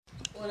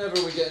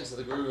Whenever we get into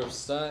the groove of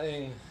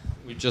starting,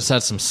 we just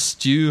had some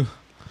stew.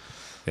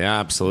 Yeah,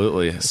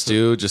 absolutely.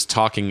 Stu just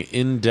talking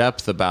in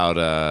depth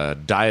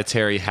about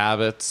dietary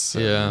habits.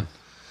 Yeah.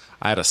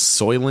 I had a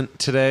Soylent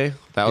today.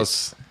 That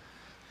was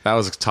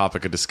a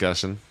topic of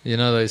discussion. You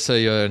know, they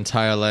say your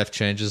entire life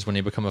changes when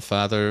you become a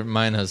father.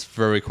 Mine has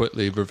very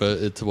quickly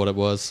reverted to what it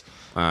was.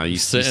 You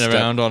Sitting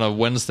around on a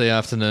Wednesday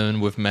afternoon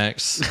with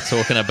Max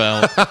talking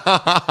about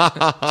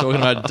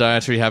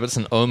dietary habits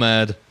and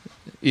OMAD,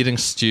 eating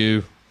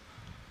stew.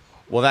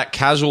 Well, that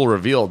casual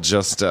reveal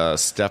just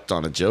stepped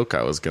on a joke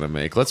I was going to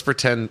make. Let's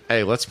pretend.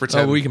 Hey, let's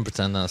pretend. Oh, we can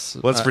pretend that's.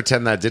 Let's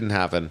pretend that didn't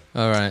happen.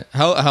 All right.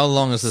 How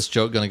long is this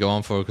joke going to go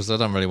on for? Because I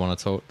don't really want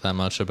to talk that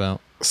much about.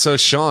 So,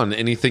 Sean,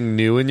 anything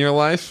new in your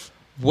life?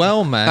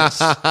 Well, Max,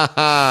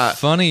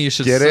 funny you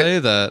should say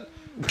that.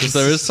 Because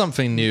there is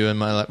something new in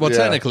my life. Well,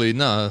 technically,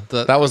 no.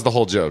 That was the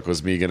whole joke,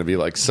 was me going to be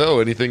like, so,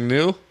 anything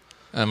new?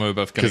 And we're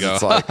both going to go,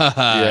 it's like,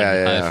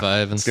 high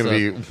five and it's stuff.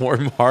 going to be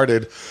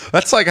warm-hearted.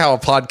 That's like how a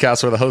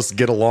podcast where the hosts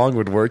get along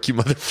would work, you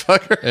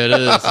motherfucker. It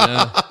is,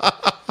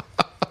 yeah.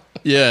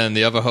 Yeah, and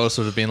the other host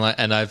would have been like,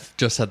 and I've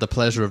just had the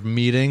pleasure of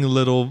meeting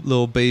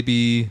little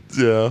baby,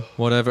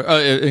 whatever. Oh,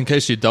 in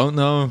case you don't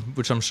know,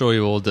 which I'm sure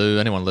you all do,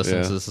 anyone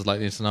listening to this is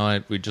likely to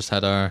know, we just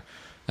had our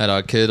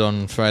kid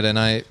on Friday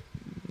night.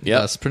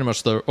 Yeah, that's pretty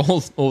much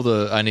all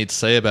the I need to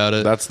say about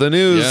it. That's the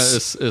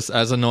news. Yeah, it's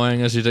as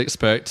annoying as you'd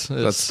expect.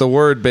 That's the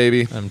word,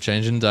 baby. I'm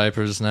changing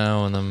diapers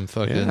now, and I'm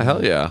fucking... Yeah,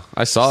 hell yeah.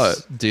 I saw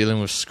it.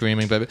 Dealing with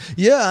screaming baby.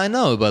 Yeah, I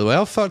know, by the way.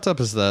 How fucked up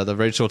is that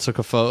Rachel took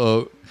a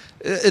photo?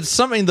 It's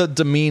something that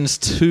demeans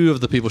two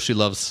of the people she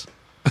loves.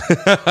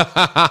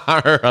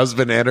 Her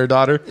husband and her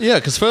daughter? Yeah,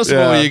 because first of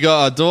all, you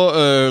got a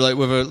daughter like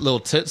with her little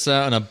tits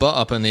out and her butt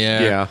up in the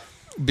air. Yeah.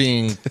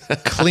 Being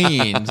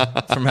cleaned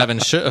from having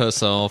shit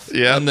herself.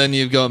 Yeah. And then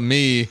you've got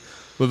me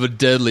with a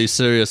deadly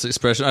serious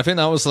expression. I think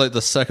that was like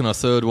the second or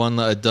third one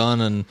that I'd done,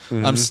 and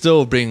I'm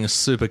still being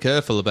super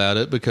careful about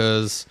it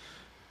because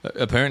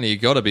apparently you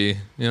got to be,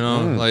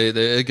 like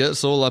it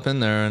gets all up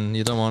in there, and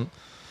you don't want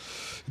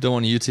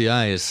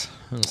UTIs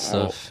and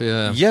stuff.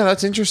 Yeah,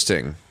 that's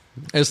interesting.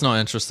 It's not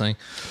interesting.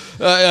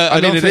 I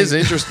mean, it is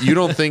interesting. You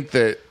don't think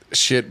that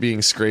shit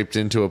being scraped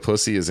into a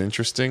pussy is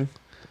interesting?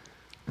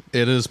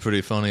 It is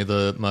pretty funny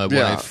that my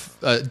wife,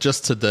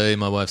 just today,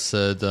 my wife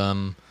said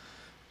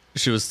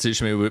she was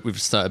teaching me, we've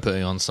started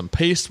putting on some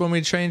paste when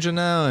we change her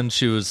now, and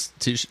she was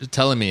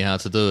telling me how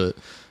to do it.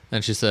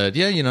 And she said,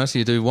 so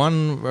you do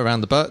one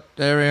around the butt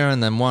area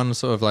and then one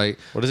sort of like...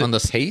 What is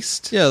it,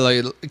 paste? Yeah,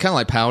 like kind of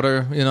like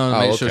powder, to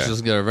make sure she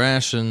doesn't get a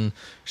rash. And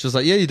she was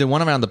like, you do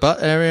one around the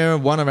butt area,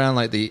 one around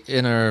like the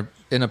inner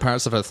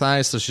parts of her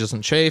thighs so she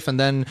doesn't chafe, and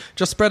then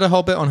just spread a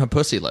whole bit on her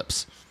pussy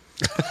lips.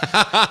 It's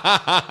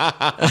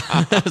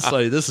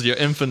like, this is your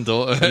infant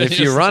daughter. And if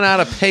you run out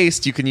of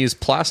paste, you can use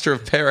plaster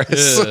of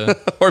Paris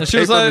or she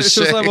was like,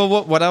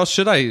 well, what else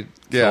should I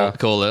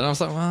call it? And I was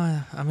like,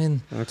 well, I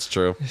mean, that's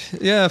true.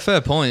 Yeah,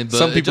 fair point. But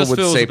some people would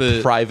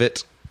say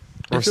private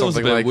or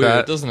something like weird,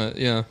 that, doesn't it?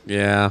 Yeah.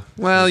 Yeah.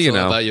 Well, it's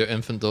about your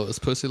infant daughter's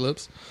pussy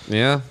lips.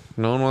 Yeah.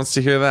 No one wants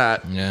to hear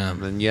that. Yeah.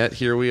 And yet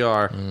here we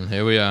are.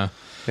 Here we are.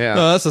 Yeah.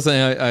 No, that's the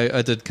thing.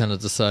 I did kind of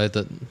decide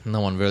that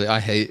no one really... I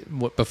hate...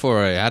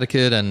 Before I had a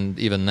kid, and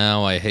even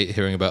now, I hate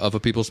hearing about other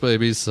people's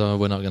babies, so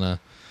we're not gonna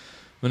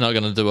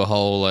do a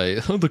whole,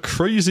 like, the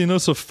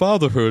craziness of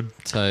fatherhood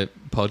type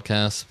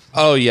podcast.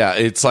 Oh, yeah.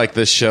 It's like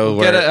the show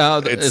where... Get it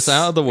out. It's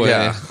out of the way.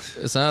 Yeah.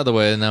 It's out of the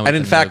way, and now we And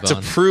in fact, to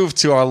on. prove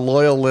to our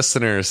loyal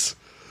listeners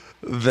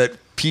that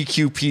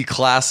PQP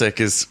Classic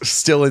is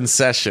still in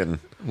session...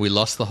 We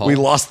lost the hole.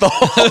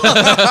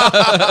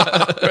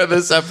 For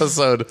this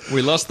episode.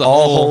 We lost the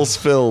all hole. Holes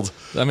filled.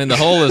 I mean, the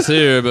hole is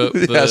here, but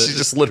yeah, she's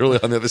just literally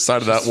on the other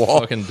side of that wall.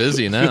 Fucking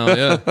busy now.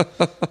 Yeah.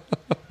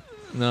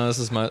 No, this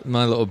is my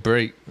little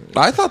break.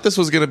 I thought this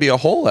was going to be a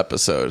whole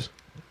episode.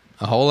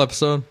 A whole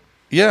episode?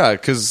 Yeah,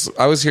 because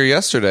I was here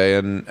yesterday,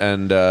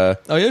 and oh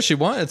yeah, she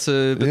wanted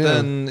to, but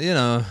then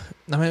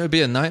I mean, it would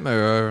be a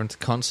nightmare to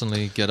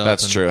constantly get up.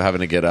 That's true,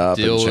 having to get up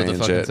deal and change with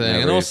the fucking it,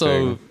 thing, and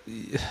also.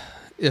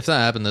 If that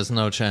happened, there's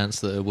no chance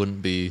that it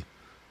wouldn't be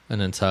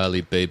an entirely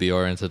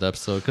baby-oriented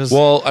episode. Cause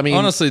well, I mean,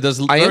 honestly, there's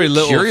very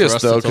little curious for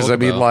us though, because I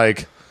mean,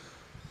 like,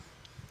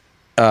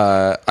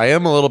 I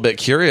am a little bit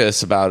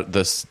curious about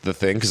the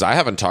thing because I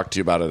haven't talked to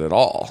you about it at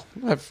all.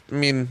 I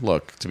mean,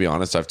 look, to be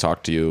honest, I've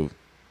talked to you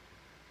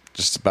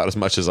just about as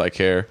much as I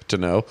care to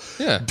know.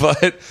 Yeah,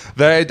 but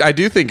I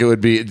do think it would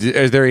be.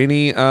 Are there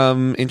any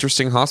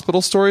interesting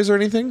hospital stories or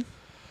anything?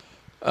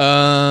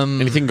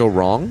 Anything go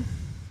wrong?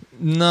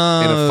 No,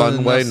 in a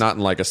fun way, not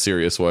in like a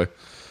serious way.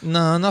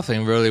 No,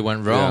 nothing really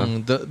went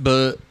wrong. Yeah.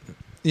 But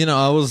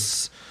I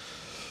was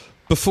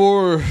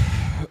before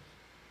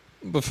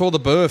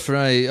the birth,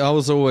 right? I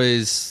was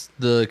always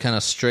the kind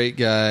of straight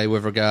guy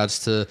with regards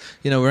to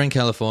we're in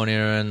California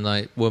and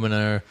like women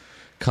are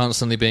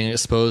constantly being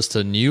exposed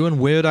to new and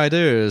weird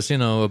ideas,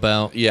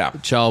 about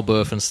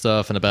childbirth and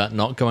stuff, and about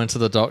not going to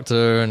the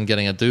doctor and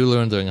getting a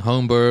doula and doing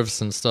home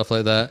births and stuff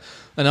like that.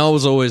 And I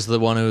was always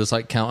the one who was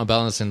like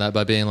counterbalancing that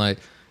by being like,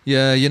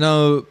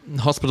 Yeah,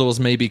 hospitals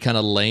may be kind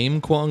of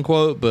lame, quote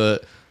unquote,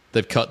 but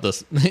they've cut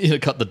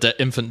the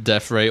infant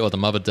death rate or the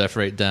mother death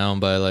rate down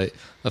by like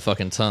a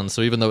fucking ton.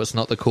 So even though it's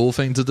not the cool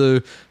thing to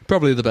do,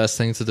 probably the best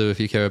thing to do if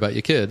you care about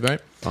your kid,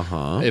 right?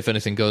 If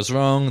anything goes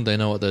wrong, they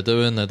know what they're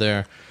doing. They're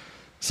there.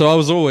 So I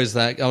was always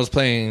I was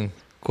playing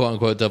quote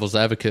unquote devil's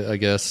advocate, I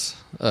guess,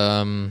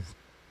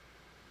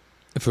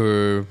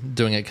 for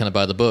doing it kind of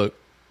by the book.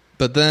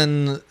 But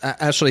then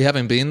actually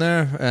having been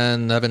there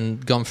and having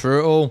gone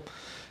through it all,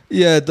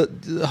 yeah,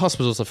 the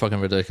hospitals are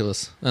fucking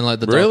ridiculous. And like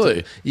the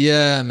Really? doctor,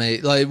 yeah,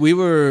 mate. Like we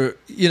were,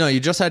 you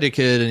just had your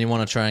kid and you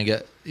want to try and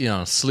get,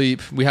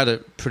 sleep. We had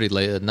it pretty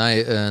late at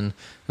night, and I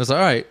was like,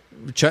 all right,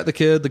 check the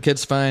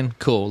kid's fine,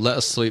 cool. Let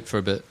us sleep for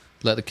a bit.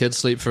 Let the kid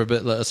sleep for a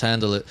bit. Let us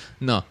handle it.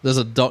 No, there's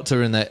a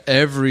doctor in there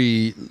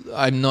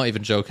I'm not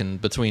even joking,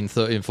 between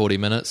 30 and 40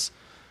 minutes.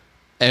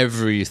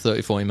 Every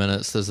 30, 40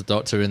 minutes, there's a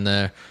doctor in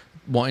there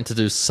wanting to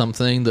do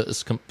something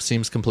that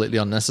seems completely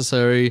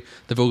unnecessary.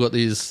 They've all got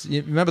these...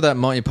 You remember that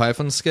Monty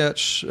Python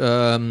sketch at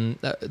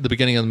the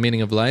beginning of The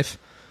Meaning of Life?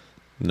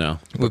 No.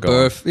 With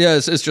birth. Yeah,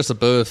 it's just a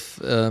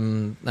birth,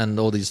 and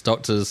all these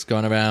doctors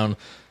going around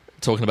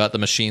talking about the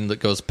machine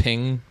that goes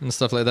ping and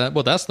stuff like that.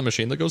 Well, that's the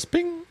machine that goes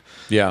ping.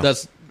 Yeah.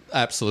 That's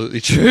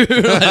absolutely true.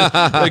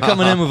 They're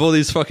coming in with all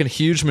these fucking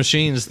huge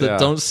machines that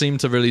don't seem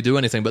to really do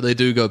anything, but they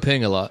do go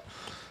ping a lot.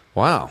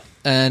 Wow.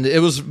 And it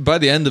was, by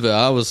the end of it,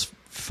 I was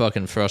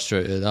fucking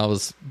frustrated. I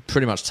was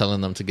pretty much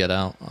telling them to get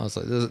out. I was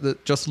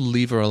like, just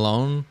leave her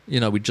alone.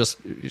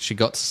 She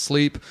got to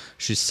sleep.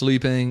 She's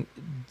sleeping.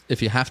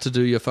 If you have to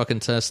do your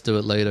fucking test, do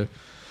it later.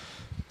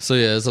 So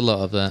yeah, there's a lot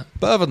of that.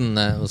 But other than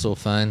that, it was all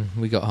fine.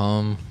 We got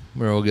home.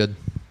 We're all good.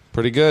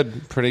 Pretty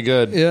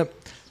good. Yep.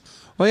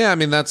 Well, yeah, I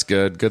mean, that's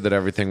good. Good that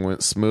everything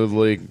went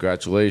smoothly.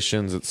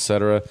 Congratulations,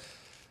 etc.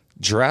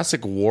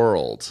 Jurassic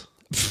World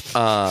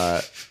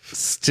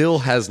still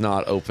has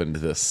not opened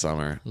this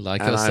summer.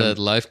 Like I said,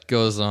 life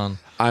goes on.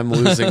 I'm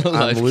losing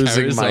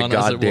carries my on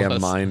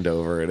goddamn mind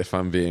over it, if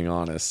I'm being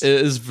honest.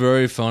 It is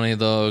very funny,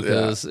 though,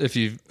 because if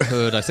you've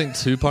heard, I think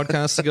 2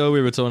 podcasts ago,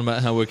 we were talking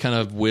about how we're kind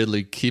of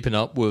weirdly keeping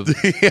up with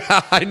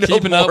yeah, I know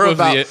keeping more up with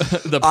about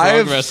the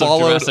progress of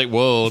Jurassic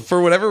World.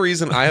 For whatever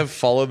reason, I have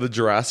followed the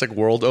Jurassic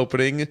World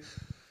opening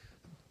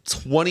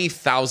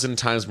 20,000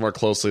 times more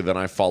closely than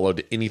I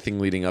followed anything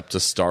leading up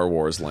to Star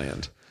Wars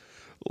Land.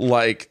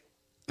 Like...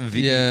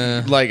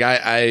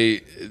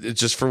 I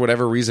just for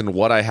whatever reason,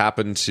 what I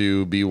happen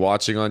to be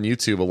watching on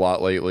YouTube a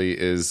lot lately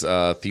is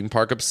Theme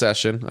Park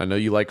Obsession. I know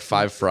you like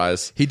Five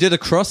Fries. He did a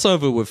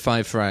crossover with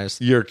Five Fries.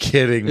 You're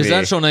kidding me. His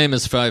actual name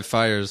is Five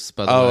Fires,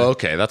 by the way. Oh,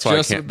 okay. That's why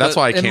I can't. That's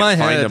why I can't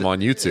find him on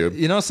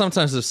YouTube.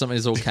 Sometimes if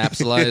somebody's all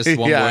capsulized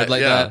one word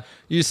like that,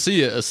 you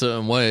see it a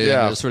certain way,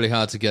 and it's really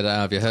hard to get it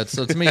out of your head.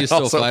 So to me, it's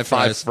still Five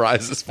Fries.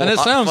 Is and it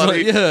sounds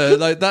funny.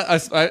 like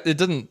that. It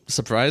didn't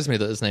surprise me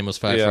that his name was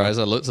Five Fries.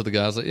 I looked at the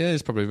guy, I was like, yeah,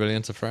 he's probably really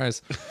into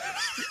fries.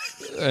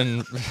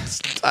 And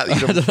I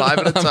eat them 5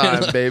 at a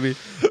time, baby.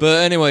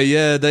 But anyway,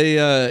 yeah,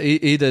 they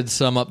he did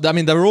some up. I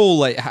mean, they're all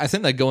like, I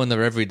think they're going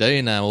there every day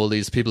now. All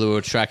these people who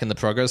are tracking the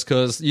progress,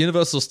 because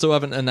Universal still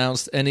haven't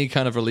announced any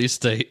kind of release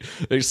date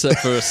except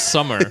for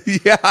summer.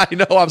 Yeah, I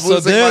know. I'm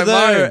losing my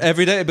mind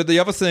every day. But the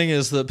other thing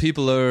is that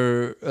people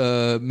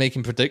are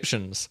making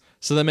predictions.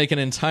 So they're making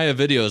entire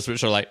videos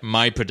which are like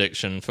my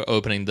prediction for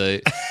opening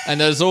date.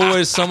 And there's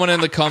always someone in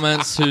the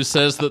comments who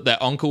says that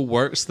their uncle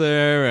works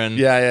there, and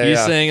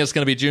he's saying it's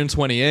going to be June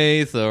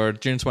 28th or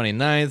June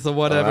 29th or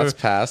whatever. Oh, that's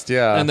passed,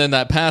 yeah. And then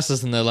that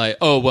passes and they're like,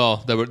 oh, well,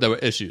 there were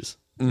issues,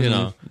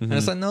 And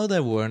it's like, no,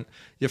 there weren't.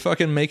 You're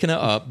fucking making it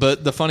up.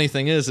 But the funny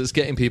thing is, it's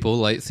getting people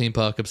like Theme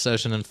Park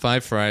Obsession and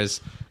Five Fries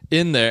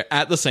in there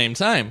at the same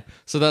time.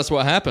 So that's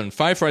what happened.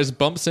 Five Fries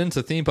bumps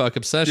into Theme Park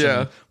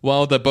Obsession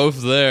while they're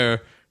both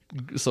there,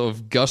 sort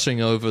of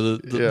gushing over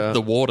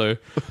the water,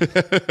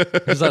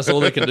 because that's all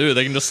they can do.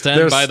 They can just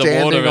stand by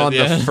the water.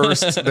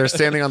 They're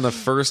standing on the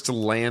first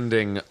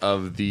landing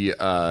of the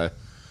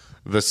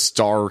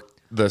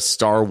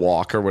Star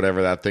Walk or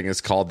whatever that thing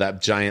is called.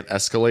 That giant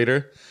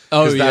escalator.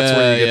 Oh, that's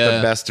where you get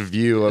the best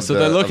view of. So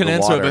they're looking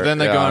into it, but then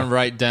they're going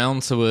right down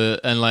to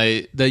it, and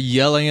like they're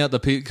yelling at the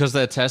people because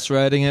they're test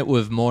riding it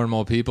with more and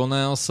more people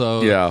now.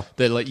 So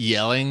they're like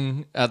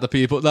yelling at the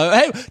people.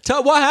 Like, hey,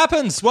 what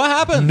happens? What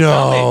happens?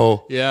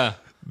 No,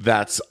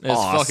 that's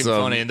awesome. Fucking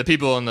funny. And the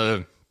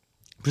people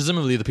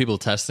presumably the people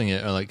testing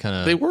it are like kind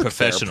of they work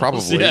professionals,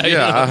 probably.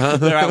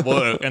 They're at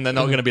work, and they're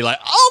not going to be like,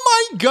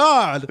 oh my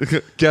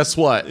god. Guess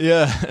what?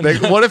 Yeah.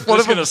 What if one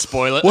of them going to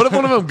spoil it? What if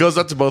one of them goes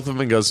up to both of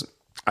them and goes,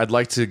 I'd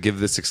like to give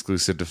this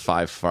exclusive to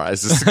Five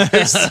Fries,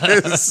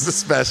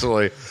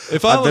 especially.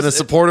 I've been a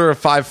supporter of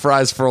Five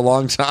Fries for a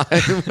long time.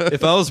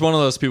 If I was one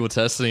of those people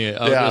testing it,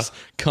 I would just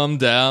come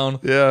down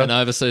and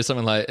either say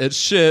something like, it's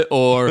shit,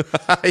 or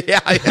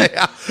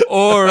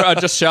or I'd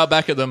just shout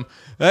back at them,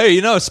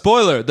 hey,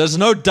 spoiler, there's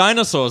no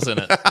dinosaurs in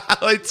it.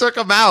 They took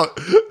them out.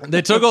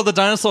 They took all the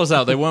dinosaurs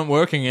out. They weren't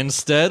working.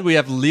 Instead, we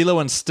have Lilo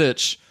and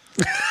Stitch.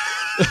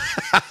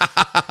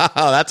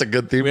 Oh, that's a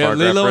good theme We have park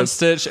Lilo and reference.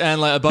 Stitch and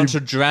like a bunch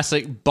of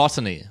Jurassic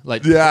botany.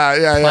 Like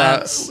Yeah.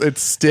 plants.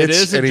 It's Stitch. It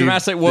is a and he-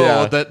 Jurassic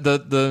World. yeah.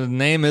 That the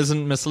name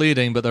isn't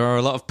misleading, but there are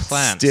a lot of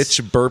plants.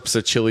 Stitch burps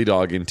a chili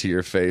dog into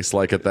your face,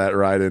 like at that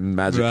ride in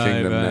Magic Right,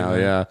 Kingdom right, now. right.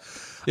 Yeah.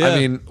 Yeah. I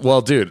mean,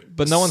 well, dude.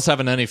 But no one's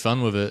having any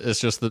fun with it. It's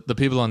just that the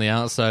people on the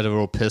outside are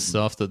all pissed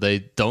off that they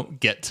don't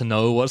get to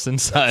know what's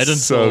inside. And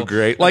So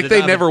great. Like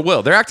they never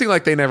will. They're acting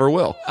like they never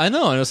will. I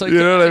know, and it's like You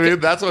know what I mean?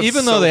 That's what's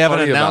even so though they haven't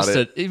funny about announced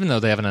it. even though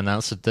they haven't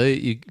announced a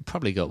date, you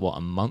probably got what,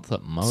 a month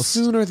at most.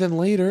 Sooner than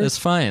later. It's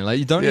fine. Like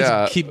you don't need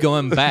Yeah. to keep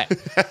going back.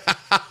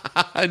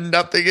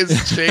 Nothing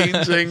is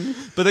changing.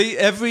 But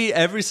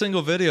every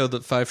single video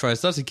that Five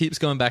Fries does, he keeps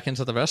going back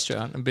into the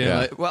restaurant and being Yeah.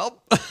 like,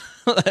 "Well,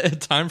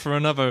 time for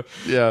another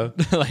Yeah.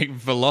 like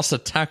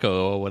Velocitaco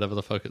or whatever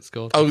the fuck it's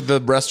called." Oh, the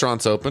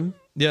restaurant's open?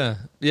 Yeah,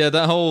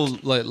 that whole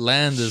like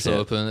land is Shit.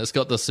 open. It's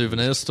got the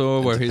souvenir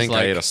store where to he's think I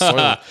like, ate a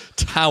soil-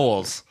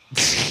 towels.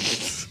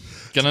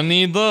 Gonna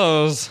need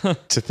those.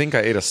 To think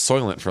I ate a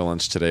Soylent for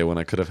lunch today when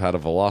I could have had a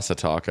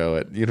Velocitaco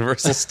at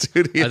Universal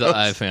Studios.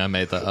 I think I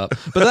made that up,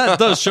 but that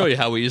does show you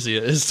how easy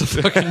it is to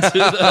fucking do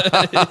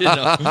that. You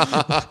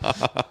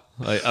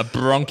know, like a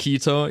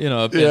bronchito. You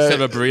know,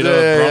 instead of a burrito,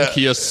 yeah.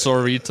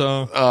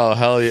 bronchiosaurito. Oh,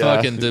 hell yeah.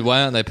 Fucking dude,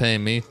 why aren't they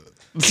paying me?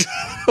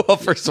 Well,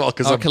 first of all,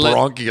 because a collect-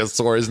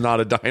 bronchiosaur is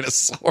not a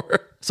dinosaur.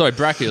 Sorry,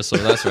 brachiosaur.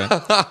 That's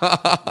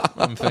right.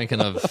 I'm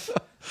thinking of.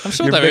 I'm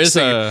sure there is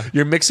a.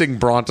 You're mixing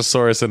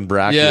Brontosaurus and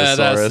Brachiosaurus. Yeah,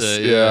 that's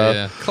it.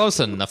 Yeah. Close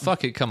enough.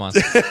 Fuck it. Come on.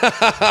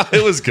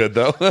 It was good,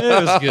 though. It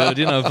was good.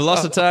 You know,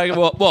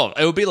 Velocitago. Well,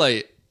 it would be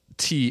like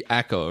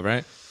T-Acco,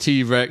 right?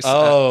 T-Rex.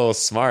 Oh,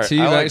 smart. I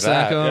like T-Rex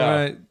that. Acco, yeah.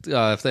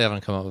 right? If they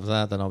haven't come up with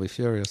that, then I'll be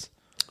furious.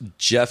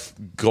 Jeff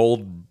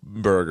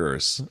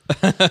Goldbergers.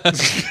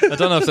 I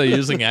don't know if they're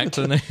using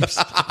actor names.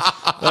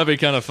 That'd be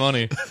kind of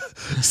funny.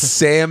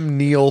 Sam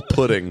Neill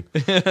Pudding.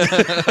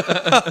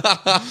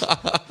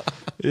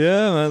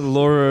 Yeah, man.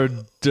 Laura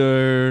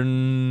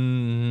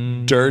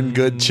Dern. Darn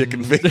good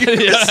chicken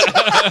fingers.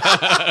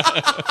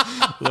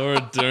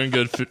 Laura Dern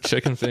good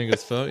chicken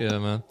fingers. Fuck yeah,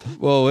 man.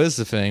 Well, here's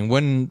the thing.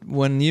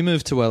 When you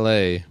moved to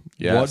LA,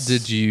 Yes. what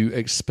did you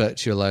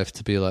expect your life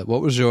to be like?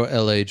 What was your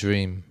LA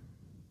dream?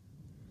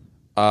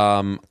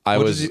 How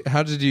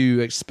did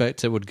you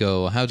expect it would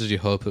go? How did you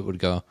hope it would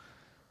go?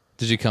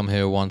 Did you come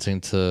here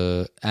wanting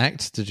to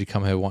act? Did you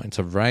come here wanting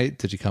to write?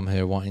 Did you come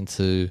here wanting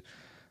to...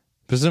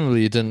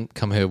 Presumably you didn't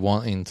come here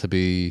wanting to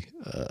be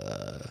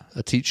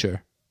a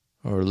teacher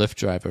or a Lyft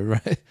driver,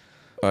 right?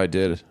 I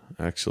did,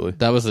 actually.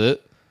 That was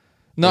it?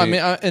 No, Wait.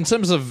 I mean, in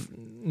terms of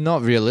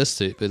not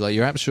realistic, but like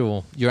your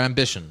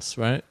ambitions,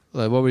 right?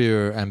 Like what were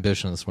your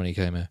ambitions when you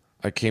came here?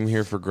 I came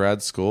here for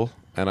grad school,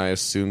 and I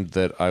assumed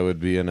that I would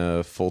be in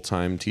a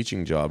full-time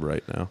teaching job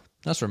right now.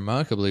 That's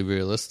remarkably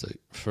realistic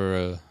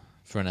for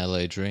an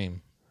LA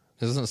dream.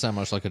 It doesn't sound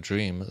much like a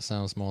dream. It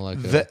sounds more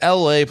like The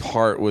LA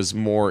part was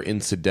more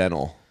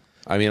incidental.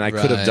 I mean, I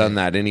could have Right. done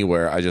that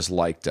anywhere. I just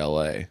liked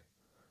LA.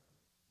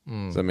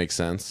 Does that make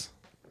sense?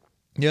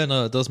 Yeah,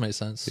 no, it does make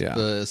sense. Yeah.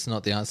 But it's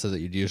not the answer that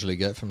you'd usually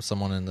get from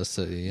someone in the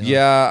city. You know?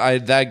 Yeah,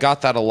 I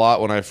got that a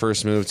lot when I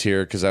first moved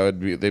here because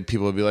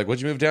people would be like,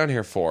 "What'd you move down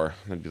here for?"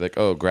 And I'd be like,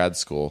 "Oh, grad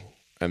school."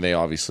 And they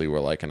obviously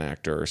were like an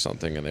actor or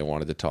something, and they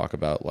wanted to talk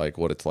about like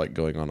what it's like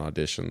going on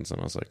auditions.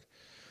 And I was like,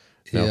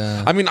 "No."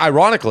 Yeah. I mean,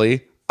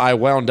 ironically, I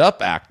wound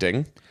up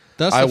acting.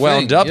 That's I the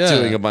wound thing, up yeah.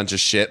 doing a bunch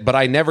of shit, but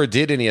I never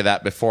did any of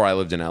that before I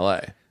lived in LA.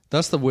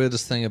 That's the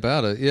weirdest thing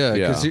about it. Yeah,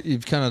 because Yeah.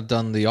 you've kind of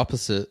done the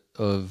opposite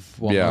of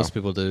what Yeah. most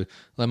people do.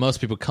 Like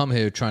most people come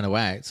here trying to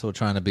act or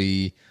trying to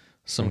be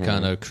some Mm-hmm.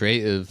 kind of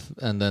creative,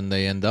 and then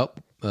they end up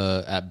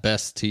at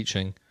best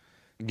teaching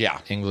Yeah.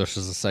 English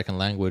as a second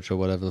language or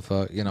whatever the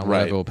fuck, Right.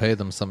 whatever will pay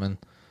them something.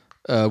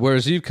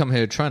 Whereas you've come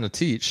here trying to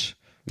teach,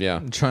 Yeah.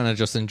 trying to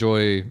just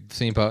enjoy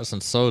theme parks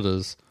and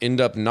sodas. End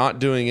up not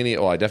doing any.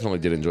 Oh, I definitely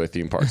did enjoy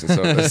theme parks and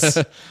sodas.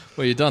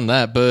 Well, you've done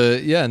that,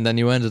 but yeah, and then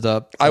you ended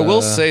up. I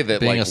will say that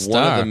being like a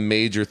one of star. the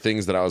major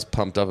things that I was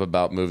pumped up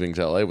about moving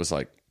to LA was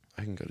like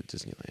I can go to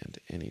Disneyland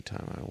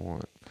anytime I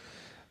want.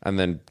 And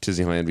then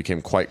Disneyland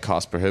became quite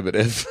cost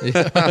prohibitive.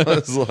 I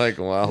was like,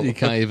 well, You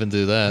can't even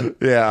do that.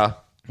 yeah.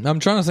 I'm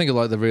trying to think of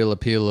like the real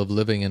appeal of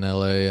living in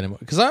LA anymore.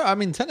 Because I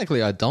mean,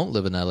 technically, I don't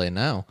live in LA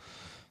now.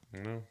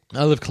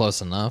 I live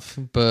close enough,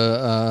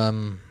 but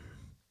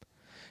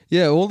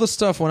yeah, all the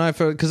stuff when I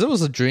first, because it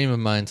was a dream of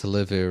mine to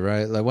live here,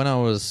 right? Like when I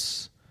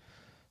was,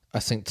 I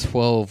think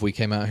 12, we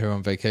came out here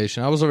on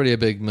vacation. I was already a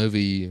big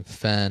movie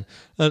fan.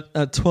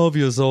 At 12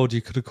 years old,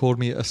 you could have called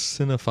me a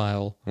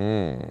cinephile,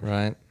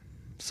 right?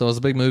 So I was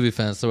a big movie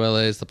fan. So LA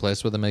is the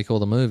place where they make all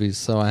the movies.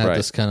 So I had Right.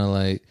 this kind of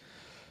like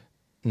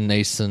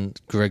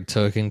nascent Greg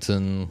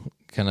Turkington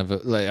kind of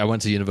like I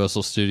went to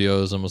Universal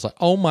Studios and was like,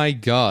 oh my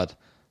god,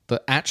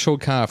 the actual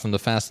car from the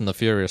Fast and the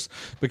Furious.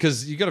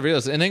 Because you got to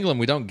realize in England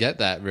we don't get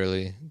that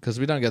really, because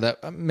we don't get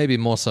that, maybe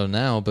more so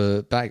now,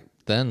 but back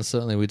then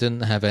certainly we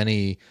didn't have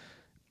any.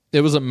 It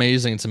was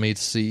amazing to me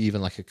to see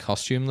even like a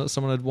costume that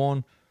someone had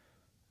worn.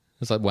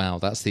 It's like, wow,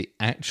 that's the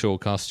actual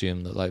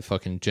costume that like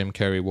fucking Jim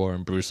Carrey wore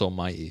in Bruce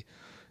Almighty.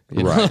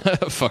 You know? Right.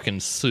 A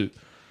fucking suit.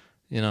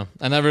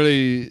 And I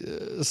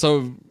really,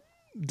 so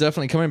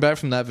definitely coming back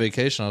from that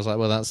vacation, I was like,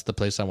 well, that's the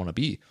place I want to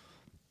be.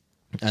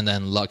 And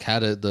then luck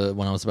had it that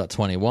when I was about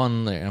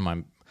 21, and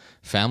my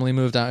family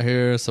moved out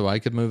here, so I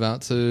could move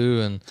out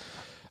too. And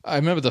I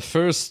remember the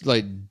first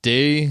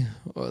day,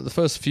 or the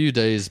first few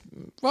days.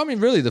 Well, I mean,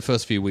 really the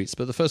first few weeks,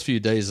 but the first few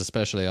days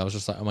especially, I was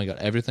just like, oh my god,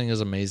 everything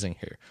is amazing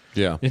here.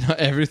 Yeah,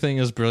 everything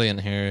is brilliant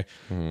here.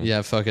 You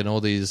have fucking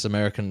all these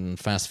American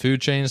fast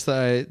food chains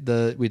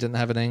that we didn't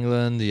have in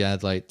England. You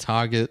had like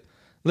Target,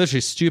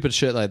 literally stupid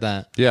shit like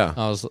that. Yeah,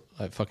 I was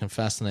like fucking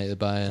fascinated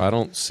by it. I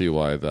don't see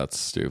why that's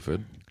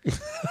stupid.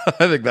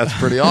 I think that's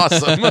pretty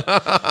awesome.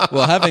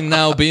 Well, having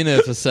now been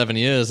here for 7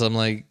 years, I'm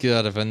like,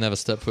 God, if I never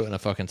step foot in a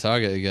fucking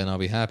Target again, I'll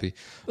be happy.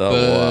 Oh,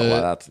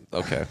 well, that's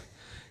okay.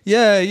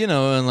 Yeah,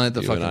 and like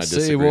the fucking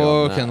City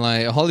Walk and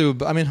like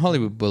Hollywood. I mean,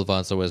 Hollywood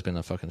Boulevard's always been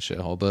a fucking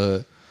shithole,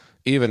 but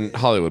even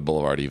Hollywood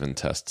Boulevard even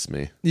tests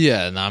me.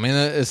 Yeah, no, I mean,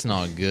 it's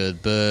not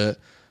good, but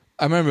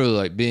I remember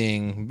like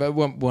but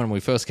when we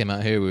first came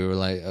out here, we were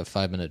like a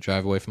 5-minute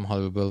drive away from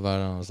Hollywood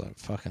Boulevard, and I was like,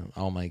 fucking,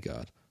 oh my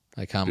God.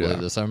 I can't believe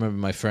this. I remember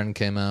my friend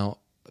came out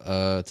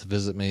to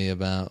visit me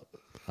about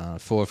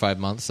 4 or 5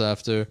 months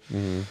after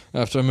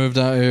I moved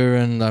out here,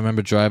 and I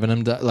remember driving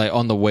him like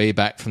on the way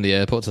back from the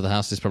airport to the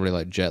house. He's probably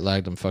like jet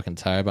lagged and fucking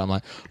tired, but I'm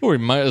like, we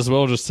might as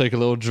well just take a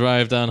little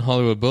drive down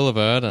Hollywood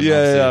Boulevard.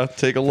 And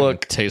take a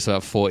look. It takes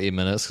about 40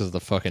 minutes because of the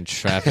fucking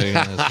traffic,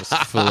 and it's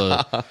just full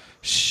of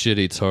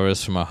shitty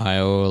tourists from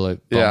Ohio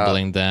like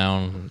bumbling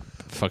down.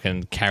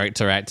 Fucking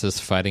character actors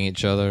fighting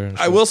each other.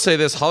 I will say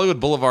this: Hollywood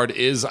Boulevard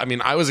is. I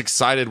mean, I was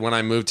excited when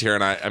I moved here,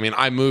 and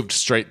I moved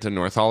straight to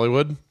North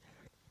Hollywood,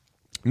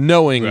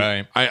 knowing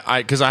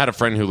because I had a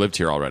friend who lived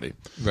here already,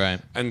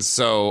 right? And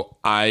so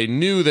I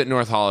knew that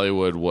North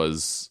Hollywood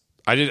was.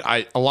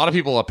 A lot of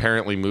people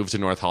apparently moved to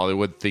North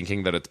Hollywood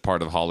thinking that it's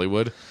part of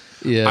Hollywood.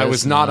 Yeah, I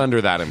was not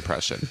under that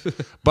impression,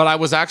 but I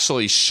was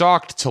actually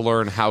shocked to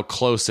learn how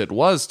close it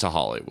was to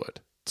Hollywood.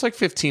 It's like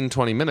 15,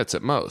 20 minutes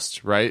at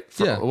most, right?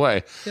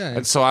 Away. Yeah.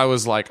 And so I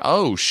was like,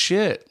 oh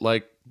shit,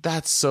 like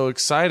that's so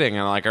exciting.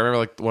 And like I remember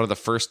like one of the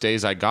first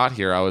days I got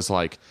here, I was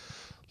like,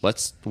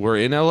 we're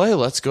in LA,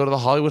 let's go to the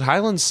Hollywood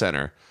Highlands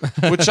Center,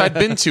 which I'd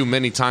been to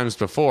many times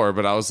before,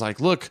 but I was like,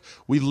 look,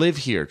 we live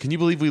here. Can you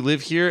believe we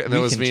live here? And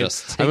that was me.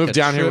 I moved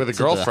down here with a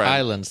girlfriend.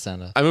 Highlands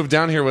Center. I moved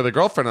down here with a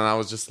girlfriend, and I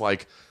was just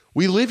like,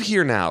 we live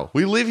here now.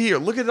 We live here.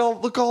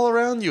 Look all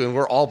around you, and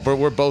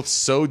we're both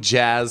so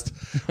jazzed.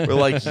 We're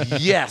like,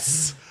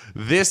 yes,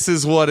 this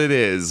is what it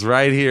is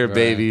right here,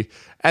 baby.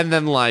 And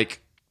then like,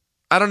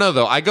 I don't know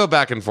though. I go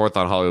back and forth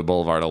on Hollywood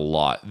Boulevard a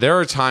lot. There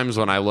are times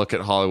when I look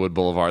at Hollywood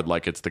Boulevard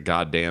like it's the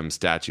goddamn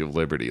Statue of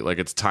Liberty, like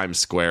it's Times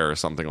Square or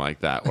something like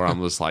that, where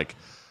I'm just like,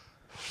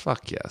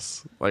 fuck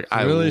yes. Like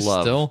I really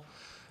love. Still?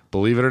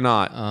 Believe it or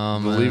not.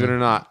 Believe it or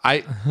not.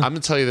 I'm gonna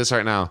tell you this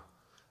right now.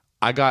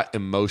 I got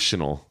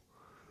emotional.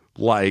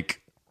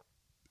 Like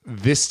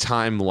this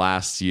time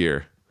last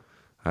year,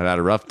 I'd had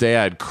a rough day.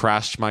 I'd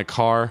crashed my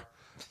car.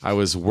 I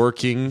was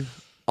working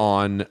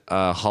on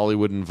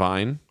Hollywood and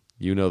Vine.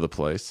 You know the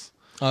place.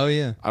 Oh,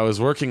 yeah. I was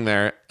working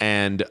there,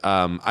 and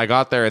I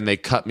got there, and they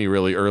cut me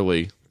really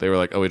early. They were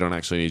like, oh, we don't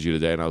actually need you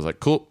today. And I was like,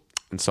 cool.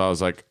 And so I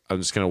was like, I'm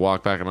just going to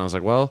walk back. And I was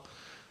like, well,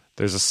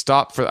 there's a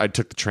stop I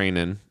took the train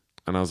in.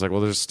 And I was like,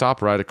 well, there's a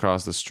stop right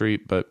across the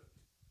street, but,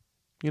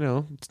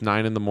 it's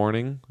 9 in the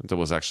morning. It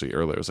was actually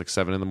earlier. It was like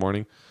 7 in the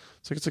morning.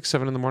 It's like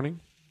 7 in the morning.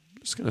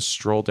 I'm just going to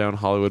stroll down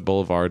Hollywood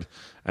Boulevard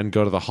and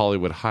go to the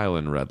Hollywood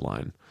Highland Red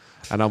Line.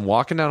 And I'm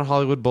walking down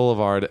Hollywood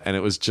Boulevard, and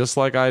it was just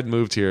like I had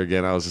moved here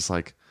again. I was just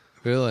like,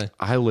 really?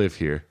 I live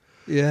here.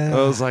 Yeah.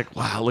 I was like,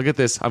 wow, look at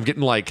this. I'm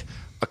getting like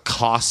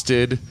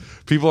accosted.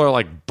 People are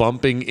like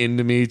bumping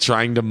into me,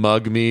 trying to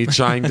mug me,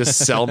 trying to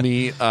sell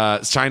me,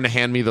 trying to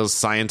hand me those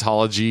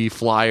Scientology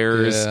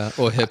flyers. Yeah,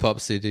 or hip hop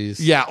CDs.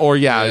 Yeah, or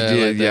yeah.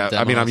 Like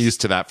I mean, I'm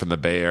used to that from the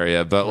Bay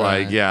Area, but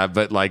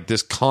like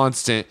this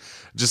constant,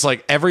 just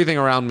like everything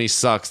around me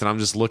sucks, and I'm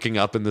just looking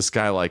up in the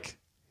sky like,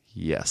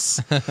 yes.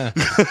 Yeah,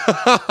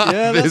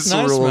 that's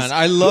nice, rules. Man.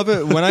 I love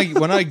it when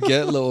I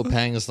get little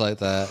pangs like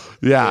that.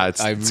 Yeah,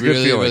 it's I it's really a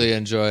good feeling. really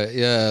enjoy it.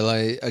 Yeah,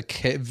 like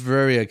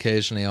very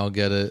occasionally I'll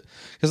get it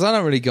because I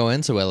don't really go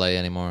into LA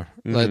anymore.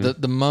 Mm-hmm.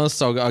 Like the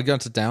most I'll go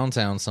to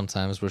downtown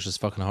sometimes, which is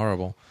fucking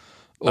horrible.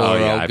 Oh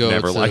yeah, I've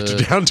never liked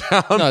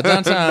downtown. No,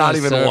 downtown. Not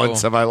even terrible.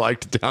 once have I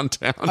liked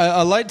downtown.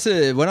 I liked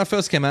it when I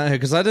first came out here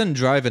because I didn't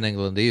drive in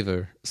England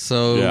either.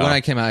 So when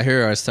I came out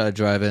here, I started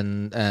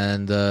driving,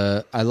 and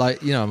I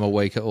like I'm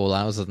awake at all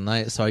hours of the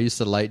night. So I used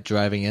to like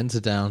driving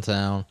into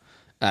downtown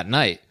at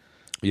night.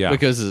 Yeah,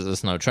 because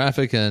there's no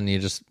traffic, and you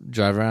just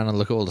drive around and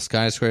look at all the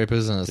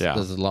skyscrapers, and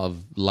there's a lot of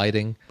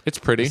lighting. It's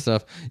pretty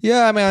stuff.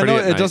 Yeah, I mean, pretty I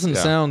know it doesn't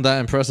sound that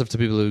impressive to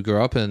people who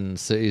grew up in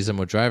cities and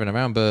were driving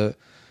around, but.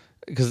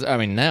 Because, I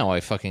mean, now I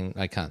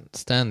can't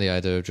stand the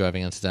idea of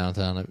driving into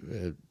downtown.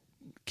 It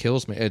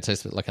kills me. It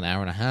takes like an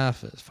hour and a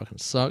half. It fucking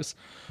sucks.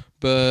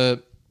 But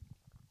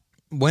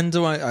when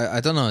do I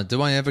don't know.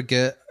 Do I ever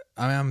get...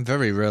 I mean, I'm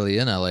very rarely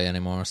in LA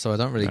anymore, so I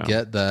don't really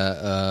get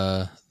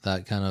that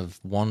kind of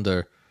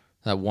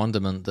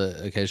wonderment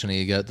that occasionally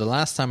you get. The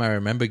last time I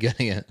remember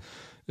getting it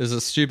is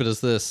as stupid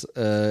as this.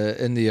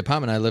 In the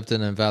apartment I lived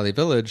in Valley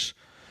Village,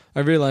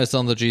 I realized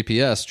on the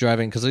GPS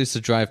driving, because I used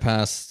to drive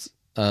past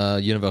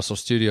Universal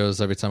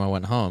Studios every time I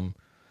went home.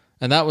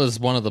 And that was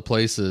one of the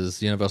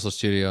places, Universal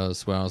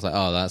Studios, where I was like,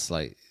 oh, that's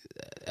like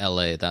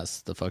LA.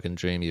 That's the fucking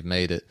dream. You've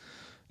made it.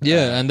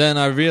 Yeah, and then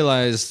I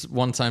realized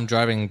one time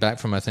driving back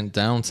from, I think,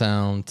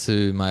 downtown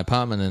to my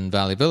apartment in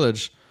Valley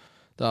Village,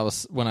 that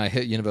was when I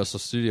hit Universal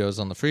Studios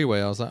on the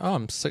freeway. I was like, oh,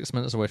 I'm 6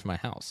 minutes away from my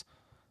house.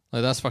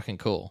 Like, that's fucking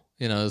cool.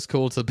 You know, it's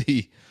cool to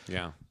be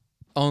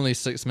only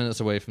 6 minutes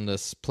away from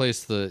this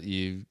place that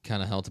you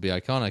kind of held to be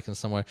iconic in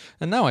some way.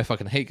 And now I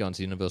fucking hate going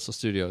to Universal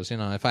Studios. You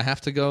know, if I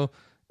have to go,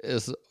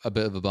 it's a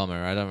bit of a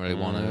bummer. I don't really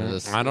want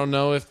to. I don't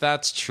know if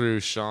that's true,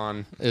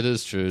 Sean. It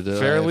is true.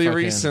 Fairly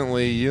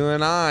recently, you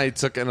and I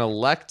took an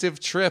elective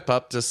trip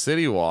up to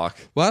City Walk.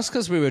 Well, that's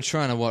because we were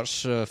trying to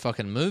watch a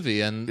fucking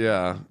movie, and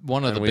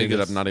one of the we biggest. ended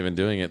up not even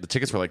doing it. The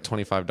tickets were like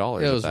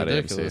 $25. It was at that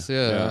ridiculous. AMC.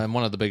 Yeah, and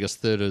one of the biggest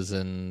theaters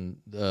in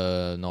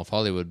North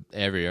Hollywood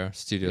area,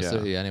 Studio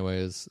City, anyway,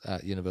 is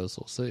at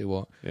Universal City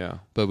Walk. Yeah,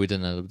 but we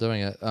didn't end up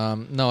doing it.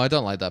 No, I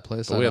don't like that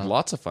place. But we had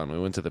lots of fun. We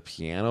went to the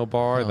piano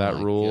bar. That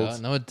ruled.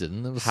 God. No, it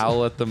didn't. It was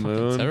Howl at the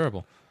Moon.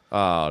 Terrible.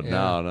 Oh,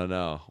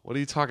 no. What are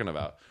you talking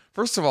about?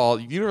 First of all,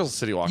 Universal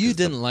City Walk. You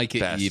didn't like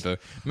it best. either.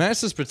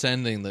 Max is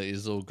pretending that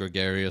he's all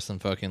gregarious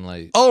and fucking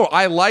like. Oh,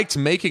 I liked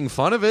making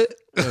fun of it.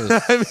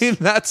 I mean,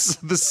 that's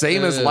the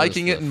same as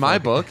liking it in my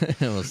book. It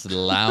was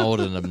loud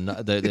and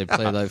they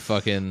play like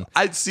fucking.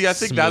 I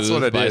think that's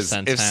what it is.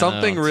 If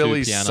something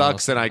really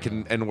sucks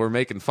and we're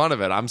making fun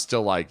of it, I'm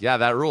still like, yeah,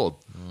 that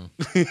ruled.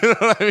 You know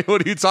what I mean?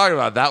 What are you talking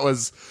about?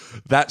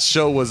 That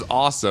show was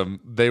awesome.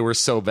 They were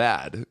so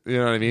bad. You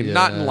know what I mean? Yeah,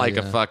 not in like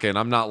a fucking.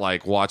 I'm not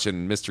like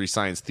watching Mystery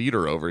Science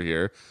Theater over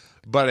here,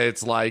 but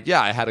it's like,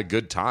 yeah, I had a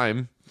good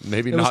time.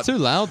 Maybe it not was too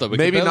loud though. We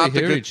maybe could barely not the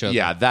hear good. each other.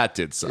 Yeah, that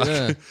did suck.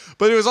 Yeah.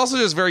 But it was also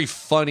just very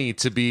funny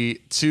to be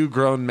two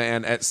grown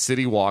men at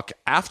City Walk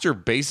after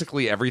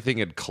basically everything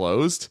had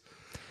closed.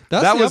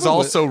 That was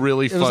also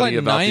really funny. It was like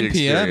about 9 the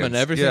experience. p.m. and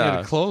everything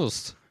had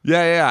closed.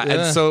 Yeah.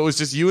 And so it was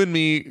just you and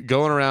me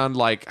going around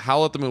like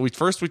Howl at the Moon.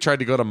 First we tried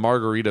to go to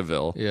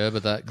Margaritaville. Yeah,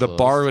 but the closed.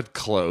 bar had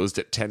closed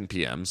at 10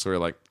 p.m. So we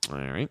were like, all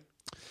right.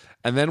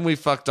 And then we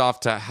fucked off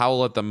to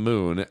Howl at the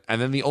Moon.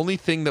 And then the only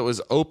thing that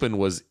was open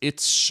was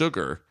It's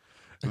Sugar,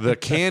 the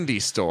candy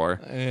store.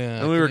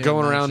 And we were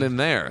going around in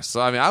there. So,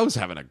 I mean, I was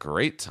having a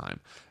great time.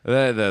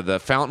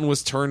 The fountain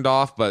was turned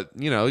off, but,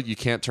 you know, you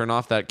can't turn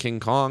off that King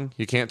Kong.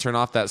 You can't turn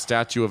off that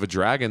statue of a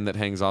dragon that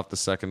hangs off the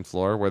second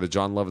floor where the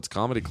John Lovitz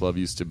Comedy Club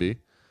used to be.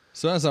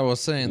 So as I was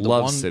saying, the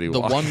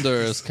wonder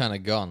is kind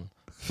of gone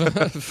for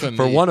me.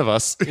 For one of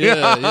us.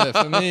 Yeah.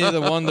 For me, the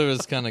wonder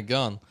is kind of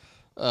gone.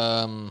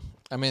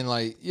 I mean,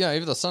 like, yeah,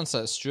 even the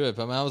Sunset Strip.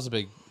 I mean, I was a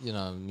big,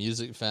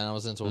 music fan. I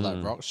was into all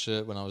that rock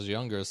shit when I was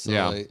younger. So,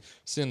 like,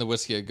 seeing the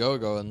Whiskey a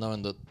Go-Go and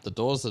knowing that the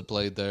Doors had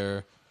played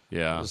there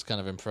was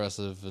kind of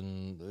impressive.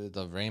 And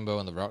the Rainbow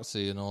and the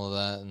Roxy and all of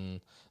that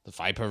and the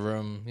Viper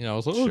Room. I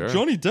was like,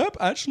 Johnny Depp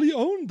actually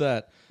owned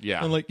that.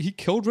 Yeah. And, like, he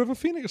killed River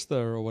Phoenix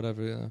there or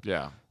whatever.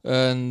 Yeah.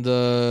 And,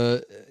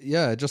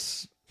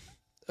 just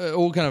it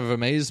all kind of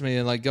amazed me.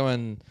 And, like,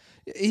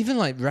 even,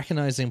 like,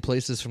 recognizing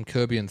places from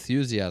Curb Your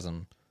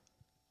Enthusiasm.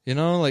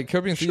 Like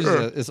Curb Your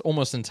Enthusiasm is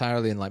almost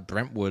entirely in like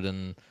Brentwood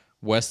and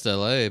West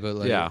LA, but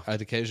like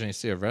I'd occasionally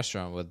see a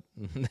restaurant where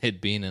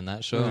they'd been in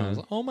that show, and I was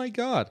like, "Oh my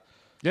god,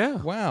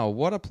 wow,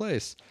 what a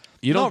place!"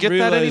 You don't get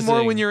that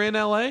anymore when you're in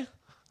LA.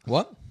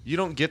 What? You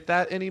don't get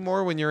that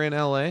anymore when you're in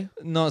LA?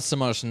 Not so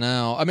much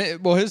now. I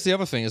mean, well, here's the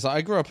other thing: is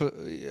I grew up,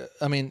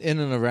 in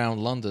and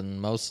around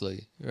London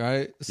mostly,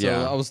 right? So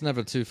I was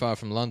never too far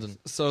from London.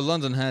 So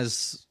London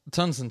has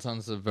tons and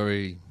tons of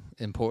very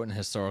important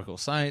historical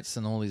sites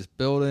and all these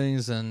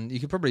buildings, and you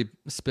could probably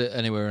spit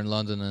anywhere in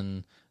London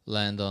and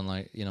land on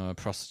like a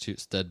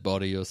prostitute's dead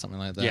body or something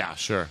like that. Yeah,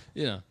 sure.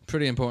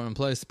 Pretty important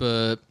place,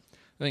 but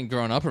I think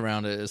growing up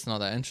around it, it's not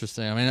that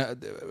interesting. I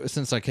mean,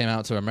 since I came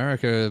out to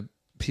America,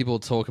 people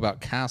talk about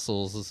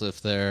castles as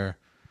if they're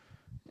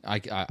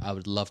I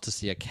would love to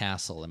see a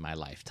castle in my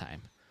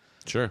lifetime.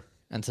 Sure.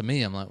 And to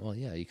me, I'm like, well,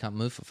 yeah, you can't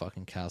move for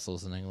fucking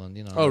castles in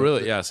England, Oh,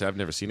 really? Yeah, see, I've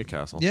never seen a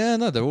castle. Yeah,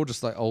 no, they're all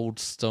just like old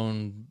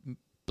stone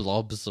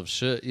blobs of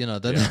shit, they're not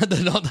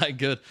that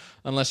good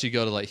unless you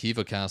go to like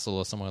Hever Castle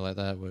or somewhere like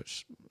that,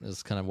 which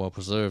is kind of well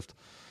preserved.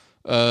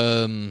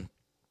 But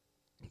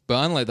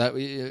unlike that,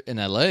 in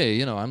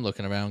LA, I'm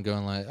looking around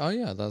going like, oh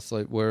yeah, that's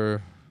like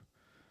where,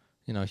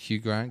 Hugh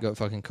Grant got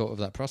fucking caught with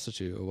that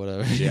prostitute or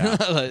whatever.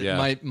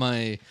 Yeah.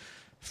 My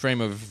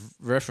frame of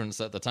reference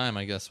at the time,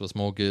 I guess, was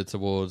more geared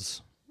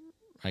towards,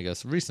 I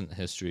guess, recent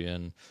history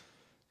and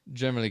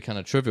generally kind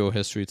of trivial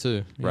history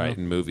too. Right,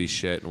 and movie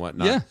shit and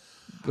whatnot. Yeah.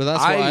 But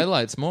that's what I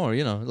liked more,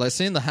 like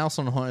seeing the House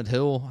on Haunted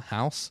Hill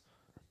house,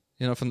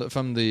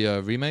 from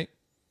the remake,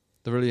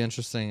 the really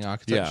interesting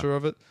architecture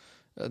of it.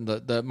 And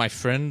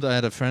I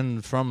had a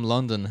friend from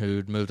London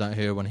who'd moved out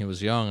here when he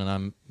was young, and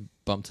I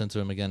bumped into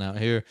him again out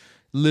here.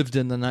 Lived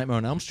in the Nightmare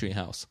on Elm Street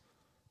house.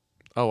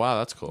 Oh wow,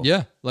 that's cool.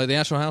 Yeah, like the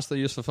actual house they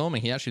used for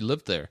filming. He actually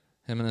lived there.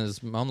 Him and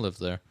his mom lived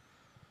there.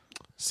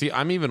 See,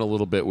 I'm even a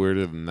little bit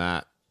weirder than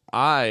that.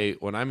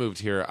 when I moved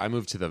here, I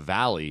moved to the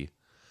Valley,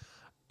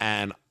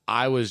 and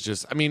I was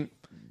just, I mean,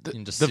 You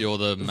can just see all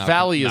the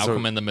Valley is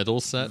Malcolm in the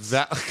Middle sets.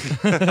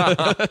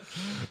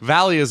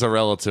 Valley is a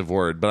relative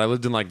word, but I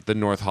lived in like the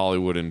North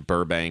Hollywood and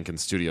Burbank and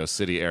Studio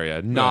City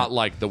area, not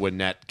like the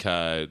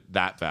Winnetka,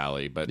 that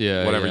Valley, but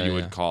whatever you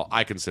would call.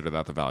 I consider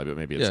that the Valley, but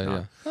maybe it's not.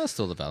 Yeah. That's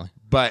still the Valley.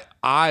 But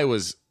I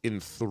was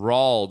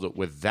enthralled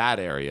with that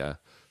area,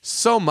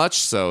 so much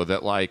so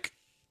that like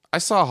I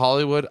saw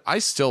Hollywood. I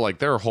still like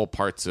there are whole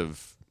parts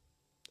of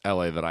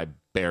LA that I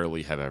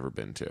barely have ever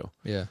been to.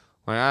 Yeah.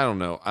 Like I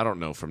don't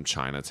know from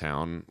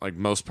Chinatown. Like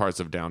most parts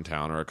of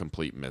downtown are a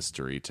complete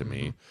mystery to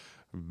me.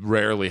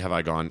 Rarely have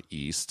I gone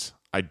east.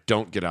 I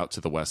don't get out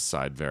to the west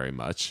side very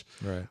much.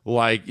 Right.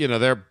 Like,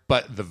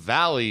 but the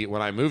Valley,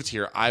 when I moved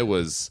here, I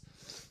was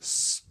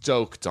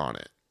stoked on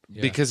it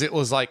because it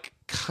was like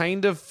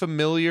kind of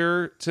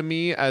familiar to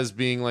me as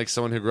being like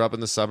someone who grew up in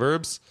the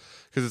suburbs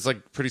because it's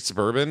like pretty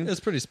suburban. It's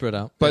pretty spread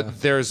out.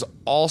 But there's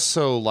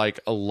also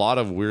like a lot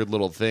of weird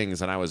little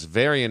things, and I was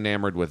very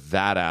enamored with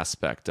that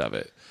aspect of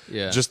it.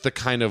 Yeah. Just the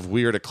kind of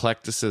weird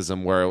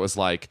eclecticism where it was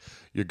like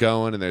you're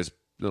going and there's a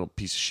little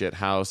piece of shit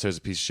house, there's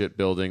a piece of shit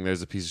building,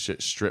 there's a piece of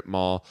shit strip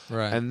mall.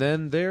 Right. And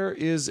then there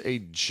is a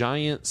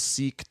giant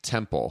Sikh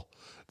temple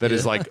that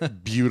is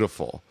like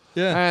beautiful.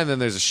 Yeah. And then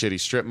there's a shitty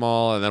strip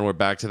mall, and then we're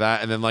back to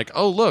that. And then like,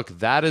 oh, look,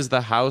 that is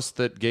the house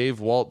that gave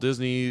Walt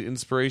Disney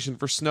inspiration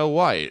for Snow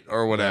White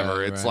or whatever.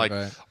 Right, it's right,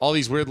 like all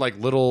these weird like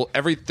little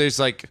there's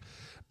like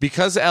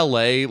because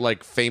LA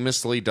like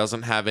famously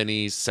doesn't have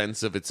any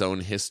sense of its own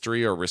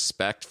history or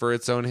respect for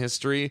its own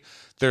history,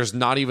 there's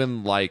not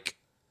even like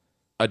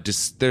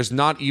there's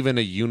not even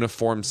a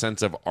uniform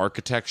sense of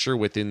architecture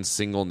within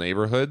single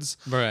neighborhoods.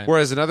 Right.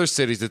 Whereas in other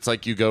cities, it's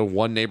like you go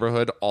one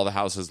neighborhood, all the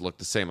houses look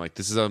the same. Like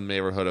this is a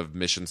neighborhood of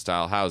mission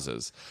style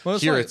houses. Well,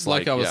 Here it's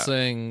like I was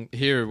saying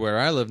here where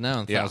I live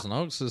now in Thousand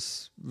Oaks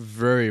is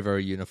very,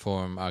 very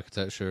uniform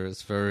architecture.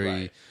 It's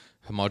very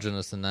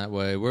homogenous in that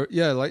way.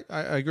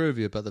 I agree with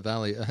you about the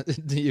Valley.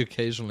 You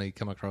occasionally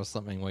come across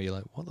something where you're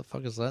like, what the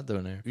fuck is that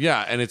doing here?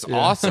 Yeah, and it's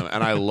awesome.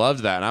 And I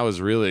loved that. And I was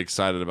really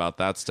excited about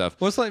that stuff.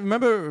 Well, it's like,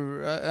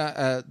 remember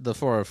at the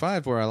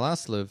 405 where I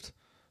last lived?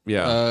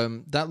 Yeah.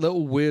 That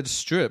little weird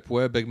strip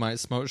where Big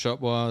Mike's Smoke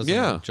Shop was,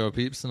 and Joe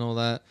Peeps and all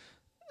that.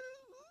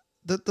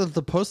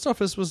 The post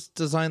office was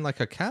designed like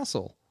a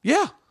castle.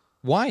 Yeah.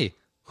 Why?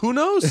 Who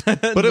knows?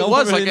 But it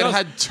was really like knows. it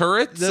had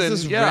turrets.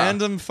 There's this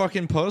random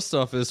fucking post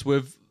office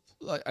with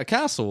like a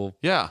castle.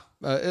 Yeah.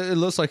 It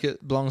looks like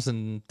it belongs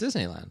in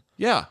Disneyland.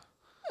 Yeah.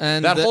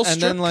 And that whole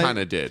strip kind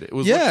of did. It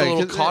was like a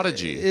little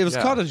cottagey. It was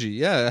cottagey.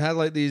 Yeah, it had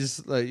like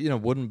these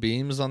wooden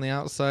beams on the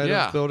outside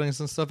of buildings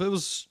and stuff. It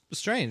was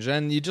strange,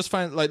 and you just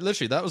find like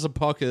literally that was a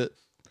pocket.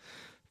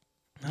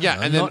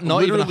 Yeah, and then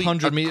not even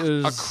 100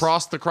 meters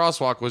across the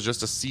crosswalk was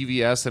just a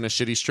CVS and a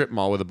shitty strip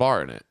mall with a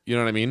bar in it. You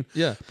know what I mean?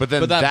 Yeah. But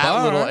then that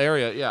bar, little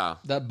area,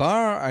 that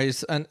bar,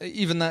 and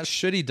even that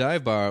shitty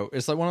dive bar,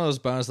 it's like one of those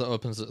bars that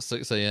opens at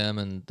 6 a.m.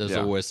 and there's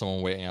always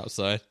someone waiting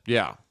outside.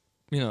 Yeah.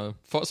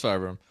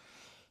 Foxfire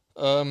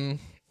Room.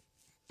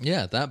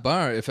 Yeah, that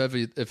bar. If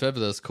ever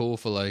that's cool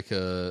for like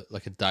a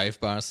dive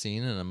bar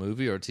scene in a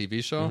movie or a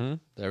TV show,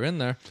 they're in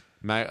there.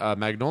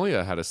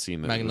 Magnolia had a scene.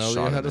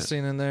 Magnolia had a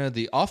scene in there.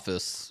 The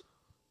Office.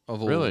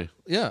 Really?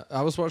 Yeah,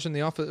 I was watching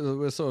The Office.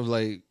 We're sort of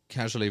like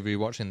casually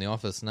rewatching The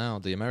Office now,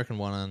 the American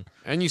one.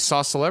 And you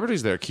saw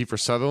celebrities there: Kiefer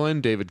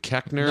Sutherland, David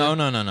Koechner.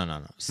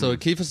 No. So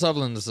Kiefer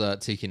Sutherland's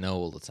at Tiki No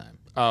all the time.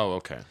 Oh,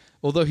 okay.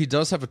 Although he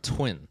does have a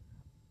twin.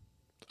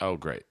 Oh,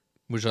 great.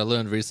 Which I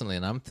learned recently,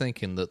 and I'm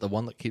thinking that the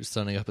one that keeps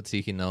turning up at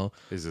Tiki No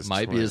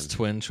might be his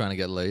twin trying to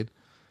get laid.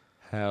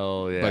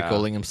 Hell yeah! By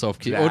calling himself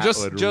Kiefer,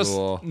 or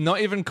just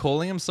not even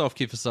calling himself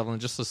Kiefer Sutherland,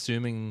 just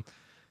assuming.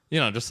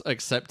 Just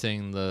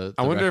accepting the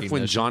I wonder if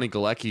when Johnny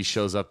Galecki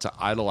shows up to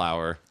Idle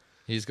Hour,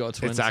 he's got a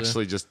twin. It's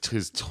actually just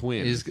his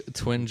twin. He's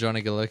twin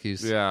Johnny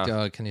Galecki's. Yeah.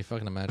 God, can you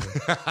fucking imagine?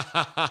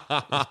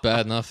 It's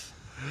bad enough.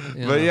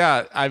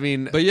 Yeah, I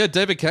mean... But yeah,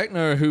 David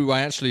Koechner, who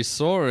I actually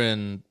saw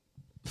in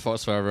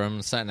Foxfire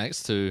Room, sat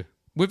next to...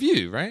 With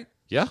you, right?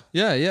 Yeah.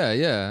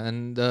 Yeah.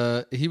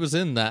 And he was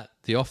in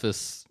The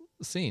Office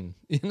scene.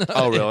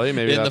 Oh, really?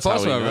 Maybe in that's the how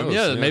he Foxfire Room. knows.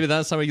 Yeah, maybe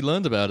that's how he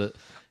learned about it.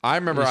 I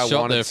remember I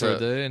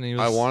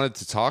wanted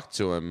to talk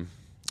to him,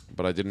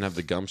 but I didn't have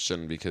the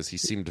gumption because he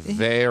seemed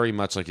very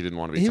much like he didn't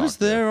want to be. He was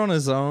there on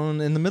his own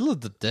in the middle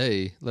of the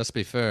day. Let's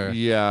be fair.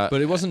 Yeah,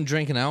 but he wasn't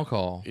drinking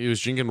alcohol. He was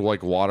drinking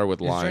like water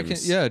with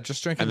limes.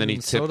 Just drinking. And then he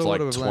tipped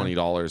like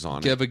 $20 on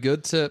it. Gave a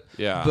good tip.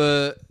 Yeah,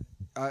 but.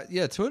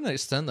 To an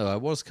extent though, I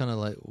was kind of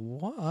like,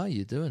 "What are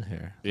you doing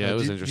here?" Yeah, it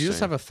was interesting. Do you just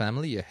have a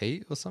family you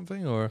hate or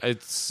something, or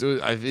it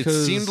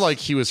seemed like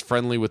he was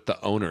friendly with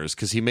the owners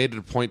because he made it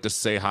a point to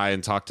say hi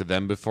and talk to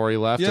them before he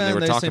left, and they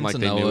were talking like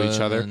they knew each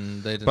other.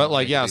 But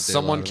like,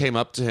 someone came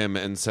up to him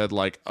and said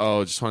like,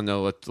 "Oh, just want to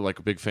know, like,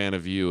 a big fan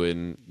of you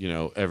and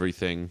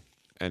everything,"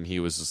 and he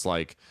was just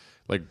like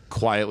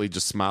quietly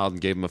just smiled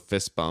and gave him a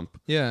fist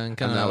bump. Yeah, and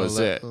that was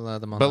it.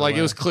 But like,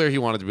 it was clear he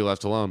wanted to be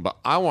left alone. But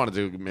I wanted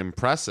to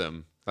impress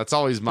him. That's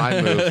always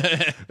my move.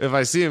 If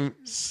I see him,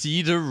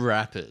 Cedar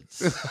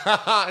Rapids.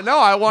 no,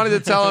 I wanted to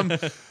tell him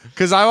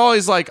because I'm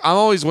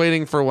always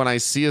waiting for when I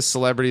see a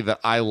celebrity that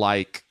I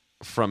like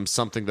from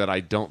something that I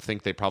don't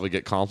think they probably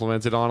get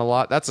complimented on a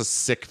lot. That's a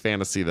sick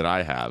fantasy that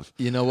I have.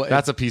 You know what?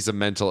 That's a piece of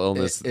mental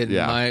illness. In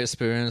my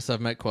experience,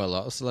 I've met quite a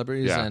lot of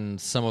celebrities, Yeah. and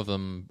some of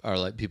them are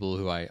like people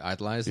who I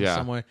idolize in Yeah.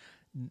 some way.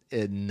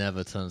 It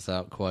never turns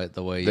out quite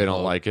the way They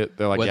don't like it.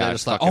 They're like, where yeah, they're I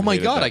just like, fucking oh my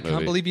hated god, that I can't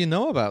movie." believe you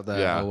know about that,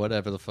 Yeah. or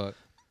whatever the fuck.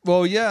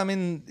 Well, yeah, I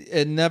mean,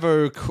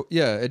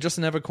 it just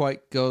never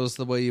quite goes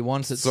the way you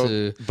want it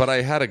to. But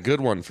I had a good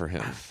one for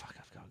him. Fuck,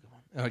 I've got a good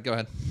one. All right, go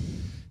ahead.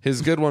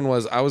 His good one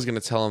was I was going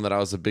to tell him that I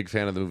was a big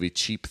fan of the movie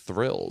Cheap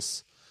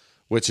Thrills,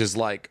 which is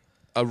like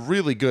a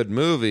really good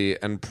movie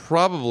and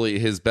probably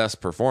his best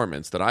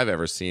performance that I've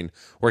ever seen,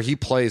 where he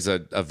plays a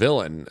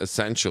villain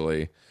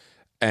essentially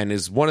and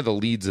is one of the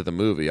leads of the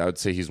movie. I would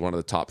say he's one of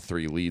the top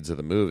 3 leads of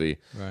the movie.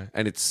 Right.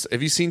 And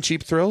have you seen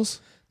Cheap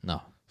Thrills?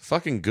 No.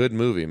 Fucking good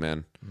movie,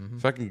 man.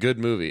 Fucking good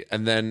movie.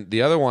 And then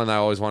the other one I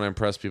always want to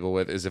impress people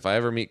with is if I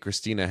ever meet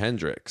Christina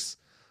Hendricks,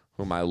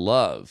 whom I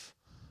love,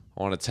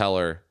 I want to tell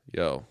her,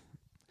 yo,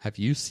 Have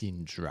you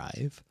seen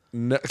Drive?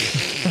 no,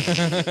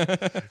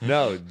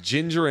 no,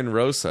 Ginger and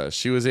Rosa.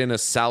 She was in a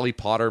Sally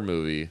Potter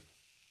movie.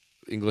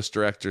 English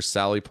director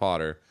Sally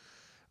Potter.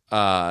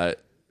 A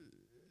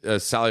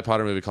Sally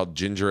Potter movie called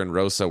Ginger and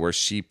Rosa, where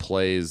she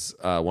plays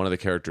one of the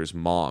characters'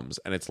 moms,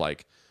 and it's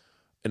like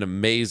an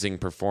amazing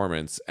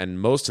performance. And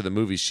most of the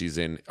movies she's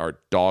in are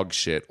dog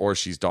shit, or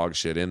she's dog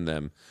shit in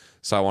them.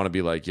 So I want to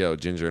be like, yo,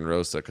 Ginger and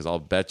Rosa, because I'll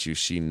bet you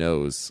she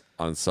knows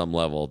on some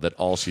level that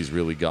all she's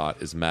really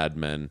got is Mad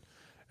Men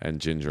and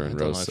Ginger and I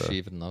don't know Rosa. if she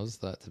even knows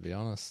that, to be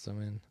honest. I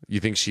mean, You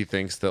think she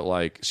thinks that,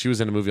 like, she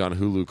was in a movie on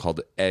Hulu called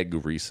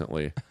Egg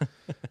recently.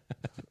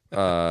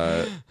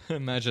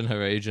 imagine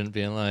her agent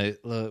being like,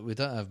 look, we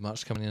don't have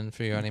much coming in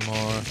for you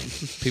anymore.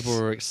 People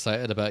were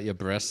excited about your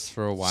breasts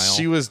for a while.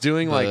 She was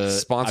doing like but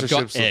sponsorships. I've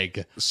got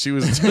egg. She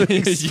was doing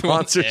You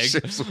want egg?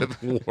 sponsorships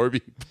with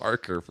Warby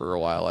Parker for a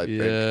while, I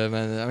think, Yeah,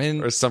 man. I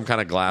mean, or some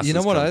kind of glasses. you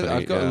know what? company,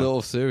 I've got yeah. a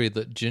little theory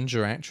that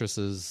ginger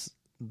actresses,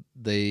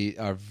 they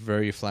are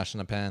very flash in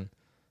the pan.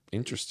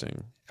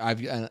 Interesting. I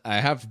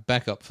have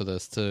backup for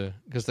this too,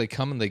 because they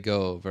come and they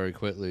go very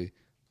quickly.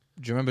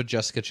 Do you remember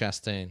Jessica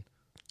Chastain?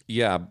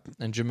 Yeah,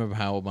 And do you remember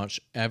how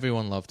much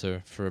everyone loved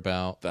her for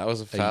about that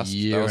was a fast.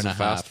 year that was and a a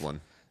fast half?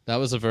 one. That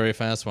was a very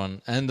fast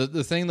one. And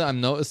the thing that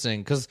I'm noticing,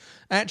 because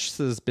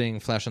actresses being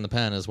flash in the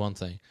pan is one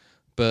thing,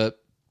 but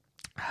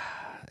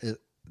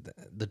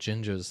the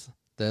gingers,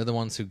 they're the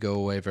ones who go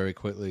away very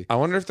quickly. I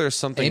wonder if there's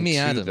something. Amy to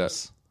Adams.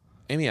 That.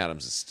 Amy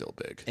Adams is still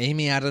big.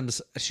 Amy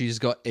Adams, she's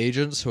got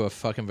agents who are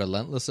fucking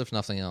relentless, if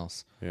nothing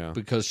else. Yeah.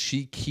 Because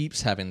she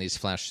keeps having these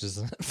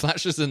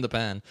flashes in the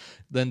pan,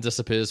 then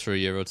disappears for a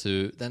year or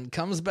two, then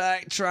comes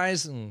back,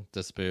 tries, and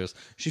disappears.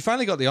 She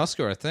finally got the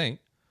Oscar, I think.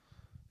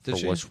 Did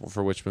she?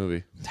 For which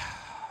movie?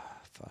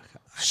 Fuck.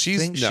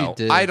 She's she no.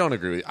 did. I don't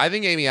agree with you. I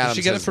think Amy Adams.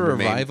 she get it has for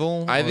remained-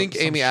 Arrival I or think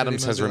some Amy shitty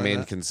Adams has movie like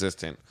remained that?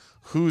 consistent.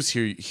 Who's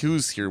here?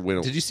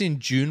 Did you see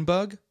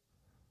Junebug?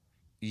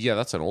 Yeah,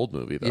 that's an old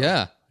movie though.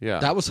 Yeah. Yeah.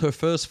 That was her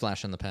first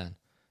flash in the pan.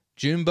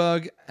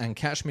 Junebug and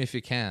Catch Me If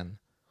You Can.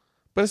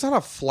 But it's not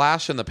a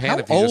flash in the pan. How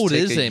if you just old take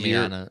is a Amy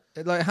year. Adams?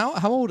 Like,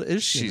 how old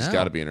is she She's now?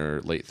 got to be in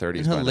her late 30s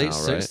in her by late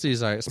now, right?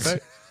 60s, I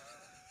expect.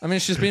 I mean,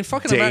 she's been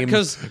fucking around Dame,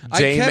 because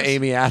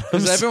Amy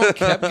Adams. everyone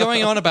kept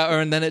going on about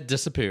her, and then it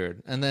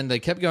disappeared, and then they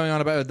kept going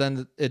on about her,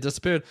 then it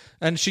disappeared,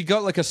 and she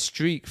got like a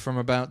streak from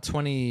about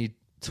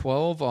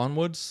 2012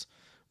 onwards,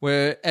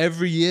 where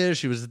every year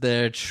she was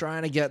there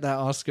trying to get that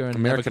Oscar and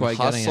American never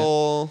quite getting it.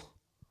 Hustle.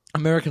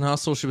 American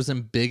Hustle. She was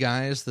in Big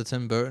Eyes, the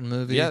Tim Burton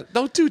movie. Yeah,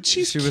 no, dude,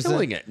 she's She was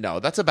killing it. No,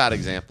 that's a bad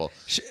example.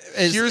 It's,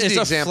 Here's it's the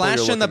a example flash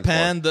you're in the looking for.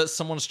 pan that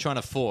someone's trying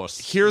to force.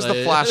 Here's the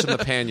Like- flash in the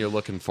pan you're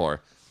looking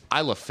for.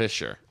 Isla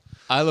Fisher.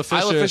 Isla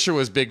Fisher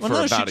was big well, for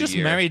no, about she just a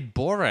year. married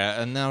Borat,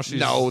 and now she's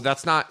No,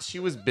 that's not. She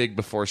was big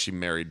before she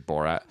married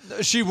Borat.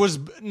 She was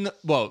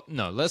well.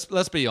 No,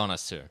 let's be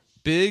honest here.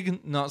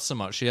 Big, not so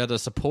much. She had a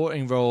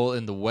supporting role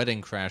in The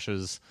Wedding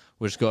Crashers,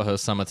 which got her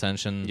some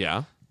attention.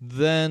 Yeah.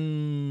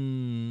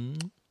 Then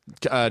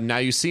Now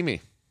You See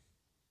Me.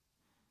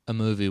 a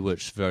movie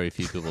which very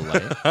few people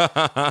like.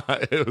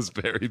 It was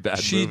a very bad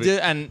She movie. did,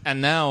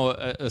 and now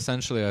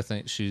essentially, I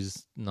think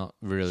she's not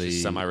really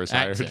She's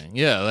semi-retired. acting.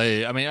 Yeah,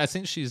 like, I mean, I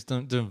think she's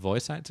doing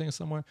voice acting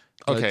somewhere.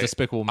 Like Okay.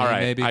 Despicable Me, All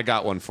right. maybe. I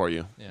got one for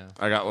you. Yeah.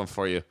 I got one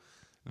for you.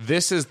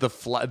 This is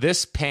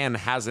this pan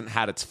hasn't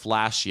had its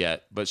flash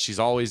yet, but she's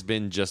always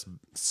been just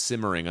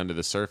simmering under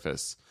the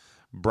surface.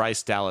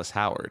 Bryce Dallas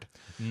Howard.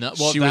 No,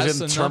 well, she was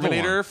that's in another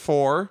Terminator one.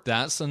 4.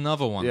 That's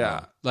another one.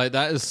 Yeah. though. Like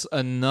that is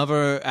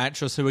another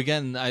actress who,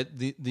 again,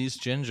 these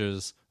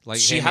gingers, like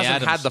She Amy hasn't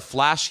Adams, had the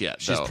flash yet,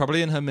 she's though.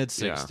 probably in her mid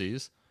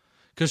 60s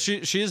because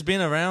she has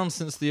been around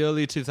since the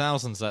early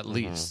 2000s at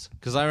least.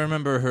 Because I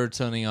remember her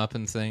turning up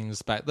in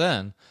things back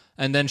then,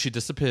 and then she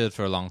disappeared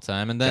for a long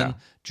time, and then Yeah.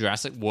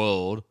 Jurassic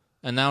World,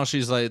 And now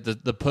she's like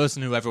the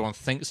person who everyone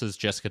thinks is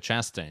Jessica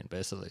Chastain,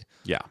 basically.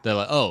 Yeah. They're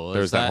like, oh,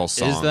 There's that whole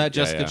song. Is that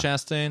Yeah, Jessica yeah.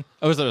 Chastain?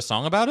 Oh, is there a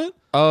song about it?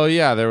 Oh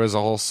yeah, there was a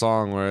whole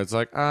song where it's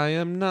like, I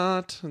am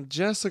not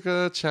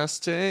Jessica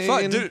Chastain.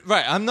 Fuck, dude,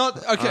 right, I'm not...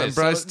 Okay, I'm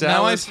Bryce so now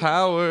Dallas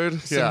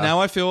Howard. So now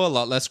I feel a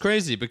lot less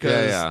crazy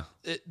because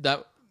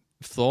that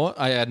thought,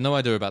 I had no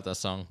idea about that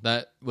song.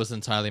 That was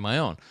entirely my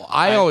own.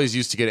 I always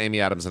used to get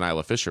Amy Adams and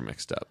Isla Fisher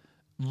mixed up.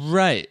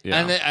 Right.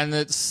 Yeah. And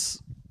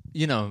it's,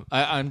 you know,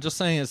 I'm just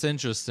saying it's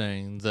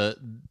interesting that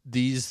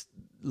these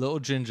little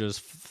gingers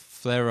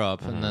flare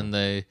up and then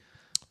they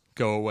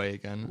go away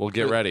again. Well,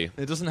 get ready.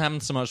 It doesn't happen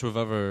so much with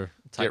other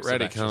types Get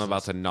ready, of because I'm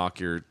about to knock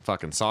your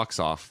fucking socks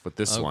off with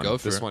this one. go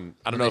for this it. one,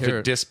 I don't Let know me if hear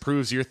it it.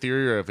 disproves your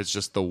theory or if it's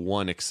just the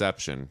one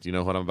exception. Do you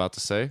know what I'm about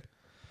to say?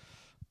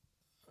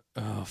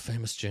 Oh,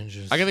 famous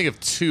gingers. I can think of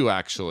two,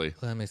 actually.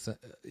 Let me think.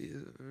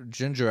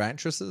 Ginger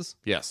actresses?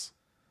 Yes.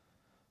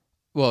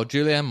 Well,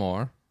 Julianne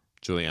Moore.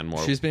 Julianne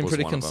Moore. She's been was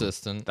pretty one of them.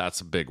 consistent. That's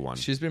a big one.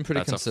 She's been pretty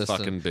That's consistent.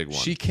 a fucking big one.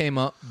 She came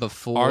up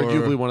before...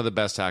 Arguably one of the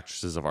best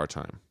actresses of our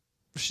time.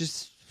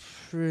 She's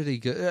pretty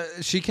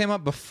good. She came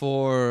up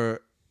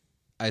before,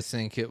 I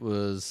think it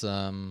was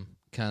kind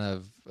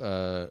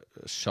of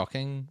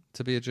shocking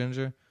to be a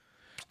ginger.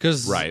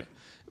 Cause Right.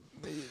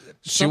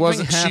 She something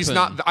wasn't. She's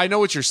happened. not. I know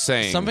what you're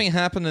saying. Something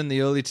happened in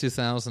the early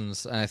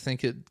 2000s, and I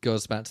think it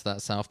goes back to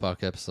that South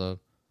Park episode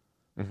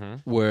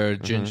where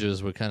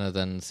gingers were kind of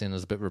then seen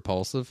as a bit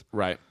repulsive.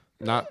 Right.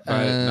 Not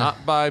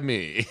by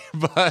me,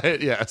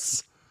 but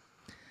yes.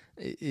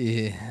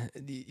 You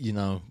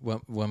know,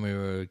 when we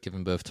were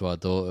giving birth to our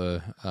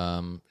daughter,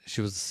 she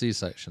was a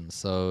C-section,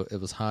 so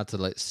it was hard to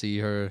like see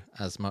her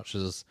as much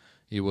as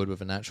you would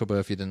with a natural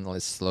birth. You didn't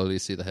like slowly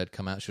see the head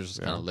come out; she was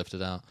just kind of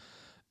lifted out.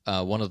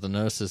 One of the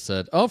nurses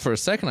said, "Oh, for a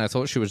second I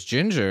thought she was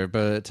ginger,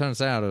 but it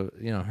turns out,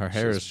 you know, her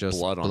hair is just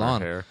blood on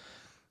blonde." her hair.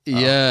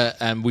 Yeah,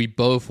 and we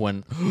both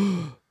went.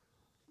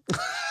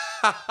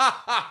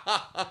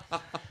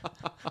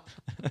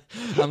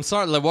 I'm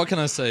sorry. Like, what can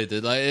I say,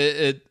 dude?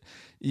 Like,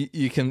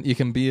 you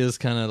can be as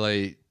kind of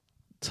like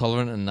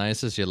tolerant and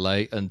nice as you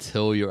like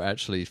until you're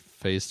actually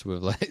faced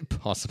with like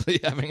possibly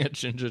having a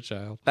ginger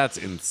child. That's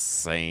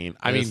insane.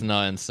 It's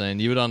not insane.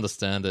 You would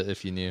understand it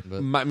if you knew.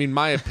 But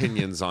my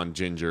opinions on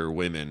ginger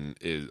women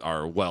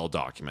are well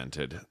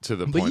documented to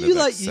the point you of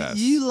like excess.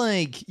 you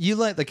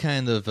like the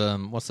kind of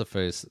what's the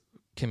face?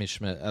 Kimmy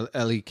Schmidt,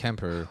 Ellie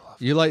Kemper.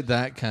 You like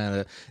that kind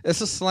of... It's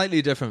a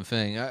slightly different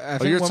thing. I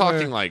think you're when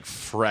talking like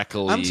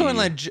freckly. I'm talking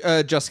like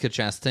Jessica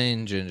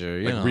Chastain ginger.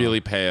 You know.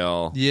 Really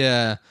pale.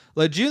 Yeah.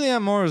 Like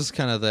Julianne Moore is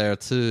kind of there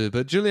too.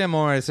 But Julianne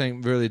Moore, I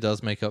think, really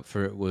does make up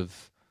for it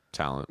with...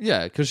 Talent.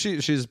 Yeah, because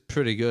she's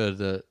pretty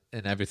good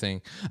in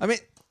everything. I mean...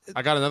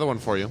 I got another one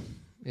for you.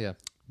 Yeah.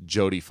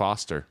 Jodie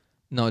Foster.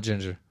 Not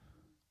ginger.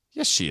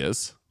 Yes, she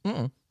is.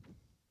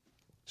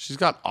 She's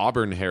got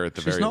auburn hair at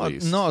the She's very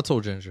least. not at all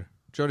ginger.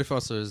 Jodie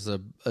Foster is a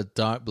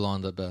dark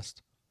blonde at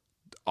best.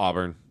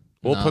 Auburn.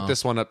 We'll No. put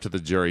this one up to the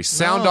jury.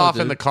 Sound No, off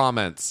in dude. the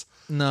comments.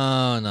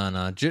 No.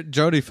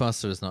 Jodie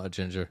Foster is not a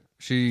ginger.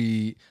 Have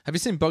you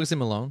seen Bugsy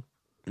Malone?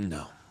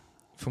 No.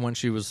 From when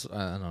she was,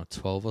 I don't know,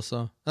 12 or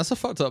so. That's a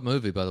fucked up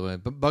movie, by the way.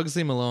 But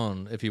Bugsy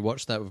Malone, if you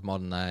watch that with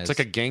modern eyes. It's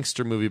like a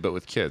gangster movie, but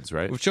with kids,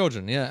 right? with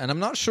children, yeah. And I'm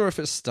not sure if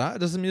it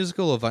started as a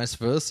musical or vice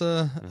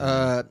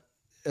versa.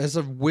 It's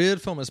a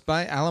weird film. It's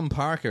by Alan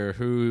Parker,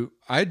 who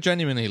I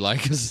genuinely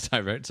like as a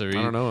director. I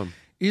don't know him.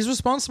 He's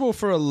responsible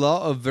for a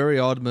lot of very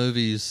odd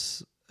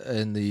movies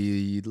in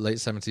the late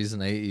 70s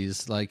and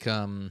 80s. Like,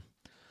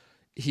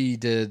 he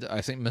did, I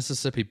think,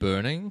 Mississippi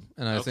Burning.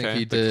 And I think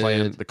he did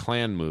the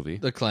Klan movie.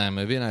 the Clan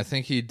movie. And I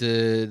think he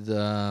did,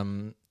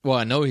 well,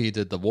 I know he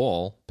did The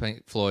Wall,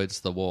 Pink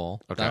Floyd's The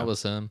Wall. Okay. That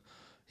was him.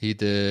 He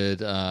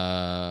did,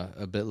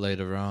 a bit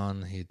later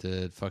on, he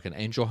did fucking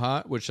Angel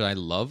Heart, which I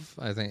love.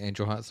 I think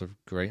Angel Heart's a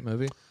great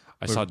movie.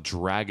 I saw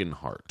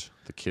Dragonheart,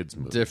 the kids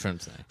movie.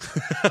 Different thing.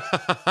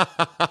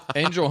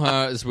 Angel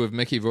Heart is with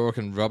Mickey Rourke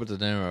and Robert De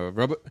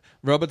Niro.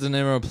 Robert De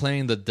Niro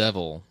playing the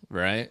devil,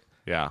 right?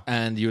 Yeah.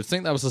 And you would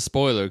think that was a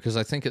spoiler because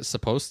I think it's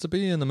supposed to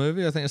be in the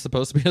movie. I think it's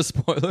supposed to be a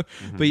spoiler.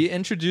 But he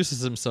introduces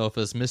himself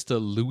as Mr.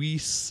 Louis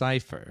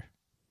Cypher.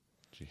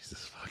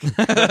 Jesus fucking.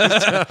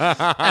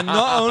 And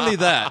not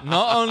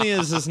only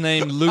is his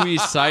name Louis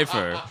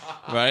Cypher,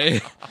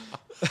 right?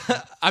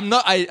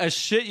 I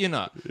shit you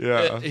not.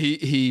 Yeah.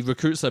 He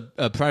recruits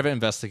a private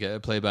investigator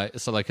played by,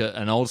 so like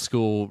an old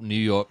school New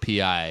York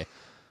PI,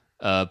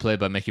 played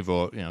by Mickey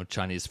Rourke, you know,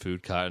 Chinese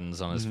food cartons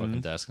on his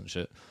fucking desk and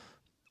shit.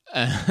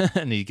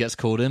 And he gets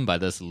called in by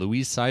this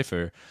Louis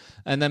Cypher.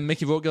 And then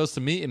Mickey Rourke goes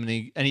to meet him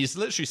and he's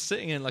literally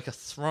sitting in like a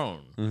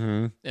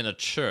throne in a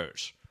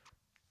church.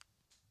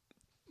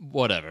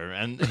 Whatever,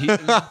 and he's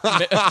got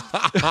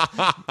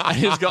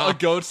a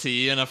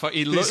goatee and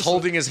he looks. He's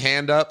holding his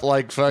hand up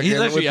like fucking He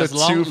literally with has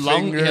the two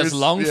fingers. he has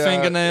long Yeah,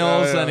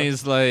 fingernails, yeah, yeah. and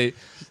he's like,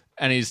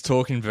 and he's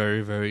talking very,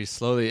 very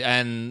slowly.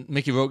 And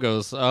Mickey Rourke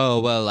goes,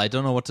 "Oh well, I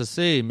don't know what to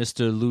say,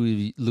 Mister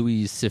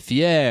Louis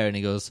Cypher," and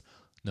he goes,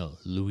 "No,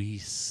 Louis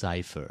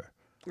Cypher."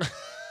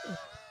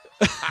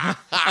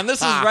 And this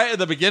is right at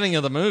the beginning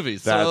of the movie.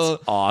 So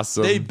That's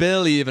awesome. They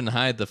barely even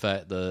hide the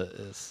fact that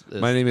it's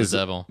My name the is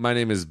devil. My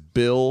name is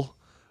Bill.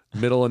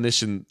 Middle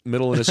initial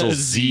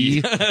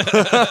Z.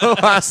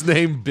 Last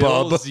name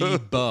Bill Bub. Z.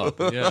 Bub.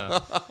 Yeah.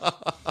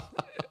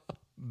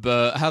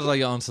 But how did I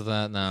get onto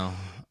that now?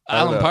 don't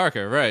Alan know.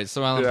 Parker, right?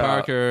 So Alan Yeah.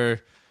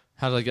 Parker.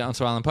 How did I get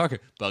onto Alan Parker?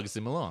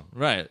 Bugsy Malone,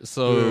 right?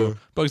 So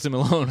Bugsy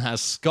Malone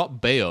has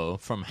Scott Baio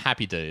from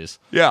Happy Days,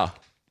 Yeah.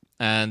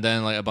 and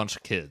then like a bunch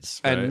of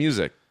kids, right? And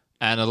music.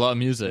 and a lot of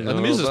music, and the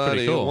music's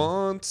pretty Nobody cool.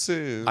 wants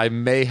to. I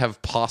may have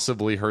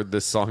possibly heard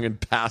this song in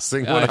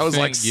passing when I was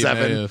think like you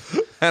 7. may have.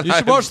 And You should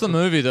I've- watch the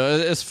movie though;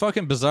 it's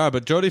fucking bizarre.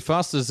 But Jodie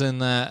Foster's in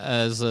that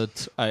as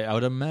I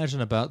would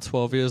imagine about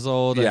 12 years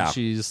old, Yeah. and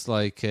she's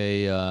like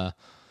a,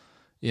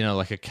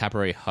 like a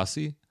cabaret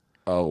hussy.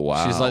 Oh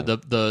wow. She's like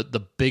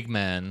the big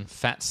man,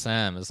 Fat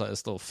Sam is like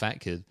this little fat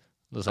kid.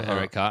 Looks like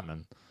Eric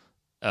Cartman.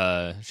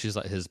 She's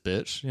like his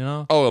bitch, you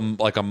know?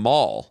 like a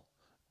mall.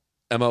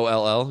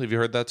 MOLL. Have you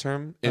heard that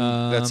term?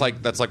 That's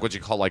like what you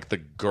call like the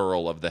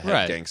girl of the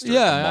head gangster. at the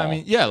Yeah, I mall.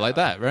 mean, yeah, like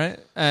that, right?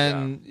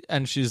 And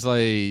she's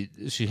like,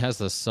 she has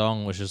this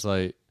song which is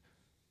like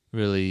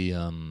really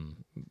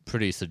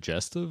pretty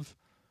suggestive.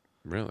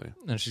 Really?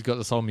 And she's got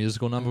this whole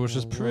musical number which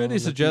is pretty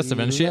suggestive.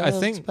 And I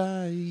think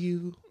by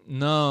you.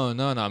 No.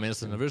 I mean,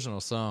 it's an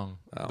original song,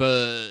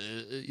 but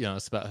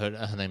it's about her.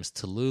 Her name's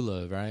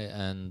Tallulah, right?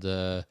 And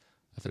I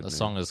think the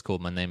song is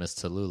called "My Name Is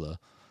Tallulah."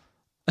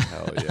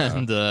 Hell yeah.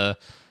 And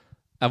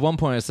at one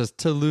point it says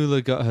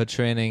Tallulah got her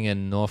training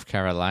in North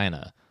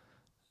Carolina.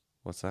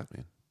 What's that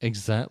mean?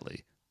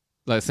 Exactly.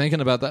 Like thinking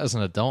about that as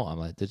an adult, I'm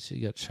like, did she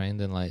get trained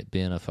in like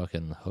being a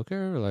fucking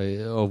hooker, like,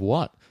 or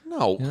what?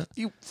 No, Yeah.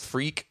 you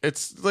freak.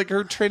 It's like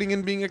her training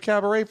in being a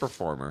cabaret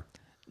performer.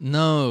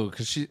 No,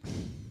 because she.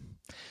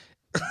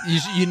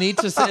 You need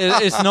to say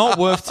it's not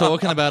worth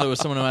talking about it with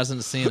someone who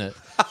hasn't seen it.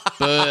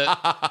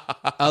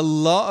 But a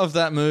lot of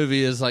that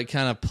movie is like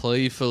kind of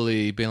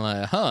playfully being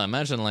like,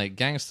 imagine like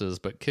gangsters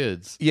but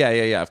kids. Yeah,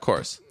 of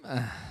course.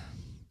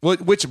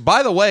 Which,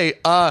 by the way,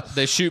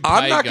 They shoot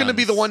I'm pipe not going to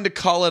be guns. the one to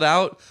call it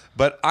out,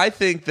 but I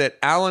think that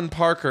Alan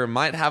Parker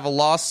might have a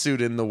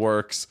lawsuit in the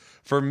works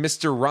for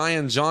Mr.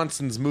 Ryan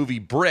Johnson's movie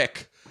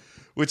Brick,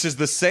 which is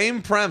the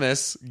same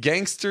premise,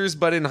 gangsters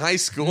but in high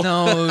school.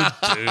 No,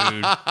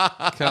 dude.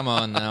 Come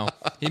on now.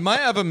 He might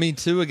have a Me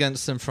Too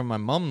against him from my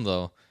mom,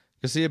 though.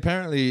 Because he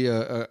apparently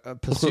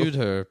pursued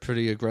her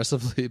pretty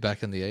aggressively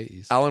back in the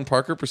 80s. Alan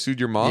Parker pursued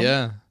your mom?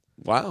 Yeah.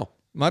 Wow.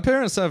 My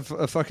parents have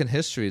a fucking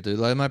history, dude.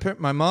 Like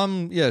my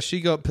mom, she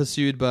got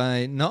pursued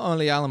by not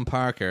only Alan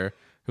Parker,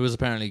 who was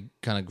apparently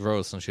kind of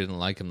gross and she didn't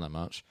like him that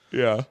much,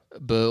 Yeah.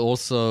 but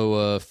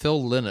also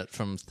Phil Lynott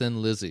from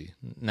Thin Lizzy,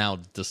 now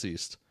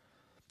deceased.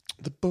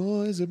 The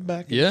boys are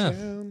back in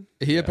town.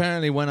 He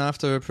apparently went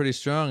after her pretty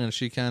strong, and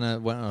she kind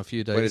of went on a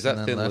few days. Wait, is that and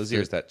then Thin left Lizzy her.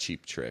 or is that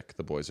Cheap Trick?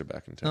 The boys are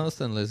back in town. No, it's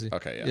Thin Lizzy.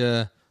 Okay, yeah.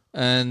 Yeah.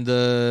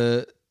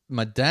 And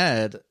my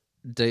dad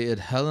dated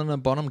Helena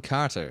Bonham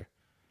Carter.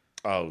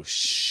 Oh,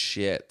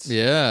 shit.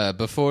 Yeah,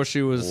 before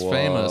she was Whoa.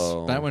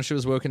 famous. Back when she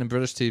was working in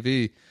British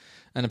TV.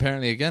 And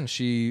apparently, again,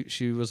 she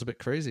was a bit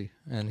crazy.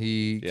 And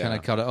he kind Yeah.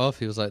 of cut it off.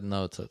 He was like,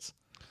 no, tits.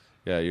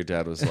 Yeah, your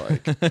dad was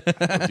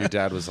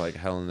like,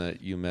 Helena,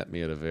 you met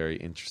me at a very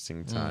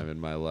interesting time in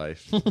my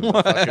life. When the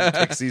fucking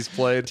Pixies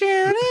played.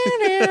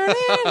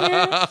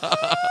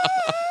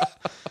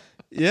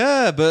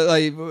 Yeah, but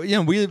like,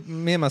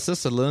 me and my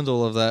sister learned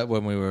all of that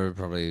when we were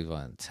probably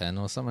like 10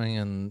 or something.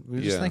 And we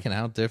were just Yeah. thinking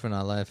how different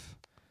our life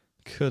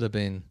could have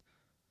been.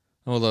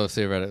 Although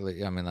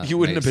theoretically, I mean, that You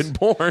wouldn't have makes- been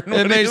born. What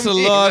It do makes you a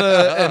mean? lot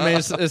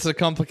of. It's a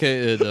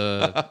complicated,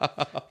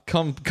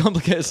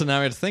 complicated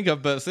scenario to think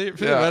of. But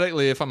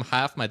theoretically, if I'm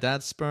half my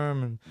dad's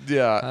sperm, and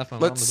Yeah. half my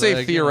Let's mom's say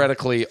egg,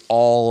 theoretically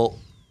all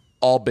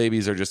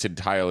babies are just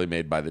entirely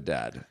made by the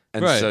dad.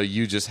 And Right. so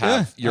you just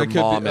have I could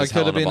mom I as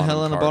could have been Helena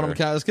Helena Bonham Bonham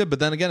Carter. Carter's kid. But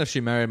then again, if she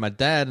married my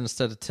dad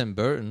instead of Tim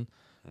Burton,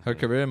 her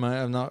career might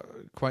have not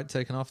quite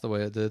taken off the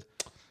way it did.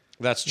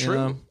 That's You true.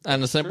 know?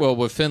 And the same, well,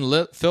 with Phil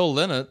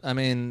Lynott, I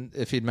mean,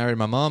 if he'd married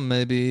my mom,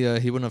 maybe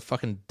he wouldn't have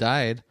fucking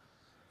died.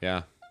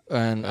 Yeah.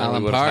 And And Alan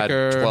we would have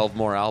Parker. had 12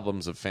 more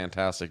albums of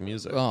fantastic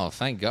music. Oh,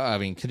 thank God! I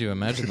mean, could you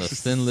imagine the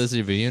Thin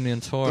Lizzy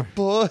reunion tour?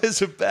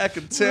 Boys are back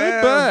in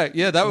We're back.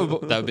 Yeah, that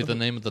would be the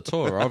name of the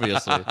tour,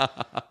 obviously.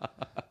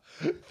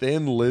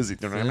 Thin Lizzy.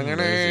 Yeah.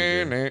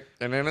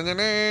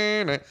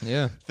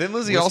 Thin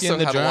Lizzy Whiskey also in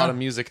the had a jar. lot of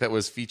music that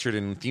was featured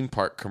in theme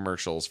park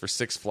commercials for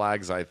Six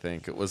Flags, I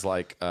think. It was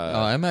like... Oh,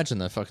 I imagine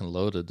they're fucking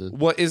loaded, dude.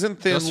 what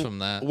isn't Thin... Just from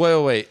that.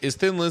 Wait. Is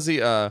Thin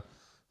Lizzy... I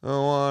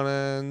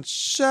wanna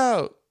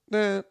shout...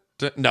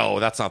 No,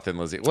 that's not Thin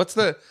Lizzy. What's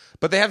the...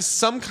 But they have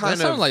some That kind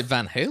sounds of... like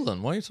Van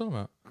Halen. What are you talking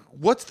about?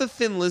 What's the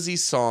Thin Lizzy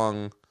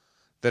song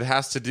that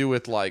has to do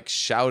with like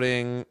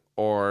shouting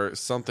or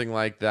something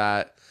like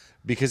that?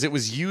 Because it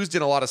was used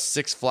in a lot of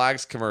Six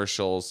Flags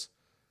commercials.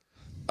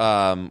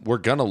 We're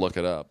gonna look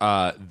it up.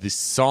 The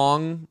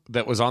song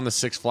that was on the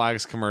Six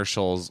Flags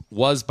commercials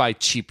was by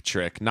Cheap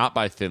Trick, not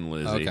by Thin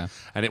Lizzy. Okay.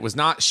 And it was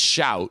not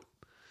Shout,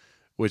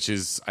 which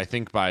is I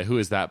think by who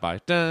is that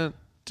by? Dun,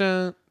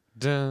 dun,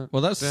 Dun,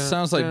 Well, that dun,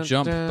 sounds like dun,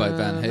 Jump dun, by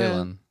Van dun,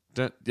 Halen.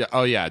 dun. Yeah.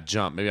 Oh yeah,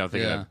 Jump. Maybe I'm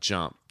thinking Yeah. of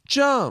Jump.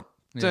 Jump.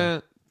 Yeah.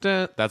 Dun,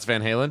 dun. That's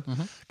Van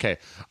Halen. Okay.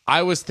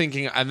 I was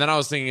thinking, and then I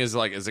was thinking, is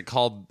it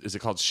called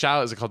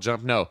Shout? Is it called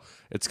Jump? No,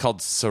 it's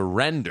called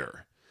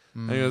Surrender.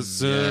 And it goes,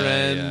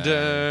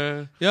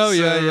 surrender. Oh,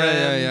 yeah,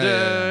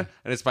 surrender.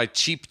 And it's by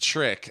Cheap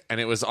Trick, and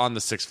it was on the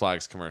Six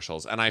Flags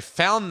commercials. And I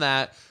found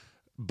that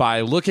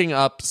by looking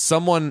up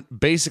someone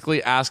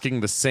basically asking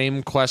the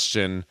same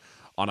question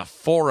on a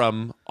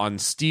forum on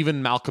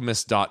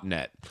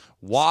StephenMalcolmus.net.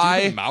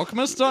 Why?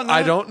 Malcolmus.net?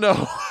 I don't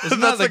know. Isn't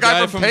That's that the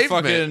guy from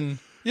Pavement. fucking...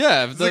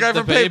 Yeah, the guy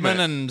from Pavement Pavement.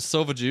 and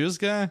Silver Jews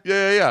guy?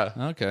 Yeah.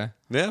 Okay.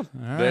 Yeah.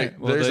 right.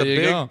 Well, there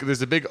you go.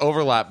 There's a big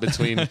overlap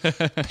between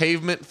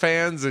Pavement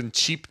fans and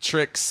Cheap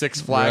Trick Six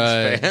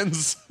Flags Right.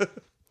 fans.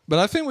 But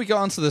I think we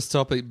got onto this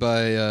topic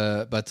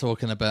by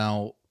talking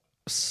about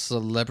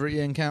celebrity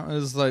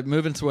encounters, like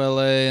moving to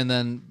LA and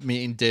then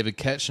meeting David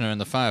Ketchner in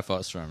the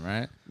Firefox room,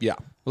 right? Yeah.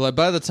 Well, like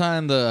by the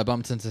time that I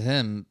bumped into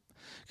him,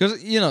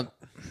 because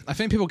I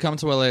think people come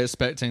to LA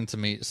expecting to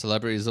meet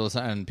celebrities all the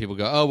time, and people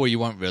go, "Oh, well, you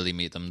won't really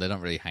meet them. They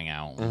don't really hang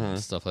out and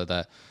stuff like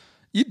that."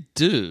 You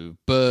do,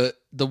 but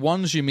the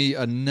ones you meet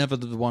are never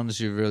the ones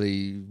you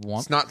really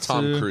want. It's not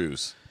Tom to.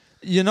 Cruise.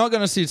 You're not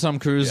going to see Tom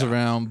Cruise Yeah.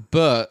 around,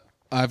 but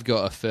I've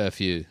got a fair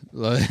few,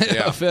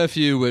 a fair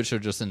few which are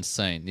just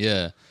insane,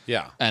 Yeah.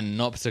 and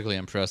not particularly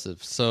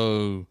impressive.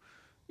 So,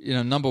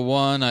 number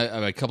one,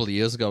 a couple of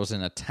years ago, I was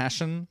in a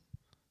Taschen,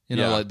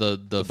 like the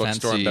Bookstore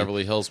fancy in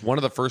Beverly Hills. One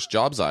of the first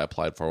jobs I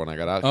applied for when I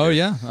got out here. Oh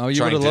yeah,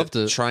 you would have loved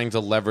it. Trying to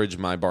leverage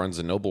my Barnes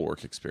 & Noble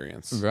work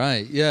experience.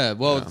 Right, yeah.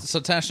 Well,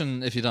 so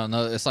Taschen, if you don't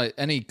know, it's like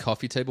any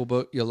coffee table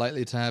book you're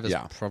likely to have is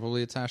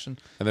probably a Taschen.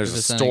 And there's if a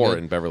it's any store good.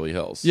 in Beverly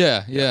Hills.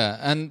 Yeah.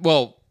 And,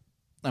 well,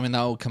 I mean,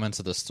 that will come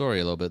into the story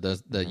a little bit.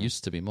 There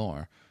used to be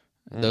more.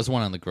 There's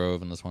one in the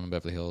Grove and there's one in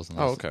Beverly Hills. And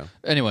okay.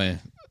 Anyway,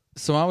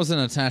 so I was in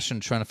a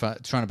Taschen trying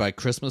to buy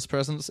Christmas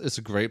presents. It's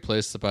a great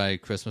place to buy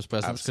Christmas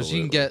presents because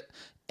you can get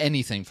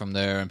anything from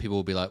there, and people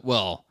will be like,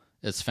 well,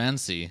 it's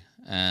fancy.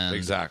 And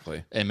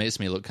Exactly. it makes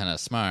me look kind of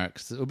smart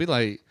because it'll be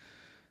like,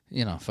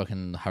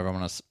 fucking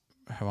Hieronymus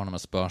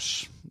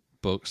Bosch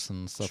books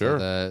and stuff Sure. like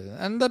that,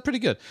 and they're pretty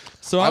good.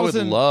 So I was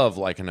would in, love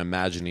like an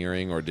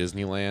Imagineering or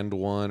Disneyland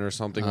one or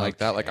something like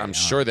that. Like I'm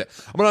sure that.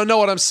 But no,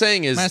 what I'm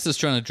saying is, Master's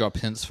trying to drop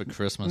hints for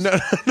Christmas. No,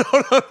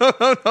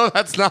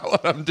 that's not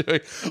what I'm doing.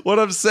 What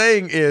I'm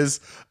saying is,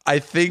 I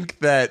think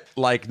that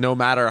like no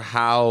matter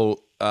how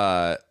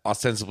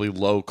ostensibly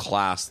low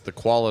class the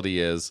quality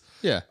is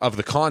of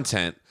the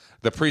content,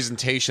 the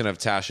presentation of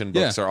Taschen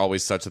books are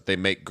always such that they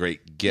make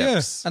great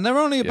gifts. And they're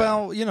only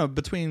about,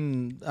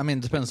 between, I mean,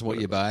 it depends on what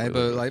you buy,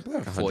 but like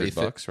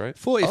 $100, right?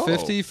 40,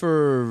 50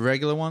 for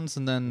regular ones,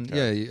 and then,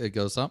 it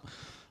goes up.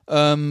 But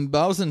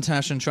I was in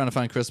Taschen trying to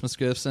find Christmas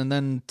gifts, and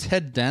then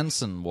Ted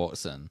Danson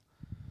walks in.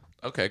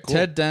 Okay, cool.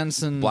 Ted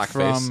Danson Blackface.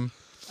 from...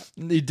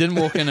 He didn't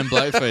walk in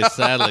blackface,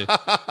 sadly.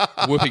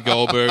 Whoopi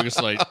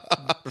Goldberg's like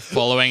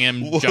following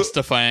him,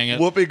 justifying it.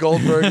 Whoopi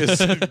Goldberg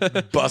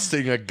is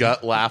busting a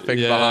gut laughing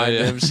behind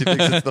him. She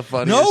thinks it's the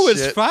funniest No,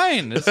 it's shit.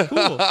 fine. It's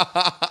cool.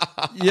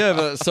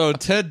 But so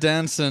Ted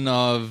Danson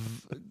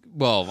of,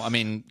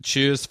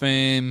 Cheers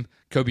fame,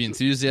 Curb Your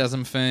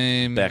Enthusiasm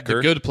fame, Becker.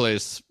 The Good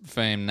Place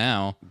fame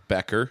now.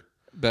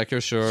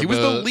 Becker, sure. He was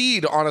the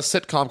lead on a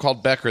sitcom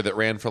called Becker that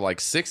ran for like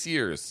 6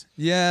 years.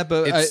 Yeah,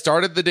 but It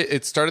started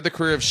the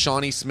career of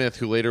Shawnee Smith,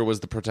 who later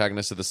was the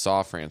protagonist of the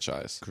Saw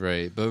franchise.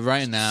 great. But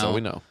right now, So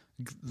we know.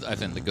 I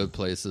think The Good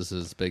Place is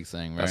his big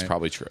thing, right? That's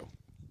probably true.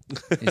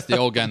 He's the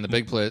old guy in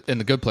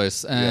the Good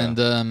Place,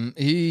 and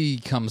he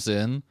comes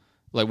in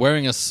like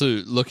wearing a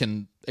suit,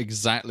 looking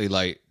exactly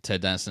like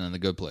Ted Danson in The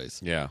Good Place.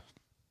 Yeah.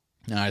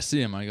 And I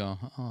see him, I go,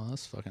 oh,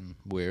 that's fucking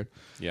weird.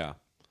 Yeah.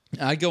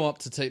 I go up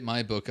to take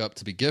my book up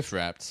to be gift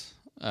wrapped,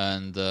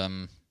 and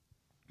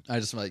I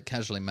just like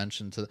casually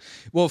mentioned to.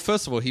 Well,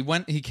 first of all, he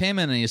came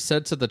in and he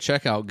said to the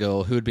checkout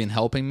girl who had been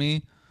helping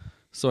me,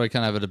 so I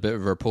kind of had a bit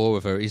of rapport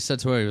with her. He said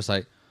to her, he was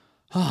like,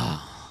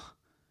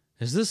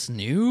 is this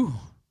new?"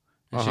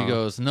 And she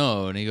goes,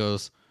 "No," and he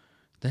goes,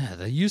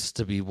 There used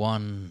to be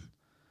one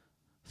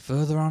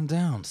further on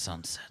down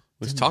Sunset."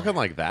 Was he talking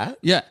like that?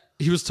 Yeah,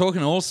 he was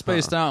talking all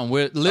spaced out, and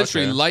we're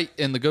literally Okay. light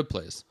in The Good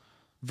Place.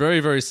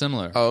 Very, very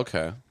similar. Oh,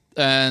 okay.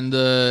 And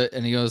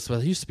he goes, "Well,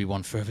 there used to be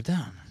one further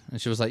down."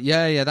 And she was like,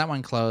 yeah, that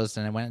one closed,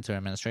 and it went into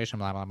administration,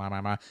 blah, blah, blah,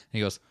 blah, blah. And he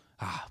goes,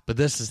 but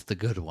this is the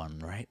good one,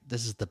 right?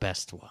 This is the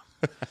best one.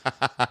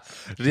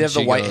 Did he have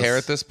the she white goes- hair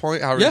at this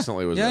point? How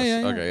recently was this?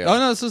 Yeah. Okay, yeah. Oh,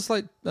 no, this was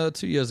like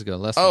 2 years ago.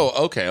 Less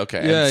Oh, okay. Yeah,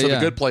 And so yeah. The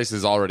Good Place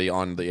is already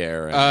on the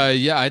air. And,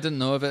 I didn't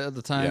know of it at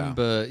the time, Yeah.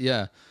 but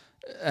yeah.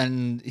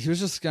 And he was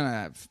just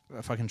gonna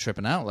fucking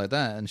tripping out like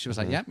that, and she was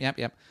like,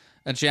 "Yep."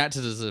 And she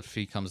acted as if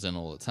he comes in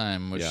all the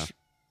time, which Yeah.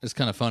 is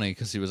kind of funny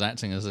because he was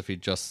acting as if he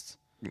just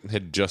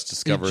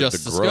discovered discovered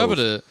the Grove.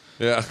 it.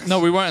 Yeah. No,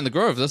 we weren't in the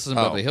Grove. This is in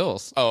Beverly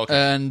Hills. Oh, okay.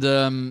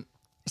 And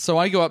so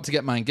I go up to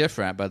get mine gift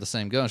wrapped by the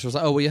same girl. And she was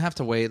like, "Oh, well, you have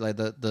to wait. Like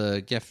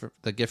the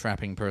gift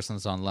wrapping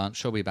person's on lunch.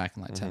 She'll be back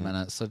in like 10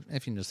 minutes. So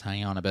if you can just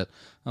hang on a bit."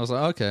 I was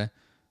like, "Okay."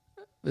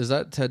 is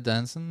that Ted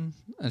Danson?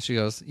 And she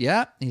goes,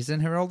 yeah, he's in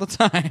here all the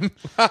time.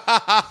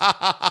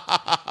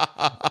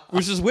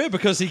 Which is weird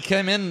because he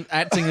came in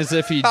acting as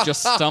if he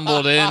just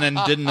stumbled in and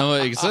didn't know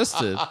it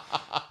existed.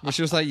 But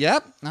she was like,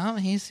 yep, no,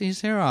 he's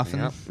here often.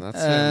 Yep, that's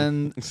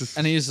and him.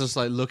 and he's just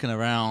like looking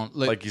around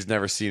Like he's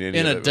never seen any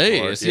in of a it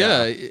before. daze.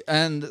 Yeah.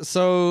 And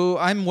so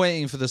I'm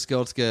waiting for this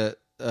girl to get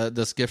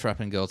this gift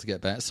wrapping girl to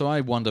get back. So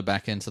I wander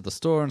back into the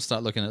store and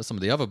start looking at some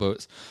of the other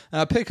books. And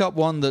I pick up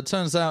one that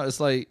turns out is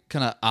like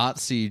kind of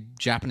artsy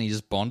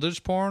Japanese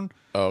bondage porn.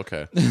 Oh,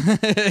 okay.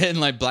 In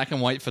like black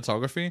and white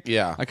photography.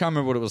 Yeah. I can't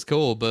remember what it was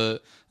called, but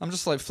I'm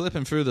just like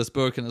flipping through this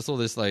book and it's all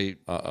this like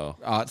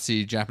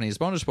artsy Japanese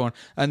bondage porn.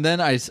 And then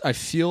I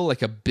feel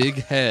like a big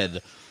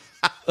head.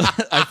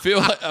 I feel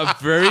like a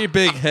very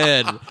big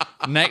head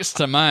next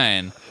to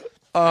mine.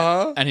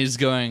 And he's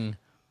going,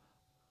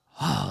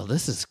 oh,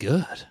 this is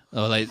good.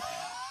 Or like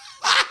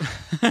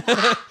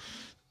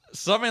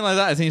something like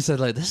that. I think he said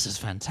like, this is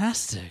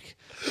fantastic.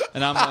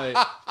 And I'm like,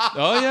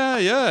 oh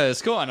yeah,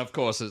 it's cool. And of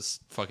course it's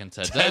fucking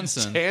Ted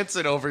Danson.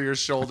 Danson over your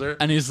shoulder.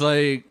 And he's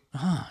like,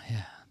 oh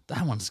yeah,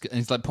 that one's good. And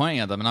he's like pointing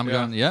at them and I'm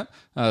going, yeah.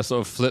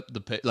 Sort of flip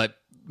the page, like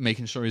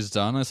making sure he's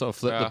done. I sort of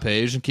flip the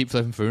page and keep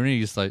flipping through and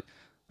he's like,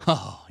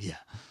 oh yeah.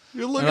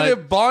 You're looking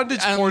at bondage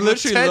porn with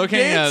literally Ted looking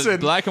Danson. at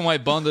black and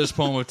white bondage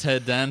porn with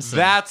Ted Danson.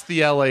 That's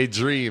the LA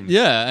dream.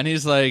 Yeah, and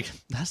he's like,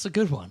 that's a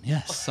good one.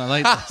 Yes, I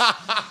like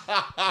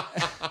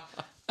that.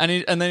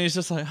 and then he's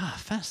just like,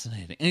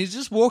 fascinating. And he's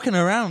just walking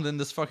around in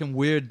this fucking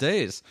weird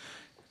daze.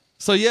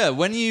 So yeah,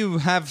 when you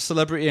have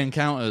celebrity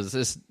encounters,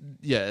 it's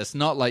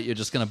not like you're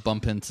just going to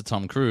bump into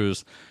Tom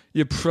Cruise.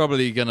 You're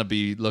probably going to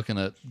be looking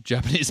at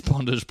Japanese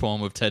bondage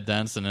porn with Ted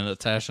Danson in it,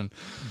 Tash.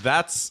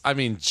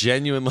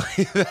 Genuinely,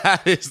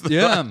 that is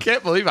I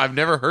can't believe I've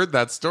never heard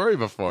that story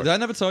before. Did I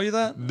never tell you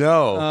that?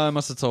 No. I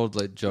must have told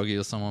like Joggy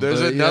or someone.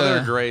 There's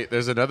another great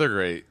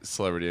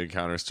celebrity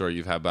encounter story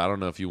you've had, but I don't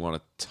know if you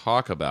want to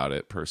talk about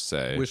it per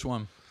se. Which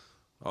one?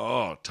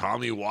 Oh,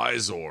 Tommy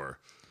Wiseau.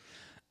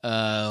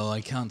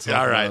 I can't talk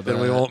All right, about then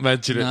it. we won't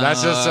mention it. No,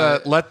 That's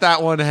just let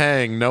that one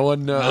hang. No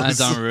one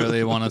knows. I don't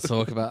really want to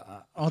talk about.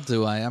 Or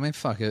do I? I mean,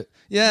 fuck it.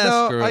 Yeah,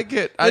 No, screw it.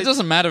 it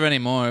doesn't matter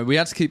anymore. We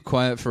had to keep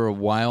quiet for a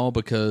while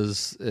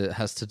because it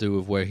has to do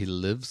with where he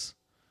lives.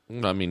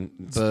 I mean,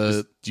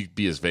 But you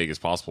be as vague as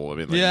possible. I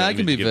mean, yeah, I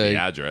can be give vague.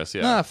 The address,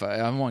 yeah. Nah,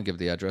 I won't give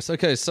the address.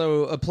 Okay,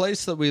 so a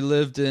place that we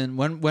lived in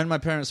when my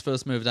parents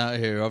first moved out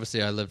here.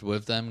 Obviously, I lived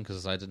with them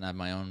because I didn't have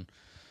my own.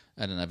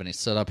 I didn't have any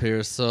setup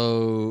here,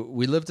 so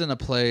we lived in a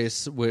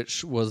place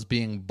which was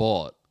being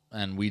bought,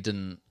 and we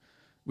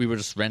were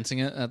just renting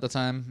it at the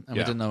time, and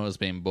we didn't know it was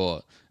being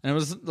bought. And it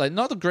was like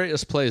not the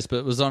greatest place, but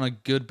it was on a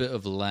good bit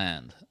of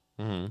land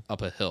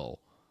up a hill.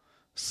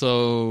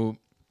 So,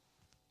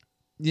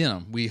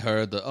 we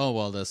heard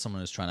that, there's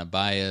someone who's trying to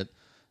buy it,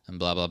 and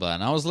blah, blah, blah.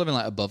 And I was living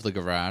like above the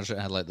garage. It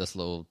had like this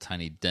little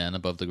tiny den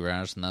above the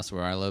garage, and that's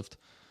where I lived.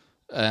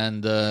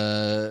 And,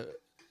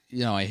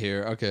 I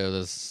hear, okay,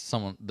 there's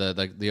someone,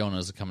 the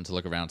owners are coming to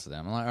look around to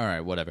them. I'm like, all right,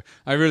 whatever.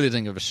 I really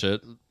didn't give a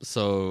shit,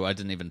 so I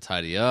didn't even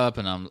tidy up,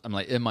 and I'm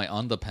like in my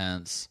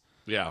underpants,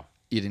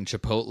 eating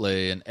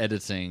Chipotle and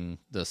editing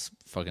this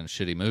fucking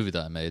shitty movie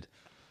that I made.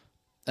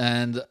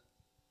 And,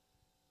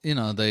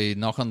 they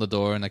knock on the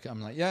door, and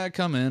I'm like, yeah,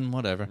 come in,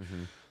 whatever.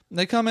 Mm-hmm.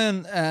 They come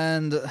in,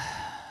 and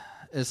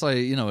it's like,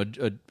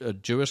 a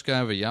Jewish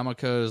guy with a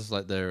yarmulke is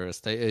like their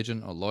estate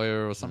agent or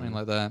lawyer or something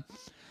like that.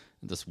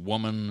 This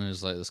woman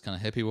who's like this kind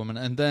of hippie woman,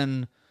 and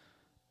then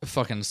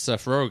fucking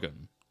Seth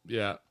Rogen,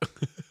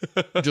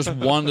 just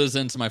wanders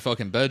into my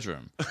fucking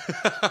bedroom,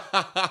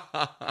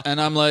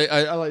 and I'm like,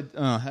 I like,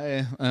 oh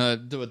hey,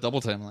 do a double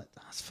take. I'm like,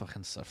 that's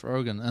fucking Seth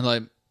Rogen, and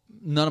like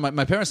none of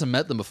my parents had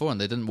met them before, and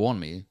they didn't warn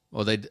me,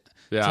 or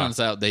turns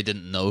out they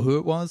didn't know who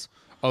it was.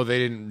 Oh, they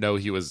didn't know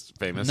he was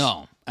famous?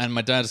 No, and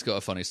my dad's got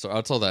a funny story.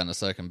 I'll tell that in a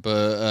second,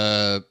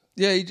 but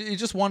he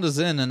just wanders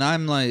in, and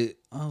I'm like,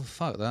 oh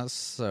fuck, that's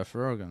Seth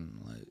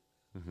Rogen, like.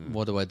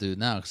 What do I do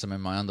now? Because I'm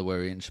in my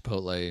underwear eating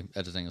Chipotle,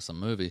 editing some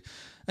movie.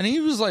 And he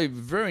was like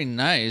very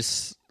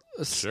nice,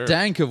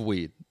 stank of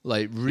weed,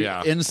 like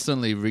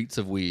instantly reeked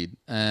of weed.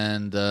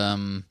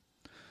 And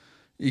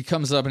he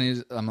comes up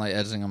and I'm like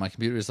editing on my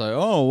computer. He's like,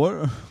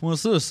 oh,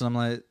 what's this? And I'm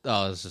like,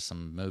 oh, it's just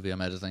some movie I'm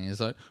editing.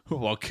 He's like,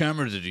 what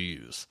camera did you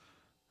use?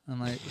 I'm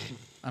like,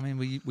 I mean,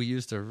 we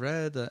used a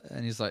Red,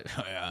 and he's like,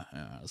 oh yeah,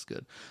 that's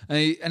good. And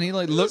he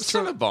like looks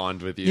trying to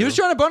bond with you. He was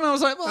trying to bond, and I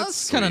was like, well,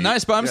 that's kind of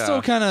nice, but I'm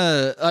still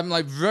I'm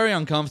like very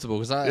uncomfortable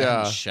because I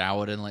haven't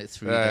showered in like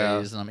 3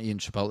 days, and I'm eating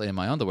Chipotle in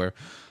my underwear.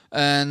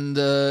 And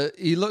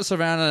he looks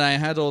around, and I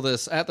had all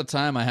this at the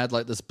time. I had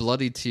like this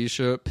bloody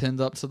T-shirt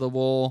pinned up to the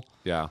wall.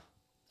 Yeah,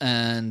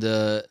 and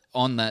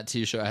on that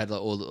T-shirt, I had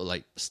like all the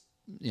like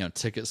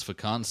tickets for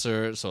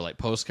concerts or like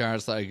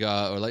postcards that I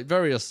got or like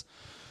various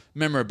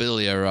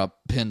memorabilia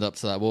pinned up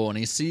to that wall, and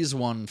he sees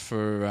one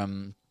for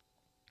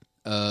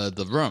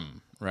The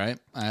Room, right?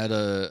 I had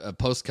a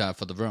postcard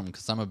for The Room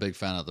because I'm a big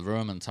fan of The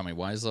Room and Tommy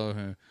Wiseau,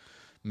 who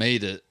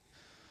made it.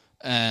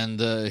 And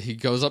he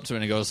goes up to it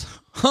and he goes,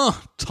 huh,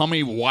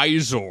 Tommy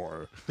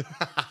Wiseau.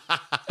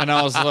 And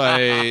I was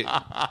like,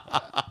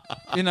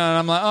 and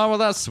I'm like, oh well,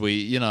 that's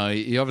sweet.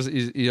 He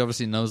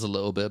obviously knows a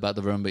little bit about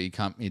the room, but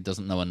he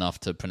doesn't know enough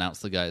to pronounce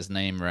the guy's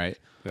name right.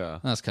 Yeah,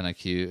 that's kind of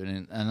cute.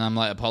 And I'm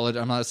like,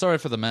 I'm like, sorry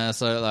for the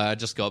mess. I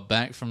just got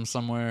back from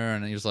somewhere,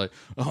 and he was like,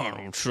 oh,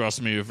 don't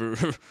trust me.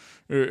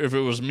 If it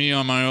was me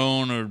on my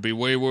own, it'd be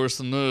way worse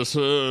than this.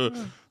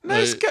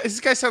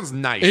 This guy sounds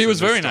nice. He was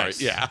very nice.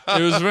 Yeah,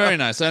 he was very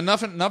nice. And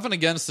nothing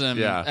against him.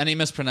 Yeah. And he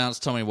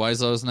mispronounced Tommy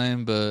Wiseau's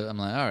name, but I'm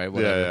like, all right,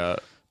 whatever. Yeah.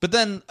 But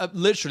then,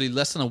 literally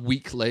less than a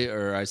week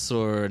later, I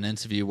saw an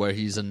interview where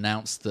he's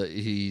announced that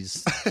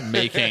he's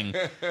making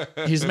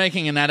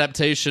an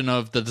adaptation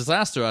of The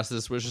Disaster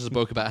Artist, which is a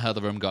book about how the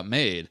room got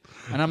made.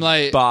 And I'm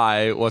like,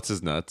 by what's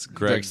his nuts,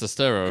 Greg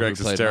Sestero, who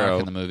played Mark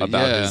in the movie,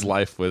 about his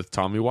life with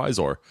Tommy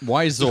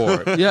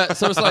Wiseau. Yeah.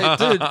 So it's like,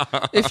 dude,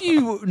 if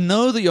you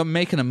know that you're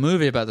making a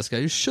movie about this guy,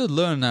 you should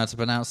learn how to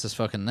pronounce this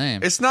fucking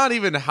name. It's not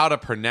even how to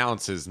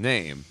pronounce his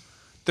name.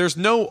 There's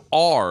no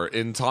R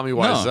in Tommy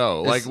Wiseau.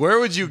 No, like, where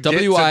would you get to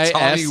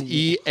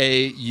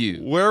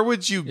Wiseau? Where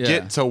would you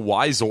get to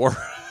Wiseau?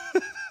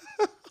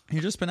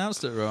 You just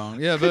pronounced it wrong.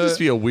 Yeah, it could just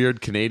be a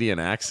weird Canadian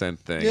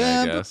accent thing,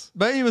 I guess.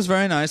 But he was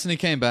very nice, and he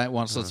came back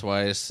once or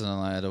twice, and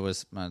I'd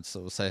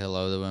sort of say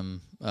hello to him.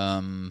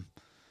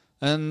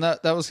 And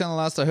that was kind of the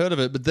last I heard of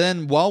it. But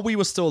then, while we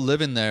were still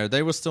living there,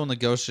 they were still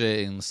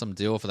negotiating some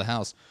deal for the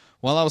house.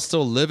 While I was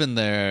still living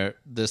there,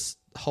 this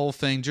whole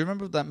thing. Do you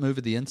remember that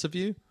movie, The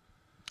Interview?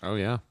 Oh,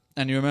 yeah.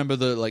 And you remember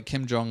that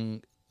Kim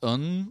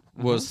Jong-un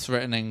was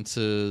threatening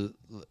to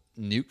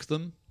nuke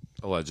them?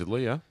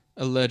 Allegedly, yeah.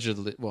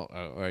 Allegedly. Well,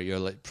 you're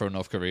like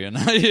pro-North Korea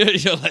now.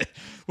 You're like,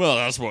 well,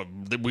 that's what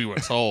we were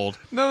told.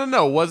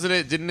 No. Wasn't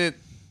it? Didn't it?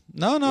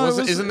 No.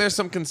 Isn't there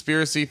some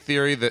conspiracy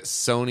theory that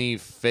Sony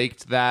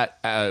faked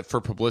that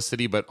for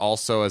publicity, but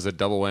also as a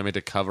double whammy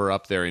to cover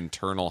up their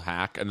internal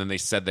hack, and then they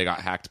said they got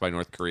hacked by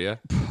North Korea?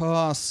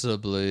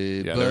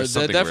 Possibly, yeah, but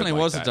there definitely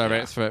was a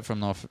direct threat from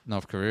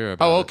North Korea.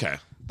 About okay,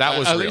 that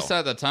was at real. least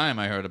at the time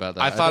I heard about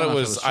that. I thought it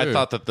was. I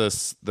thought that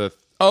the.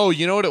 Oh,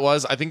 you know what it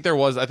was? I think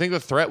the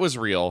threat was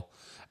real.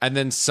 And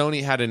then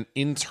Sony had an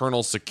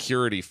internal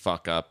security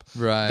fuck up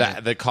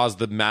that caused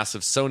the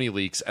massive Sony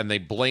leaks, and they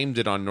blamed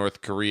it on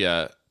North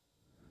Korea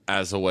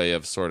as a way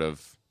of sort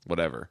of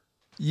whatever.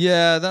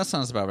 Yeah, that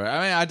sounds about right.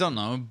 I mean, I don't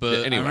know,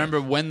 but anyway. I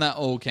remember when that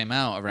all came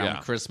out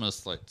around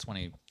Christmas, like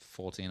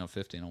 2014 or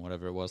 15 or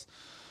whatever it was.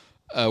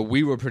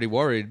 We were pretty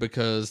worried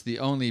because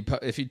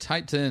if you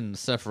typed in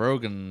Seth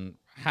Rogen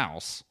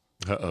house,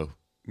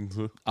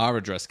 our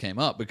address came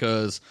up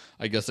because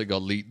I guess it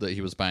got leaked that he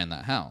was buying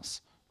that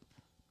house.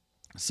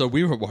 So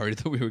we were worried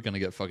that we were going to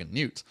get fucking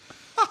nuked.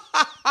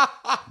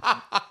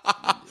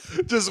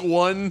 Just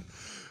one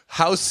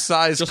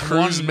house-sized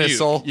cruise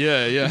missile.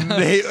 Yeah.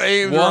 They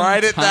aimed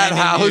right at that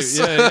house.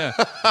 Yeah.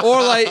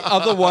 Or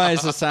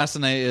otherwise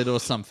assassinated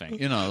or something.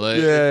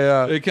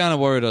 It kind of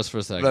worried us for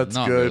a second. That's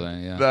Not good.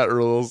 Really, yeah. That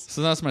rules.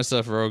 So that's my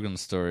Seth Rogen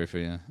story for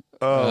you.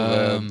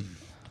 Oh, man.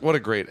 What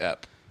a great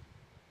ep.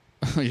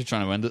 You're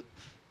trying to end it?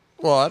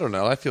 Well, I don't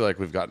know. I feel like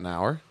we've got an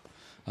hour.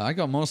 I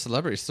got more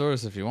celebrity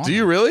stories if you want. Do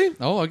you really?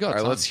 Oh, I got.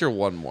 All right, let's hear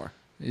one more.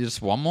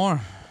 Just one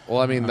more? Well,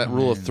 I mean,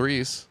 rule of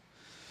threes.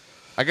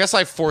 I guess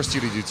I forced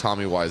you to do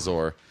Tommy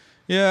Wiseau.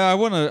 Yeah, I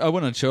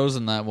wouldn't have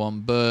chosen that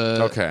one,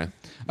 but okay.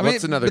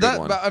 What's another good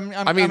one?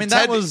 I mean,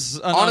 that was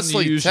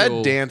honestly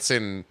unusual. Ted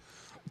Danson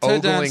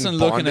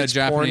looking at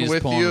Japanese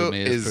porn with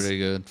me is pretty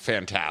good.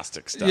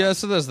 Fantastic stuff. Yeah,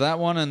 so there's that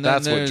one, and then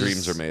that's what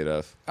dreams are made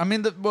of. I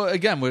mean,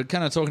 again, we're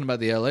kind of talking about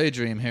the LA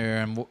dream here,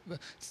 and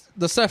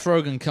the Seth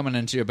Rogen coming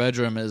into your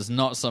bedroom is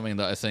not something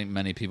that I think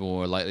many people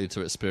were likely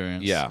to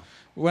experience. Yeah.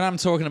 When I'm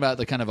talking about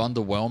the kind of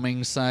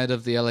underwhelming side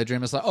of the LA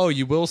dream, it's like, oh,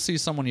 you will see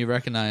someone you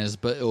recognize,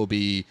 but it will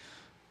be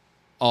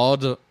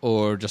odd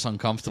or just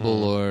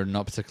uncomfortable or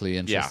not particularly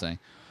interesting. Yeah.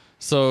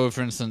 So,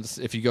 for instance,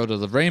 if you go to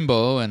the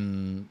Rainbow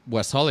in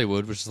West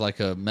Hollywood, which is like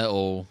a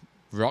metal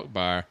rock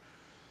bar,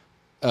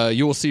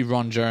 you will see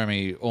Ron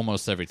Jeremy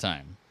almost every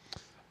time.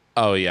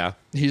 Oh, yeah.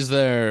 He's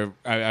there.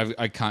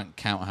 I can't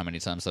count how many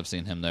times I've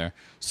seen him there.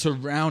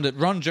 Surrounded.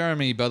 Ron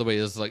Jeremy, by the way,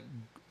 is like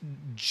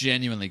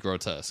genuinely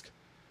grotesque.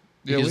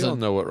 Yeah, we don't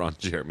know what Ron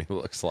Jeremy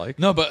looks like.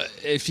 No, but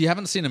if you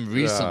haven't seen him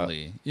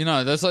recently,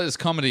 there's like this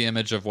comedy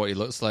image of what he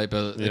looks like.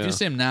 But if you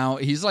see him now,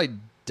 he's like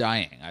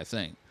dying, I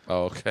think.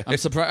 Oh, okay. I'm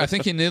surprised. I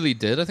think he nearly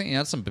did. I think he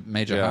had some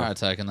major heart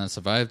attack and then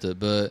survived it.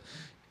 But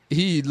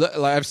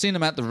I've seen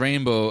him at the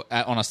Rainbow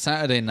on a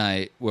Saturday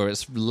night where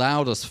it's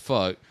loud as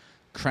fuck,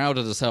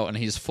 crowded as hell, and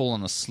he's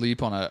fallen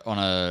asleep on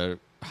a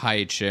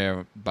high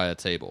chair by a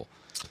table.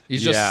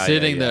 He's just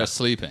sitting there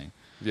sleeping.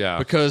 Yeah,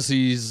 because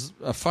he's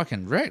a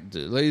fucking wreck,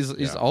 dude.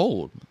 He's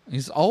old.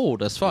 He's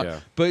old as fuck. Yeah.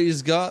 But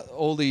he's got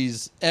all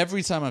these.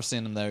 Every time I've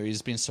seen him there,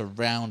 he's been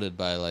surrounded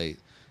by like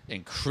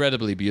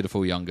incredibly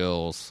beautiful young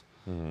girls,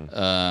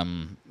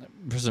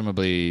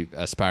 presumably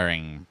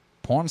aspiring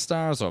porn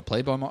stars or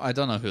Playboy. I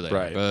don't know who they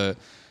are, but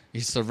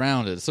he's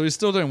surrounded. So he's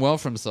still doing well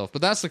for himself.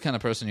 But that's the kind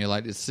of person you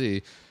like to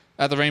see.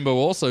 At the Rainbow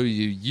also,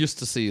 you used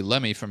to see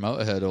Lemmy from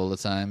Motorhead all the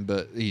time,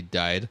 but he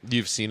died.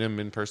 You've seen him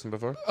in person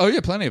before? Oh, yeah,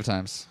 plenty of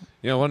times.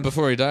 You know, one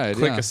Before he died,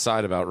 quick yeah.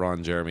 aside about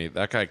Ron Jeremy.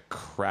 That guy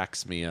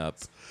cracks me up.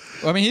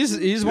 I mean,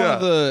 he's one Yeah.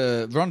 of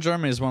the... Ron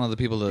Jeremy is one of the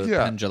people that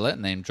Yeah. Penn Jillette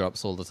name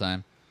drops all the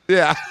time.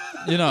 Yeah.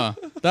 You know,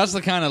 that's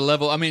the kind of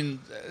level... I mean,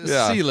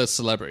 Yeah. C-list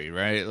celebrity,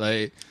 right?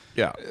 Like,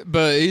 Yeah.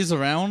 but he's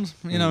around.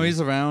 You know,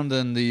 he's around,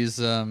 and he's...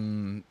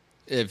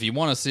 if you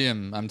want to see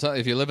him,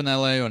 if you live in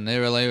LA or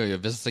near LA or you're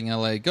visiting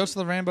LA, go to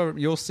the Rainbow.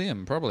 You'll see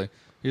him probably.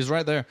 He's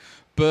right there.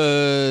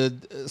 But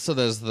so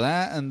there's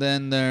that, and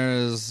then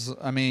there's,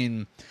 I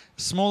mean,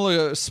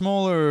 smaller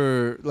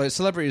like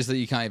celebrities that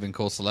you can't even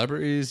call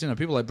celebrities. You know,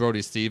 people like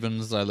Brody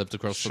Stevens. I lived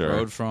across the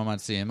road from. I'd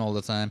see him all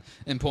the time.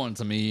 Important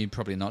to me,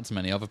 probably not to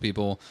many other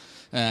people,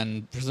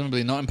 and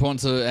presumably not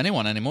important to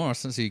anyone anymore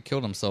since he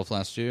killed himself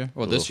last year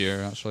or this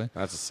year actually.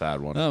 That's a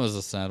sad one. That was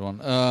a sad one.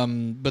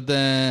 But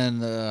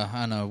then I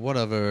don't know, what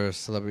other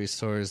celebrity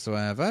stories do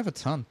I have? I have a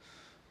ton.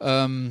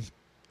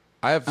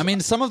 I mean,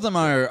 some of them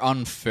are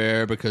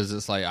unfair because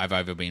it's like I've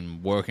either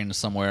been working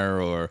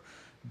somewhere or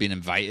been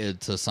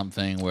invited to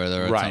something where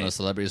there are a ton of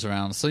celebrities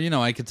around. So, you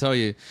know, I could tell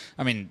you,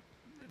 I mean,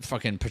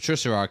 fucking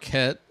Patricia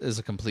Arquette is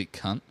a complete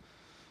cunt.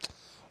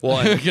 Well,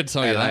 I could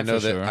tell you that I know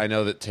for sure. I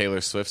know that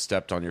Taylor Swift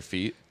stepped on your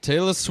feet.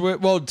 Taylor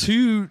Swift, well,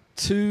 two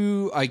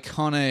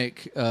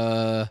iconic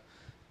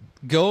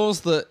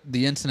girls that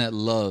the internet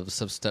loves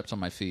have stepped on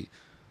my feet.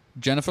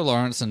 Jennifer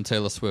Lawrence and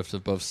Taylor Swift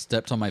have both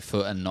stepped on my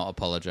foot and not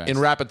apologized. In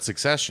rapid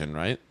succession,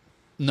 right?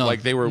 No,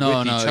 like they were with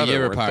each other, a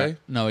year weren't apart. they?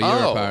 No, a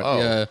year apart. Oh.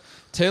 Yeah,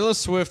 Taylor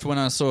Swift, when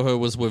I saw her,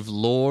 was with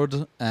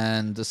Lorde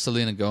and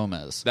Selena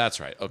Gomez.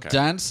 That's right. Okay.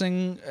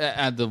 Dancing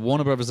at the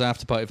Warner Brothers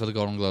after party for the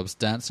Golden Globes,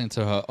 dancing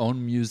to her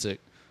own music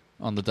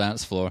on the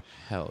dance floor.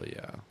 Hell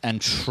yeah. And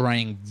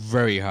trying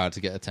very hard to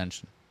get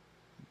attention.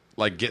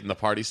 Like getting the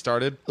party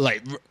started?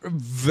 Like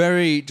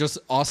very just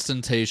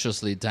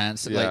ostentatiously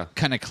dancing, Yeah. like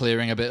kind of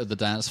clearing a bit of the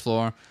dance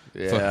floor for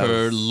Yeah.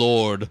 her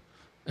Lorde,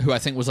 who I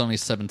think was only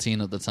 17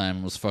 at the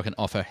time, was fucking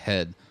off her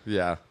head.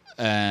 Yeah.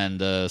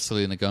 And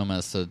Selena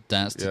Gomez to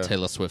dance to Yeah.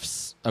 Taylor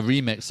Swift's a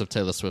remix of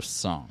Taylor Swift's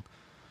song.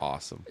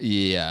 Awesome.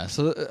 Yeah,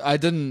 so I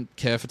didn't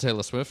care for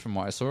Taylor Swift from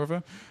what I saw of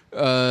her.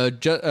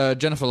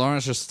 Jennifer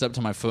Lawrence just stepped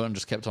on my foot and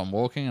just kept on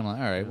walking. I'm like,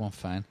 all right, well,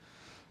 fine.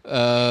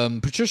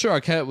 Patricia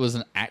Arquette was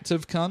an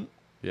active cunt.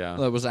 Yeah.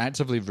 That was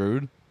actively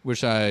rude,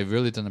 which I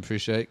really didn't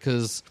appreciate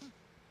because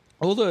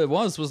all that it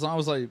was I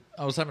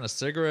was having a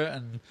cigarette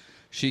and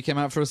she came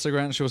out for a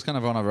cigarette and she was kind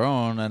of on her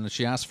own and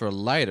she asked for a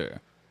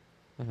lighter.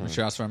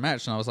 She asked for a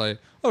match and I was like,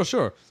 oh,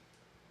 sure.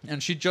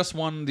 And she just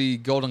won the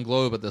Golden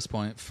Globe at this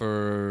point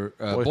for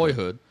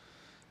Boyhood.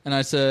 And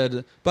I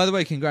said, by the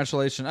way,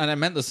 congratulations. And I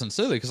meant this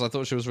sincerely because I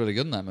thought she was really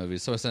good in that movie.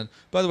 So I said,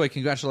 by the way,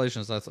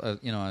 congratulations. That's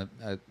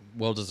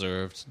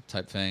well-deserved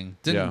type thing.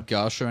 Didn't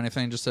gush or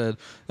anything. Just said,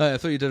 I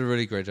thought you did a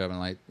really great job. And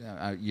like,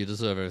 you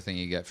deserve everything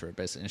you get for it,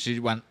 basically. And she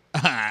went,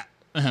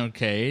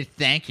 okay,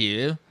 thank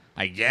you,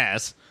 I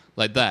guess.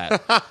 Like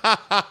that.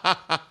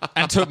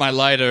 And took my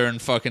lighter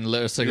and fucking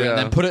lit a cigarette and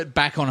then put it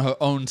back on her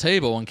own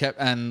table and kept,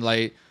 and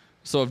like,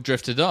 sort of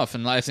drifted off.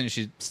 And I think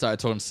she started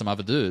talking to some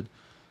other dude.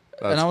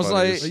 That's and I was funny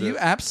like, as are shit. you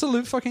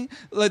absolute fucking...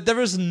 Like, there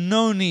is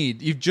no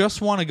need. You've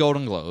just won a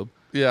Golden Globe.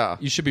 Yeah.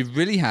 You should be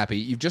really happy.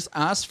 You've just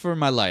asked for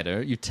my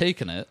lighter. You've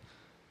taken it.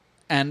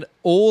 And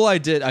all I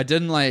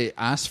didn't, like,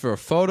 ask for a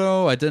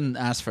photo. I didn't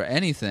ask for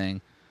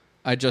anything.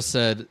 I just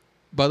said,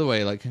 by the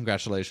way, like,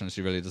 congratulations.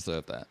 You really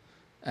deserve that.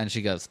 And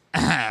she goes,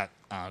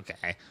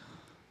 okay.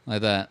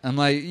 Like that. I'm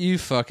like, you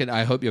fucking...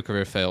 I hope your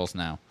career fails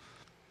now.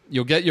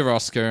 You'll get your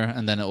Oscar,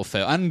 and then it'll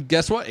fail. And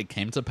guess what? It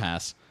came to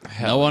pass.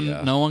 No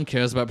one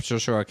cares about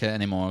Patricia Arquette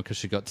anymore because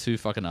she got too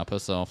fucking up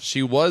herself.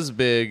 She was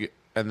big,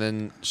 and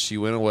then she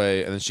went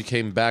away, and then she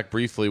came back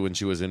briefly when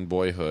she was in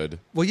Boyhood.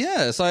 Well,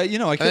 yeah. So I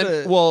could. And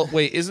then, well,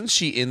 wait, isn't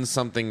she in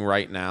something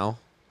right now?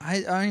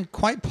 I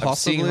quite possibly. I'm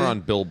seeing her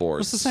on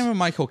billboards. It's the same with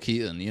Michael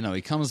Keaton. You know,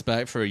 he comes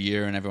back for a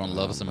year and everyone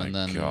loves him, and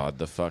then God,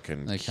 the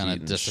fucking they kind of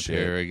Keaton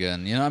disappear shit.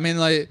 again. You know, I mean,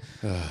 like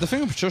the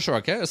thing with Patricia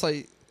Arquette is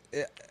like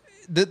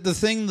the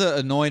thing that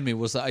annoyed me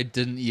was that I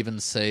didn't even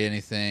say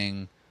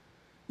anything.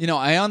 You know,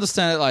 I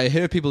understand it. Like, I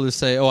hear people who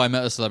say, "Oh, I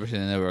met a celebrity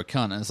and they were a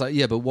cunt," and it's like,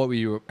 yeah, but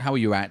how were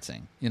you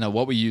acting? You know,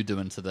 what were you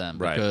doing to them?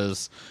 Right.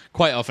 Because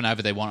quite often,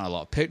 either they want a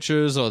lot of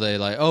pictures, or they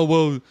like, oh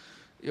well.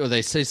 Or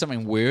they say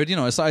something weird, you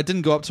know. It's like I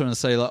didn't go up to her and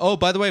say like, "Oh,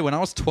 by the way, when I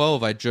was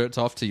 12, I jerked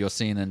off to your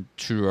scene in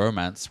True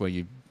Romance where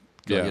you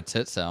got your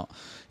tits out."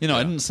 You know,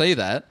 I didn't say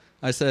that.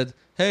 I said,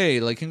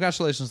 "Hey, like,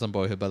 congratulations on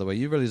Boyhood, by the way.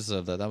 You really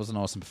deserve that. That was an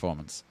awesome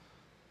performance."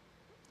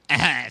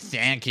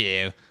 Thank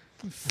you,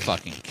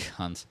 fucking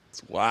cunt.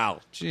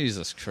 Wow.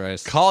 Jesus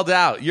Christ. Called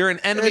out. You're an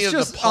enemy It's of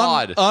just the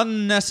pod.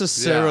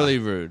 unnecessarily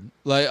rude.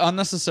 Like,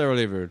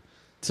 unnecessarily rude.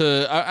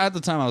 At the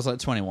time, I was like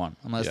 21.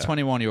 I'm like, this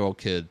 21-year-old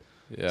kid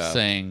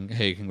saying,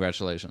 hey,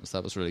 congratulations.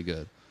 That was really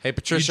good. Hey,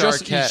 Patricia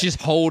Arquette. She's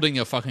holding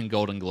a fucking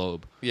Golden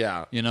Globe.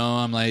 Yeah. You know,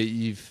 I'm like,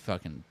 you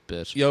fucking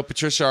bitch. Yo,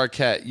 Patricia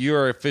Arquette, you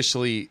are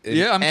officially an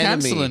I'm enemy.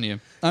 canceling you.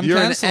 You're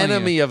canceling an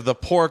enemy of the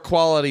poor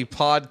quality I'm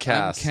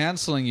podcast.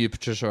 canceling you,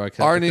 Patricia Arquette.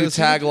 Our new because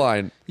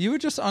tagline. You were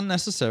just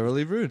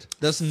unnecessarily rude.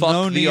 There's Fuck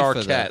no the need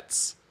for that.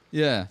 Arquettes.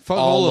 Yeah, fuck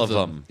All all of of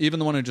them. them. Even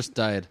the one who just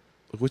died.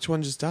 Which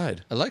one just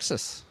died?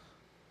 Alexis.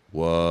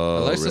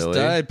 Whoa, Alexis really?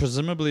 died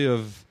presumably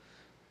of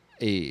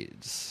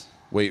AIDS.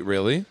 Wait,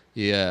 really?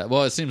 Yeah,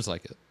 well, it seems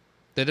like it.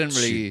 They didn't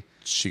really...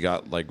 She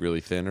got like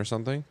really thin or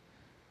something?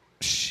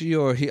 She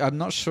or he... I'm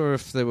not sure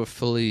if they were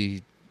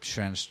fully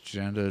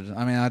transgendered.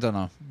 I mean, I don't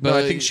know. But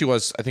I think she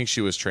was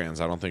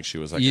trans. I don't think she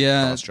was like a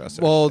yeah,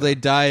 cross-dresser. well, they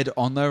died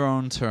on their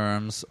own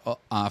terms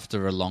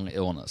after a long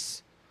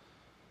illness.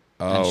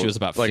 And she was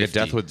about like 50.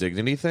 a death with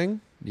dignity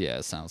thing? Yeah,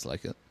 it sounds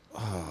like it.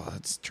 Oh,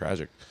 that's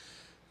tragic.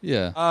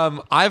 Yeah.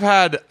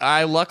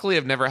 I luckily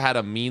have never had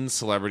a mean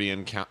celebrity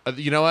encounter.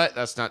 You know what?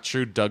 That's not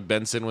true. Doug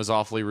Benson was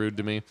awfully rude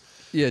to me.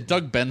 Yeah,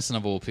 Doug Benson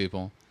of all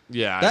people.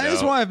 Yeah, That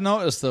is what I've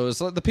noticed, though.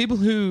 It's like the people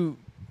who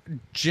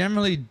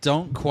generally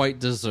don't quite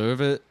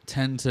deserve it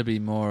tend to be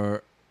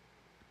more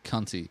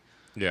cunty.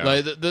 Yeah.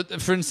 Like,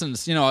 for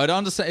instance, you know, I'd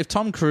understand if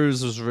Tom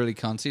Cruise was really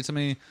cunty to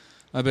me,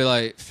 I'd be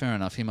like, fair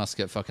enough, he must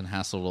get fucking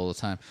hassled all the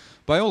time.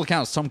 By all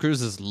accounts, Tom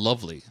Cruise is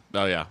lovely.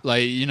 Oh, yeah.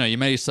 Like, you know, you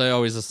may say,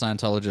 oh, he's a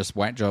Scientologist,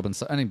 whack job,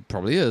 and he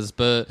probably is,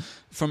 but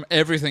from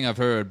everything I've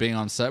heard, being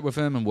on set with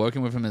him and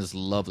working with him is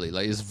lovely.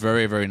 Like, he's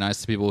very, very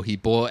nice to people. He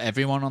bought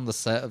everyone on the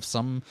set of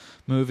some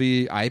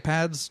movie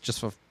iPads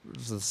just for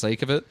the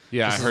sake of it.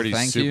 Yeah, Just I as heard a he's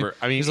thank you. super...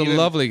 I mean, he's a even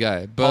lovely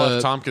guy. Paul But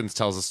F. Tompkins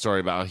tells a story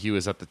about how he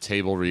was at the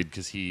table read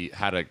because he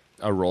had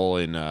a role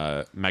in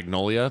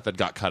Magnolia that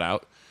got cut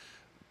out.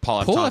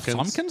 Paul F.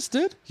 Tompkins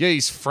did? Yeah,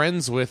 he's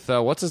friends with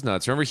what's his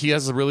nuts. Remember, he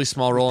has a really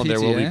small role in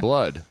There Will Be PTA?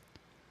 Blood.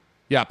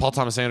 Yeah, Paul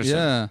Thomas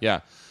Anderson. Yeah.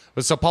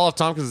 But so Paul F.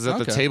 Tompkins is at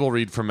the Okay. table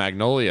read for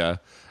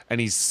Magnolia,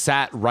 and he's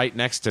sat right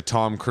next to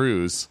Tom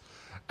Cruise,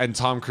 and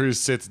Tom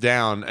Cruise sits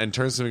down and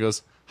turns to him and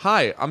goes,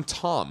 "Hi, I'm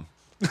Tom."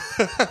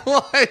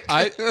 Like,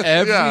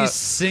 Every yeah.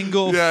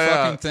 single Yeah,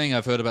 yeah. fucking thing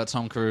I've heard about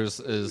Tom Cruise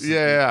is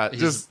yeah, he's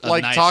just a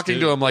like nice talking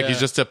dude. to him like Yeah. he's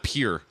just a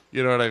peer.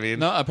 You know what I mean?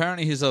 No,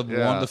 apparently he's a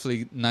Yeah.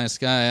 wonderfully nice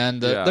guy,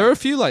 and Yeah. there are a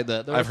few like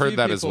that. There are I've a few heard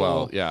that as people-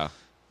 well. Yeah,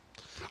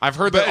 I've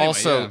heard But that anyway,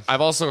 also. yeah.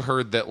 I've also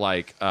heard that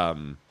like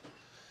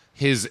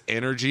his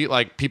energy,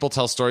 like people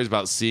tell stories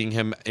about seeing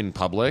him in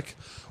public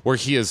where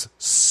he is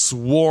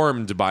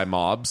swarmed by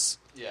mobs.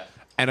 Yeah.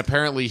 And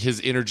apparently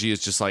his energy is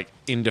just like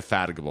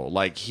indefatigable.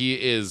 Like he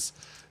is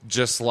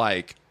just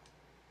like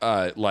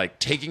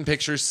taking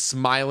pictures,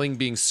 smiling,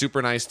 being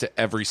super nice to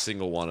every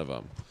single one of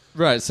them.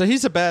 Right, so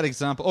he's a bad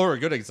example, or a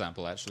good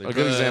example, actually. A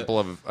good But- example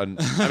of,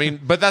 I mean,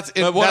 but that's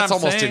But what that's I'm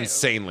almost saying-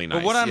 insanely nice.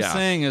 But what I'm yeah.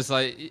 saying is,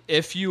 like,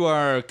 if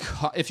you're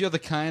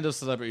the kind of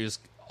celebrity who's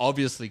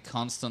obviously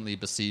constantly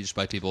besieged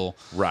by people,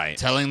 Right.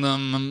 telling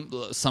them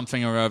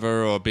something or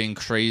other, or being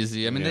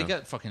crazy. I mean, Yeah. they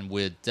get fucking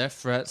weird death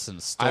threats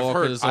and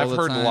stalkers. I've all the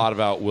heard time. a lot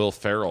about Will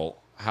Ferrell.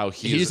 How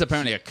He's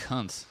apparently a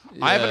cunt.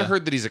 I haven't Yeah.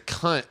 heard that he's a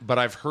cunt, but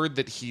I've heard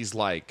that he's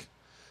like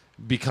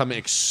become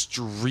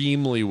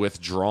extremely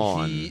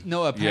withdrawn.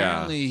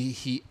 Apparently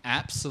he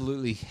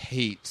absolutely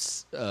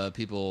hates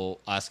people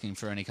asking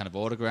for any kind of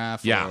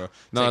autograph. Yeah. Or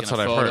No, taking that's a what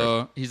I've photo.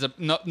 heard. He's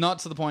not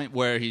to the point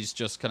where he's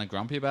just kind of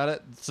grumpy about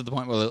it. To the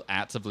point where he'll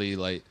actively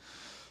like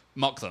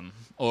mock them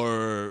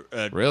or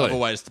Really?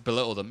 otherwise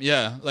belittle them.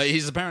 Yeah, like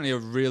he's apparently a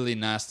really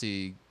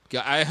nasty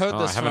guy. I heard Oh,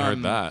 this. I haven't from,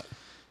 heard that.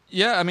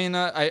 Yeah, I mean,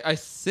 I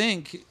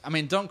think, I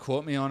mean, don't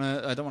quote me on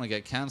it. I don't want to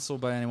get cancelled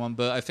by anyone,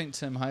 but I think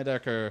Tim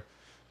Heidecker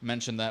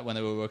mentioned that when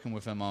they were working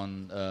with him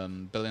on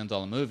 $1 Billion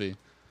Movie.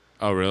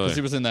 Oh, really? Because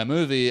he was in that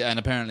movie, and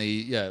apparently,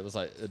 yeah, it was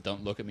like a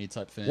 "don't look at me"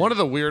 type thing. One of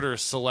the weirder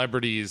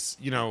celebrities,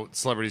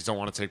 celebrities don't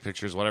want to take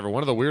pictures, whatever.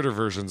 One of the weirder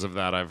versions of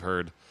that I've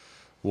heard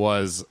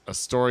was a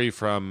story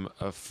from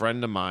a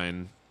friend of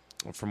mine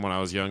from when I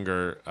was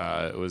younger.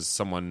 It was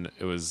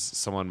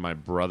someone my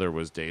brother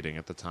was dating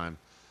at the time.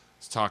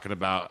 Was talking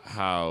about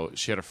how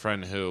she had a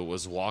friend who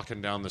was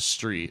walking down the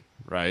street,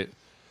 right,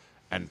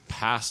 and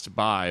passed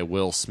by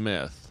Will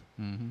Smith,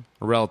 a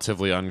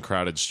relatively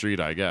uncrowded street,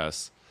 I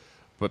guess,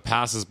 but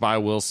passes by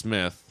Will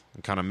Smith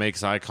and kind of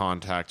makes eye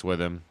contact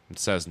with him and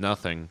says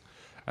nothing,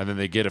 and then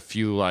they get a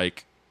few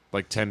like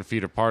 10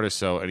 feet apart or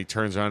so, and he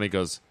turns around and he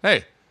goes,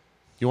 "Hey,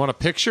 you want a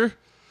picture?"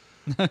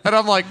 And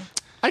I'm like,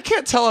 I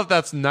can't tell if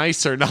that's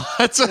nice or not.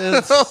 It's a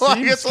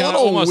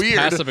little weird.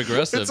 Passive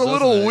aggressive. It's a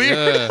little doesn't it?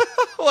 weird. Yeah.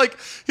 Like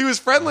he was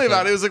friendly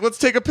about it. He was like, "Let's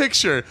take a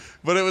picture,"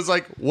 but it was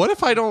like, "What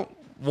if I don't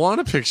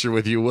want a picture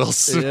with you, Will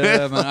Smith?"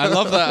 Yeah, man. I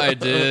love that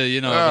idea.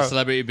 You know, Yeah. of a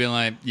celebrity being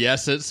like,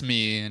 "Yes, it's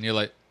me," and you're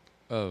like,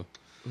 "Oh."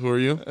 Who are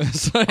you?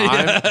 So,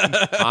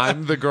 yeah.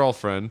 I'm the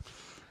girlfriend.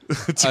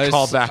 To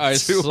call back I to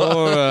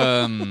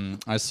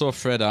saw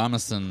Fred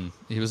Armisen.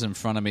 He was in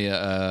front of me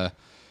at a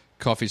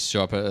coffee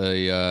shop at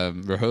a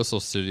rehearsal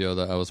studio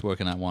that I was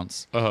working at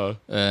once.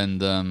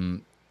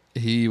 And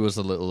he was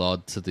a little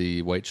odd to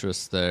the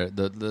waitress there.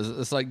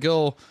 It's like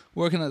girl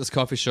working at this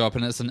coffee shop,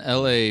 and it's an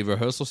LA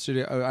rehearsal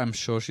studio. I'm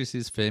sure she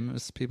sees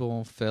famous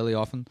people fairly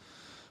often.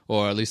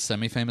 or at least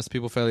semi-famous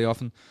people fairly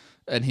often.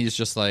 And he's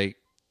just like,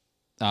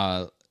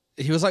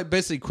 he was like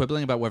basically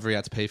quibbling about whether he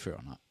had to pay for it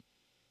or not.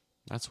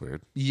 That's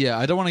weird. Yeah,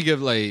 I don't want to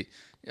give like,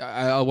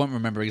 I won't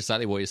remember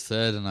exactly what he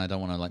said, and I don't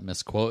want to like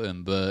misquote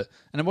him, and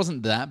it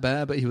wasn't that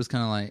bad, but he was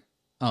kind of like,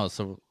 oh,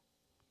 so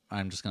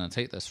I'm just gonna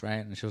take this,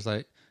 right? And she was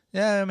like,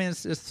 yeah, I mean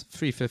it's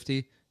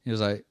 $350. He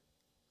was like,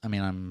 I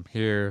mean I'm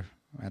here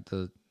at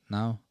the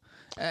now,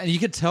 and you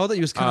could tell that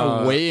he was kind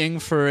of waiting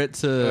for it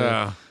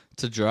to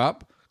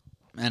drop.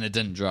 And it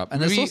didn't drop. And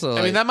Maybe, it's also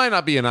like, I mean, that might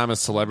not be an I'm a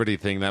celebrity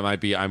thing. That might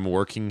be I'm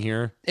working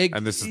here,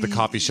 and this is the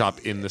coffee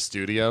shop in the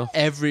studio.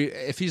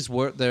 if he's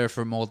worked there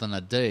for more than a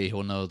day,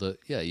 he'll know that,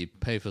 yeah, you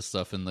pay for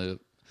stuff in the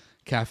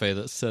cafe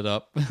that's set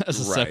up as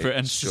a separate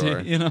entity, sure.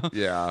 you know?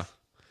 Yeah.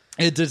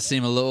 It did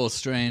seem a little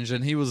strange,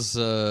 and he was,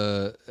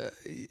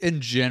 in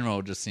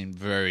general, just seemed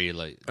very,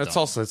 like... It's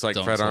like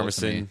don't Fred talk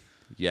to me. Armisen,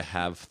 you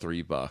have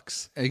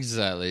 $3.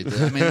 Exactly.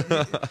 I mean,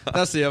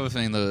 that's the other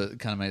thing that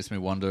kind of makes me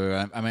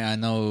wonder. I mean, I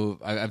know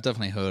I've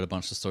definitely heard a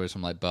bunch of stories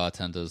from like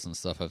bartenders and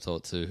stuff I've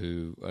talked to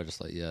who are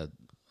just like, yeah,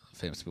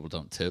 famous people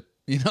don't tip,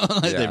 you know,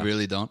 like they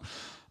really don't.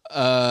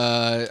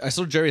 I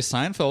saw Jerry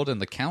Seinfeld in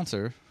The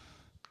Counter.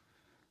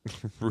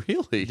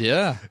 Really?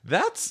 Yeah.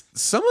 That's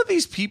some of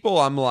these people.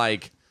 I'm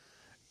like,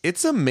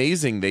 it's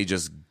amazing they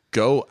just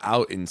go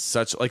out in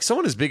such like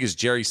someone as big as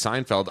Jerry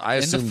Seinfeld. I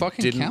assume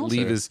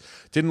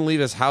didn't leave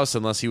his house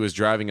unless he was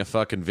driving a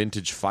fucking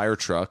vintage fire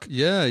truck.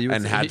 Yeah,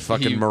 and had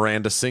fucking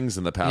Miranda Sings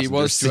in the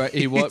passenger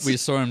seat. We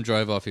saw him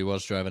drive off. He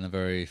was driving a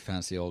very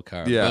fancy old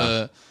car.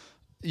 Yeah,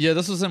 yeah.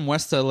 This was in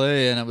West LA,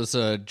 and it was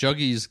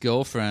Juggy's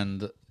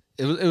girlfriend.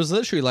 It was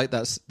literally like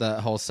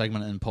that whole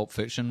segment in Pulp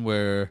Fiction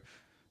where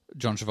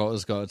John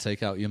Travolta's got to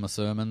take out Uma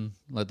Thurman,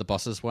 like the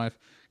boss's wife.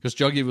 Because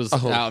Juggy was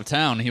out of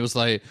town. He was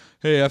like,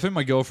 hey, I think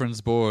my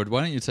girlfriend's bored. Why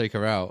don't you take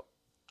her out?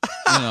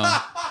 You know.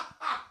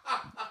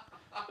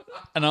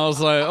 And I was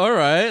like, all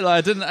right. Like,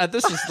 I didn't.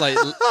 This is like,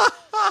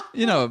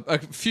 you know, a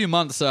few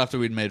months after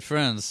we'd made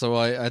friends. So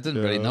I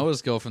didn't really know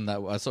his girlfriend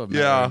that well. I sort of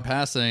met her in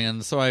passing.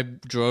 And so I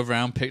drove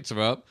around, picked her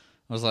up.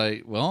 I was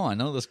like, well, I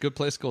know this good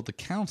place called The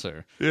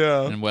Counter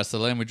in West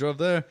LA. And we drove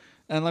there.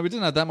 And like we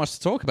didn't have that much to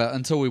talk about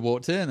until we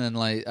walked in. And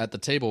like at the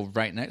table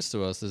right next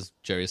to us is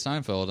Jerry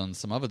Seinfeld and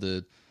some other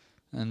dude.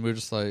 And we were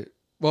just like,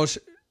 well,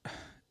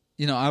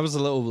 you know, I was a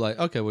little like,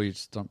 okay, well, you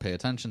just don't pay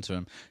attention to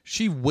him.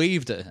 She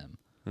waved at him.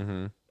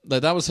 Mm-hmm.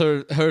 Like, that was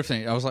her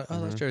thing. I was like, oh,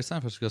 that's Jerry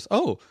Seinfeld. She goes,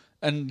 oh,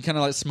 and kind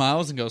of like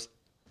smiles and goes,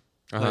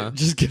 like,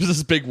 just gives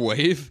this big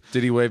wave.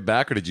 Did he wave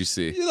back or did you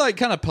see? He like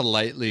kind of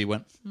politely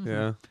went,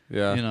 yeah,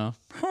 you know,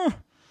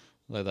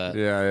 like that.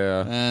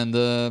 Yeah.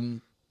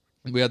 And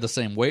we had the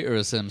same waiter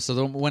as him.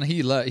 So when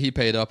he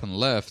paid up and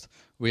left,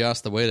 we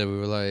asked the waiter, we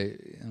were like,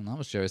 that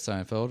was Jerry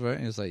Seinfeld, right? And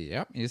he was like,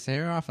 yep, he's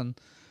here often.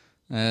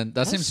 And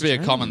that seems to be a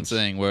common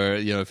thing where,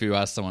 you know, if you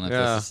ask someone if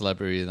they're a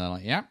celebrity, they're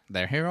like, yep,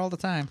 they're here all the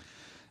time.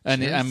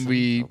 And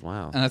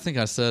and I think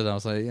I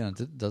was like, yeah,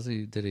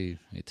 did he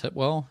tip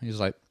well? He was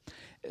like,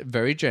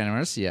 very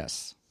generous,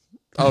 yes.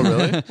 Oh,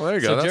 really? Well, there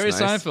you go. So Jerry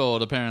That's nice.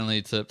 Seinfeld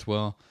apparently tipped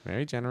well.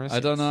 Very generous.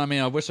 I don't know. I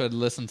mean, I wish I'd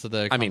listened to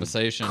their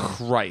conversation.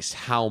 Christ,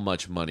 how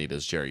much money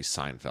does Jerry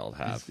Seinfeld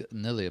have? He's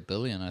nearly $1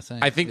 billion, I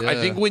think. I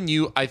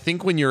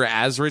think when you're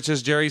as rich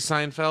as Jerry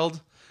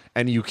Seinfeld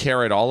and you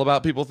care at all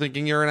about people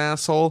thinking you're an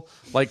asshole,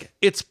 like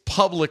it's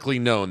publicly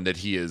known that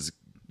he is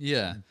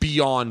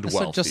beyond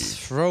wealthy. So just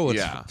throw a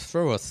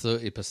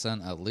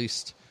 30% at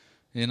least.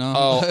 You know?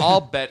 Oh, I'll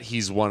bet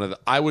he's one of the...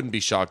 I wouldn't be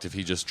shocked if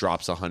he just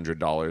drops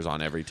 $100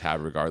 on every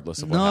tab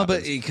regardless of what happens. No,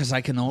 but because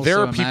I can also there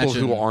are people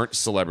who aren't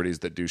celebrities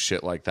that do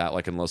shit like that,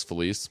 like in Los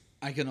Feliz.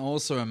 I can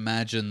also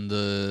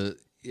imagine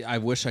I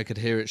wish I could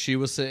hear it. She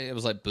was sitting... It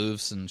was like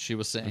booths, and she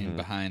was sitting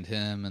behind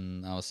him,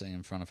 and I was sitting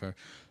in front of her.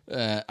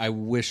 I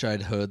wish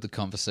I'd heard the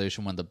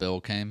conversation when the bill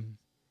came.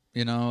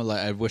 You know? Like,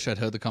 I wish I'd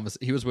heard the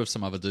conversation. He was with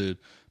some other dude,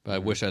 but I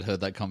wish I'd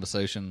heard that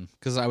conversation.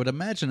 Because I would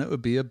imagine it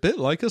would be a bit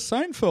like a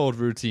Seinfeld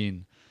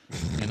routine.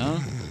 You know?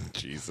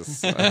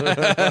 Jesus.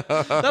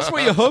 That's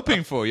what you're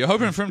hoping for. You're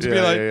hoping for him to be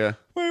like,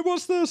 wait,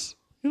 what's this?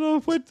 You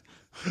know, wait.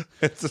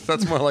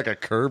 That's more like a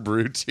Curb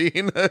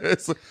routine.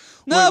 It's like,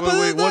 No,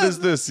 wait, what is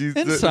this? In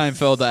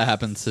Seinfeld, that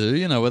happened too.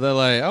 You know, where they're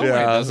like, oh,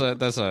 wait,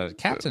 there's a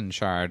captain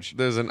charge.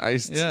 There's an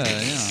ice. Yeah.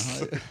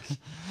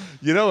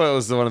 You know what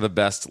was one of the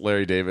best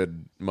Larry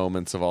David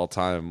moments of all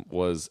time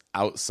was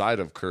outside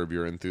of Curb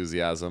Your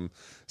Enthusiasm.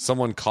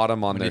 Someone caught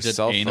him on their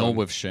cell phone. Anal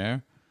with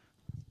Cher.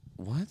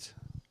 What?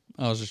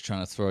 I was just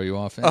trying to throw you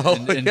off.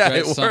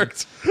 It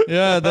worked.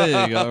 Yeah,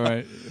 there you go.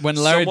 Right when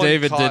Larry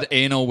David did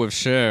anal with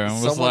Cher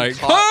and was like,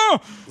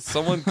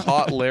 someone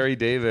caught Larry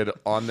David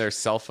on their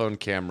cell phone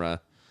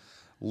camera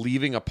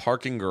leaving a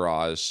parking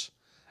garage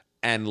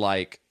and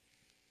like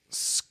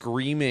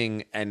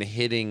screaming and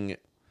hitting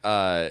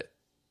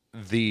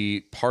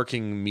the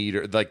parking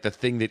meter, like the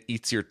thing that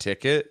eats your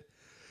ticket,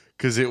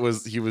 because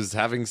he was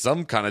having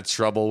some kind of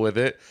trouble with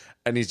it.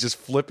 And he's just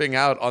flipping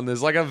out on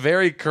this, like a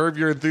very Curb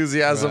Your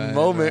Enthusiasm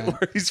moment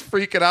where he's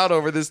freaking out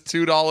over this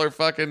 $2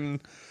 fucking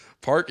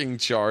parking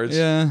charge.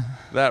 Yeah.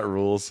 That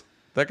rules.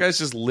 That guy's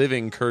just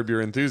living Curb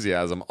Your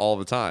Enthusiasm all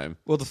the time.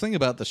 Well, the thing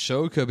about the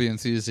show Curb Your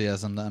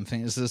Enthusiasm that I'm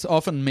thinking is it's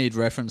often made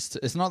reference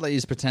to. It's not that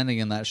he's pretending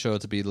in that show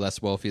to be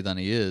less wealthy than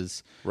he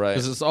is, Right.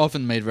 Because it's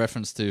often made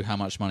reference to how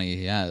much money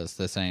he has.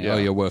 They're saying, Yeah. "Oh,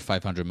 you're worth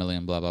 500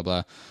 million," blah blah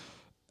blah.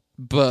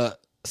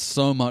 But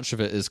so much of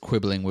it is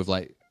quibbling with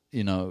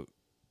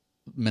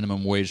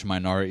minimum wage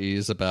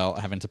minorities about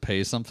having to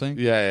pay something.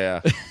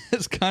 Yeah.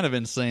 It's kind of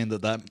insane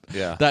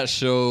Yeah. that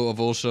show of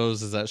all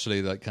shows is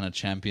actually like kind of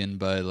championed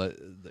by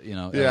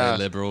LA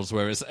liberals,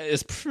 where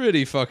it's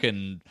pretty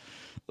fucking.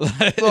 Well,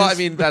 I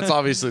mean, that's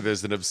obviously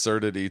there's an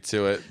absurdity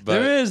to it. But,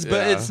 there is,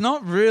 but yeah. it's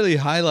not really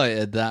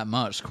highlighted that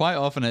much. Quite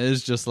often, it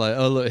is just like,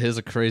 oh look, here's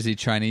a crazy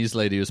Chinese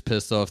lady who's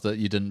pissed off that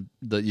you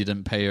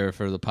didn't pay her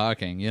for the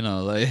parking.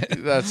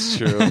 That's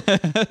true.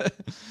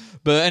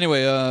 But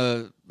anyway,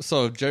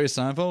 so Jerry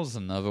Seinfeld's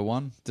another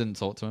one. Didn't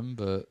talk to him,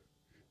 but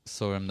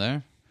saw him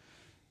there.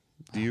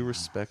 Do you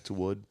respect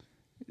wood?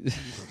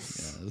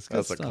 It's good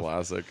That's a stuff.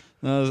 classic.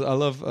 No, I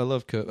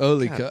love Kurt.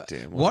 Holy God Kurt.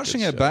 damn, what a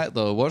Watching good it show. back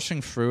though,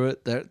 watching through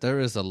it, there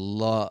is a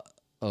lot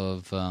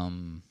of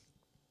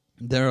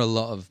there are a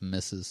lot of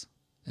misses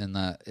in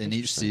that. In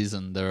each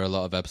season, there are a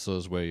lot of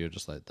episodes where you're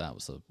just like, that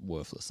was a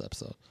worthless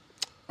episode.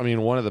 I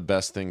mean, one of the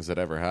best things that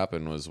ever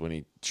happened was when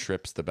he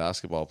trips the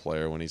basketball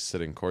player when he's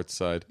sitting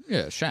courtside.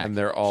 Yeah, Shaq. And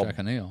they're all... Shaq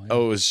O'Neal. Yeah.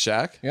 Oh, it was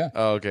Shaq? Yeah.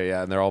 Oh, okay,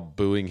 yeah. And they're all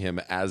booing him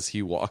as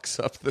he walks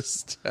up the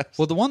steps.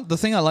 Well, the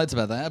thing I liked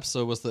about that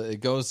episode was that it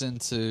goes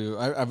into.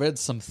 I read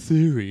some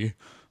theory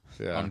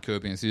on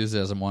Curb Your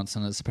Enthusiasm once,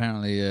 and it's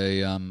apparently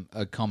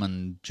a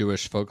common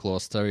Jewish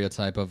folklore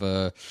stereotype of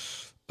a.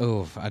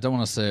 Oh, I don't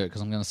want to say it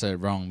because I'm going to say it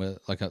wrong, but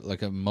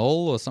like a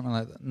mole or something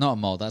like that. Not a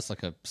mole. That's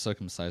like a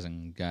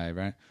circumcising guy,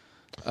 right?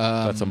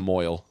 That's a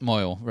moil.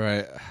 Moil,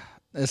 right?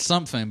 It's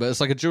something, but it's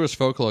like a Jewish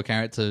folklore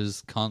character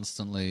who's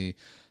constantly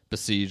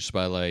besieged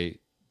by like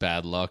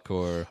bad luck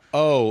or.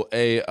 Oh,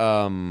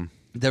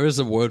 There is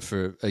a word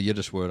for a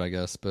Yiddish word, I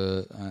guess,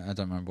 but I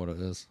don't remember what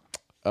it is.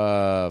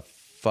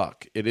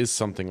 fuck. It is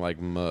something like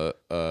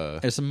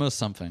It's a mus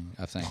something,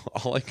 I think.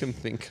 all I can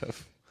think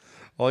of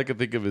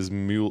is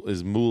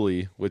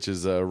mooly, which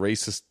is a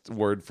racist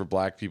word for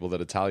black people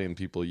that Italian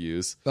people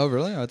use. Oh,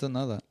 really? I didn't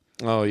know that.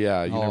 Oh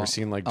yeah, you Oh, never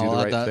seen like Do I'll the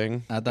add Right that-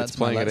 Thing? add that It's to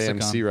my playing at lexicon.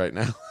 AMC right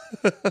now.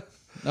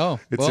 Oh,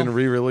 It's well, in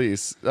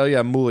re-release. Oh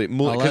yeah, mooly,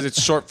 I'll because add-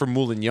 it's short for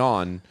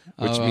moulignon,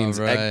 which Oh, means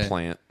right.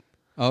 eggplant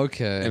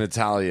okay. in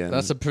Italian.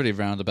 That's a pretty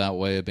roundabout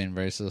way of being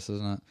racist,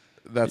 isn't it?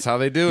 That's how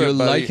they do You're it.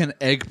 buddy. like an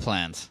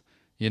eggplant,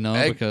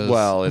 because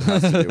well, it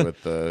has to do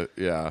with the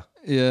yeah.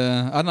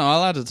 yeah, I don't know.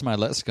 I'll add it to my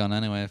lexicon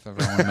anyway if I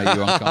want to make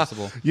you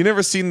uncomfortable. You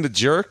never seen The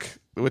Jerk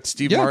with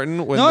Steve Yeah.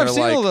 Martin when No, I've they're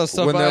seen like all that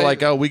stuff, when they're but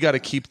like, oh, we got to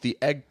keep the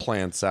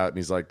eggplants out, and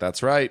he's like,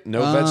 that's right,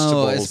 no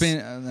vegetables.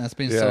 It's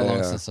been Yeah, so long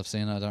yeah. since I've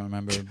seen it. I don't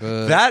remember.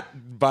 But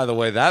That, by the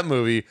way, that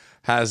movie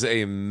has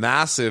a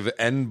massive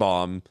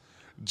N-bomb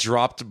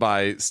dropped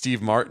by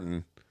Steve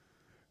Martin,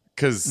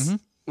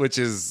 which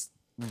is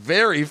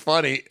very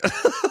funny.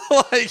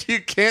 Like, you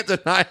can't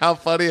deny how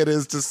funny it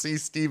is to see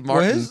Steve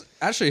Martin.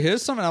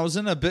 here's something. I was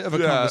in a bit of a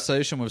Yeah.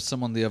 conversation with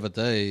someone the other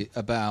day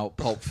about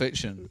Pulp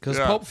Fiction, because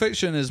Yeah. Pulp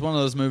Fiction is one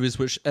of those movies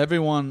which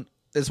everyone.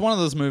 It's one of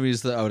those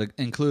movies that I would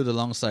include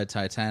alongside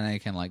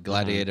Titanic and like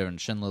Gladiator and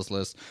Schindler's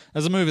List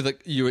as a movie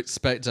that you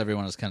expect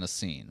everyone has kind of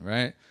seen,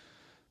 right?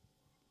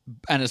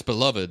 And it's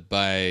beloved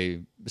by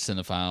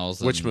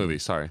cinephiles. Which and- movie?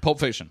 Sorry. Pulp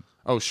Fiction.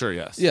 Oh, sure,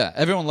 yes. Yeah,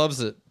 everyone loves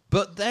it.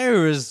 But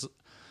there is...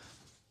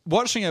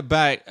 Watching it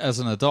back as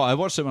an adult, I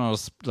watched it when I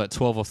was like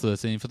 12 or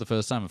 13 for the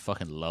first time and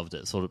fucking loved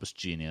it. Thought it was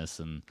genius.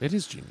 It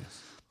is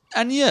genius.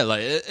 And yeah, like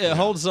it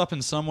holds up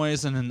in some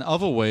ways, and in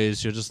other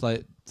ways, you're just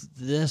like,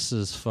 this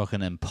is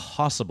fucking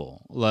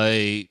impossible.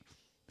 Like,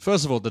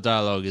 first of all, the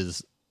dialogue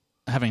is,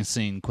 having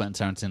seen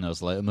Quentin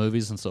Tarantino's later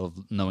movies and sort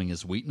of knowing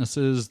his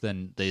weaknesses,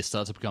 then they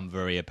start to become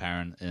very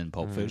apparent in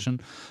Pulp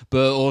Fiction.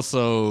 But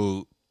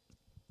also,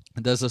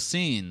 there's a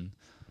scene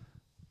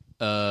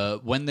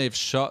when they've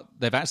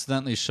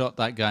accidentally shot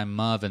that guy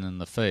Marvin in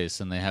the face,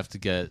 and they have to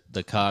get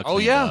the car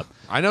cleaned up.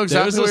 I know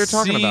exactly what you're There's a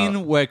talking scene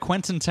about. where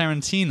Quentin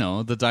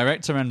Tarantino, the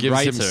director and Gives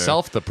writer,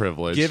 himself the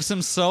privilege. gives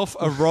himself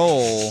a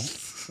role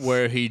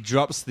where he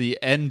drops the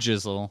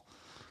N-jizzle,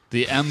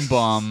 the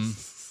M-bomb,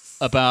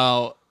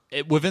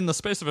 within the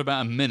space of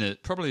about a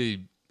minute,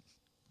 probably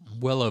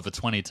well over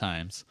 20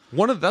 times.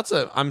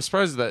 I'm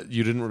surprised that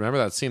you didn't remember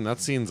that scene.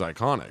 That scene's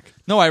iconic.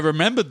 No, I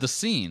remembered the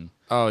scene.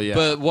 Oh yeah.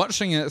 But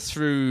watching it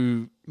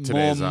through Today's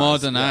more eyes,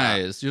 modern yeah.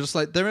 eyes, you're just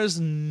like, there is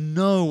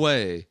no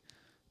way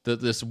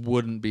that this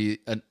wouldn't be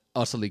an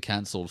utterly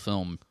cancelled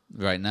film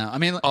right now. I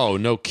mean, oh,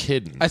 no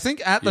kidding. I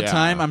think at the Yeah.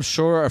 time, I'm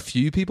sure a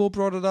few people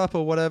brought it up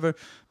or whatever,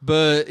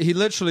 but he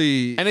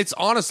literally... And it's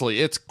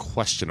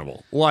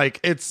questionable. Like,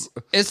 it's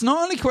It's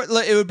not only...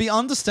 Like, it would be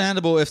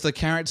understandable if the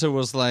character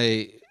was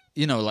like,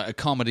 like a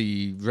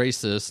comedy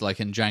racist, like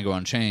in Django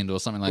Unchained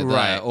or something like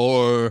Right. that,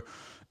 or...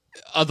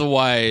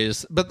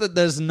 Otherwise, but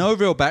there's no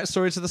real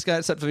backstory to this guy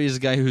except for he's a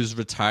guy who's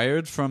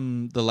retired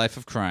from the life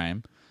of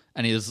crime,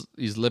 and he's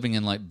living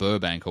in like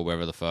Burbank or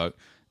wherever the fuck,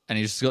 and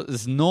he's just got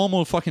this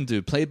normal fucking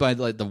dude played by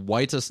like the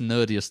whitest,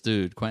 nerdiest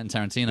dude, Quentin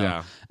Tarantino,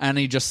 Yeah. and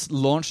he just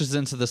launches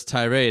into this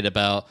tirade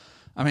about.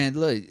 I mean,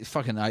 look,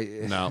 fucking,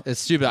 No.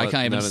 it's stupid. I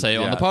can't even say it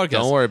on the podcast.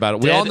 Don't worry about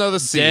it. We all know the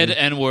scene. Dead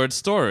N-word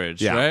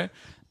storage, Yeah. right?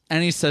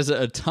 And he says it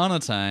a ton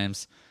of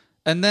times.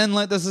 And then,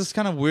 like, there's this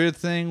kind of weird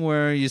thing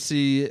where you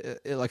see,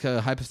 like,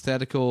 a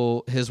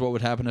hypothetical, here's what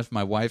would happen if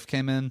my wife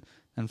came in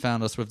and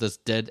found us with this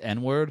dead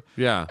N-word.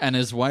 Yeah. And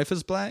his wife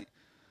is black.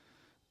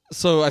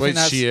 So I Wait, think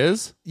that's... she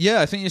is?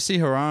 Yeah, I think you see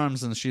her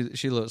arms and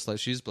she looks like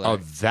she's black. Oh,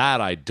 that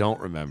I don't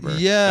remember.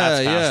 Yeah,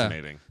 That's yeah.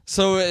 fascinating.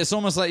 So it's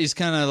almost like he's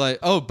kind of like,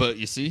 oh, but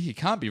you see, he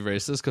can't be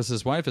racist because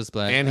his wife is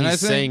black. And I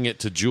he's think- saying it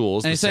to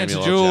Jules, And the he's saying to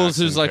Samuel L. Jules,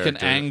 Jackson who's like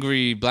character, an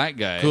angry black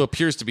guy. who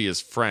appears to be his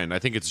friend. I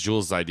think it's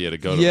Jules' idea to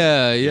go to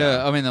Yeah, him.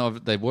 yeah. I mean,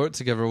 they work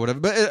together or whatever.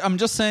 But I'm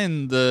just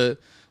saying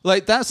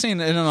like that scene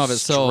in and of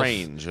itself,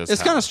 Strange as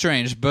It's hell. kind of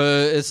strange,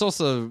 but it's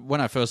also when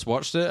I first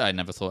watched it, I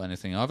never thought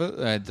anything of it.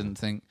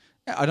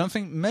 I don't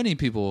think many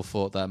people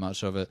thought that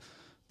much of it.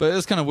 But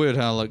it's kind of weird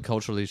how like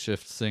culturally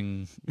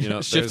shifting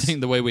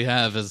the way we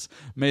have has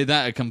made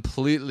that a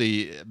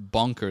completely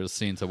bonkers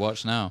scene to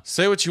watch now.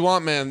 Say what you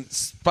want, man.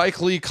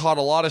 Spike Lee caught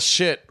a lot of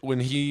shit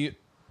when he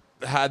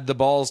had the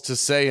balls to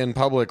say in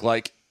public,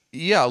 like,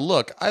 yeah,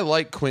 look, I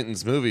like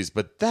Quentin's movies,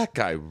 but that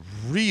guy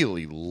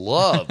really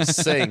loves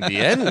saying the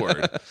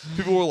N-word.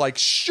 People were like,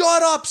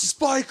 shut up,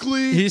 Spike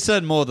Lee! He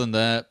said more than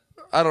that.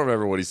 I don't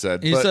remember what he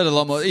said. He but said a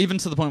lot more, even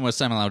to the point where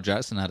Samuel L.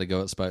 Jackson had to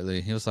go at Spike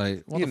Lee. He was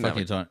like, "What He the didn't fuck have are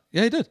you a- talking?"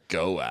 Yeah, he did.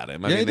 go at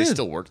him. I Yeah, mean, he they did.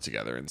 still work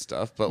together and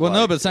stuff. But Well, no,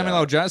 like, but Samuel yeah.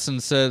 L. Jackson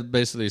said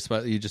basically,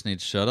 Spike Lee, you just need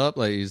to shut up.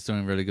 Like he's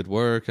doing really good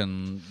work,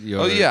 and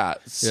you're. Oh yeah,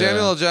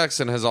 Samuel L.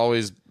 Jackson has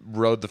always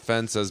rode the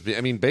fence as being.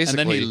 I mean, And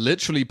basically then he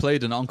literally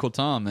played an Uncle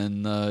Tom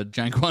in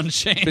Django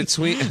Unchained.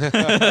 between.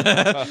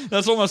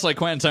 That's almost like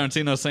Quentin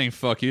Tarantino saying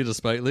 "fuck you" to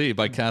Spike Lee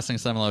by casting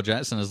Samuel L.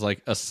 Jackson as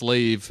like a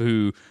slave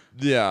who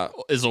yeah,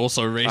 is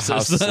also racist.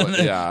 house slave,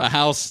 yeah. A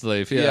house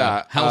slave. Yeah,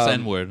 yeah, house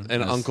N-word.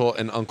 An Yes.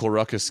 Uncle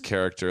Ruckus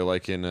character,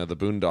 like in the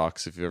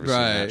Boondocks, if you've ever seen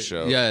Right. that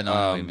show. Yeah, no, I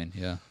know what you mean.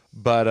 Yeah.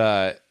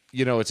 But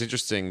it's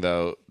interesting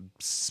though.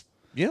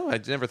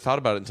 I never thought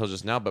about it until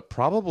just now. But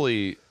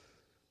probably,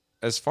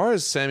 as far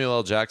as Samuel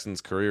L. Jackson's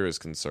career is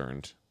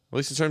concerned, at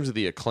least in terms of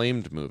the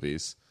acclaimed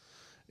movies,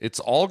 it's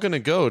all going to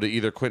go to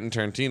either Quentin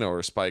Tarantino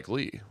or Spike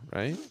Lee,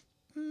 right?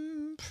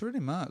 Pretty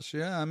much,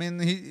 yeah. I mean,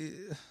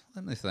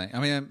 let me think. I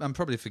mean, I'm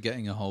probably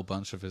forgetting a whole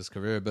bunch of his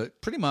career, but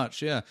pretty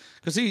much, yeah.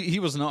 Because he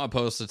was not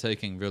opposed to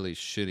taking really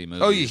shitty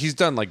movies. Oh, yeah, he's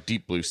done like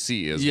Deep Blue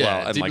Sea as Yeah,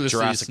 well, and Deep like Blue Sea,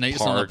 Jurassic Snakes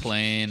Park. on a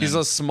Plane, He's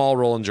and- a small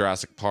role in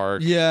Jurassic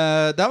Park.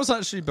 Yeah, that was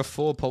actually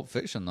before Pulp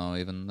Fiction, though.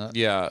 Even that.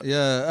 Yeah,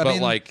 Yeah.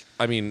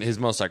 I mean, his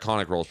most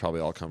iconic roles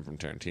probably all come from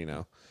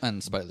Tarantino.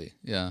 and Spike Lee.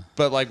 Yeah.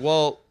 But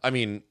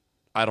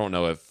I don't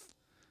know if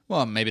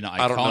Well, maybe not iconic.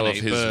 I don't know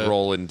if his but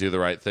role in Do the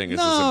Right Thing is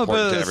No, as important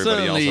but to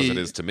everybody else as certainly- it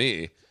is to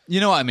me. You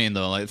know what I mean,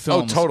 though. Like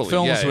films, totally.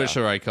 films Yeah, which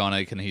yeah. are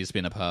iconic, and he's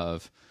been a part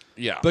of.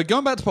 Yeah, But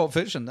going back to Pulp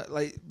Fiction,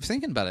 like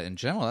thinking about it in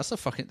general,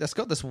 that's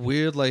got this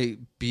weird like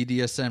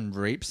BDSM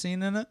rape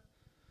scene in it.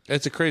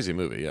 it's a crazy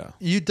movie. Yeah,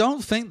 You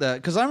don't think that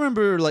because I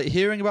remember like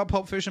hearing about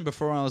Pulp Fiction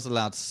before I was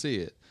allowed to see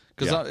it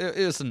because Yeah.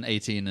 it was an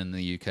 18 in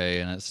the UK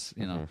and it's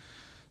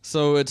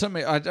So it took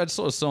me. I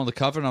sort of saw on the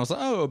cover and I was like,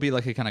 oh, it'll be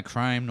like a kind of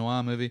crime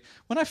noir movie.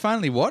 When I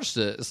finally watched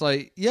it, it's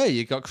like, yeah,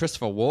 you got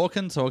Christopher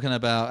Walken talking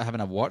about having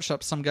a watch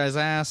up some guy's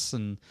ass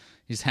and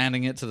he's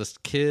handing it to this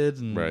kid,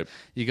 and Right.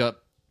 you got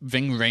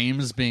Ving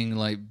Rhames being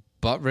like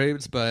butt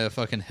raped by a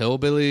fucking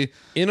hillbilly.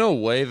 in a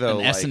way though,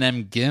 An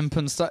S&M gimp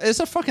and stuff. It's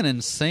a fucking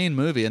insane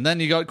movie. And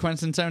then you got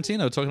Quentin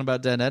Tarantino talking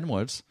about dead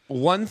N-words.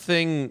 one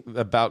thing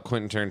about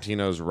Quentin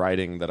Tarantino's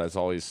writing that has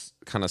always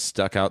kind of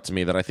stuck out to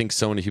me that I think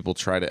so many people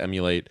try to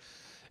emulate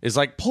is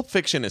like Pulp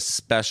Fiction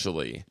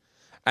especially.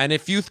 And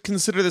if you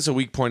consider this a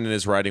weak point in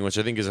his writing, which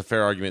I think is a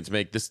fair argument to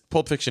make, this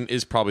Pulp Fiction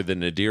is probably the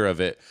nadir of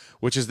it,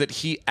 which is that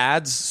he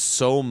adds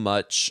so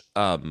much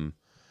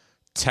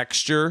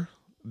texture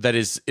that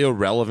is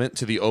irrelevant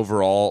to the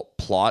overall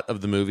plot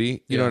of the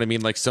movie. You know what I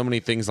mean? Like so many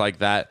things like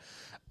that.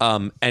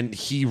 And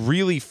he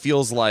really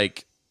feels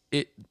like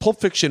Pulp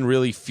Fiction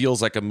really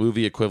feels like a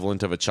movie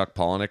equivalent of a Chuck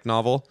Palahniuk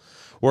novel,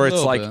 where it's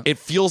Little like bit. it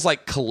feels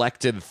like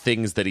collected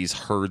things that he's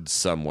heard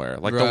somewhere,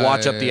 like the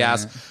watch up the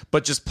ass,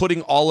 but just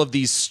putting all of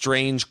these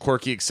strange,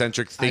 quirky,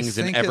 eccentric things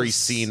in think every it's-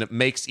 scene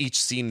makes each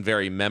scene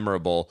very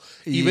memorable,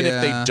 even if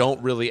they Yeah.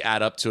 don't really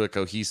add up to a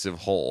cohesive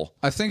whole.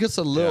 I think it's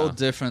a little Yeah.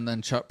 different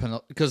than Chuck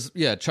Palahniuk. Because,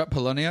 Chuck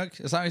Palahniuk,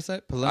 is that how you say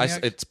it?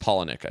 Palahniuk? It's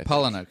Palahniuk, I think.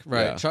 Palahniuk,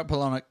 right. Yeah. Chuck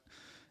Palahniuk,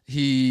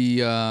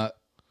 he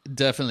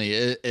definitely,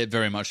 it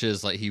very much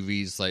is like he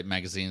reads like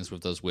magazines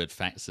with those weird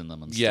facts in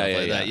them and Yeah, stuff yeah,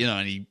 like yeah. that,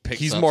 and he picks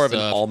He's up more of an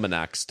stuff.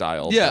 almanac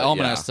style. Yeah, but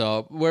almanac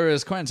style.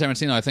 Whereas Quentin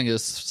Tarantino, I think,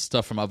 is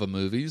stuff from other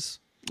movies.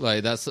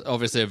 Like that's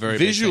obviously a very big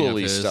thing of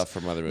Visually his. stuff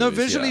from other No, movies,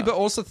 visually, yeah. but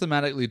also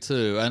thematically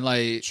too. And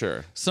like,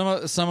 Sure. some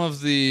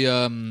of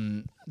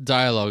the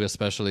dialogue,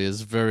 especially,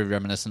 is very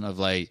reminiscent of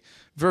like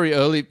very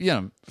early,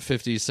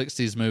 50s,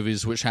 60s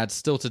movies, which had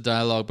stilted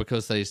dialogue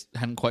because they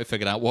hadn't quite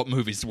figured out what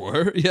movies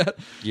were yet.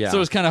 Yeah. So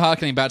it's kind of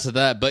harkening back to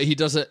that, but he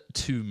does it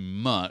too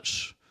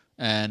much.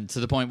 and to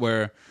the point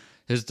where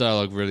his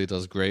dialogue really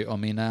does grate on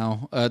me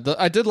now.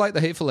 I did like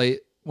The Hateful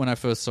Eight when I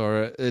first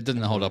saw it. It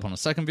didn't hold up on a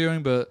second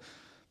viewing, but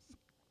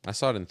I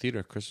saw it in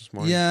theater Christmas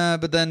morning. yeah,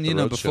 but then, The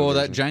Roadshow before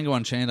that, version. Django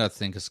Unchained, I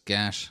think is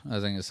gash.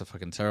 I think it's a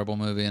fucking terrible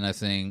movie, and I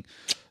think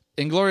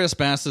Inglourious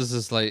Basterds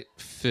is like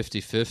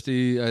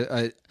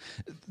 50-50.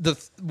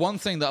 The one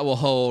thing that I will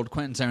hold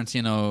Quentin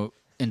Tarantino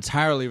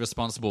entirely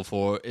responsible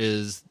for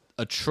is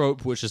a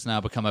trope which has now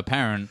become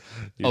apparent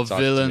You of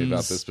talked villains. to me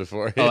about this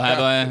before. Oh, have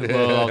I?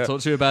 Well, I'll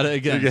talk to you about it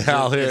again. Yeah,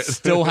 I'll hear It's it.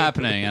 still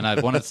happening, and I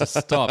want it to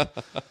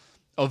stop.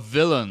 Of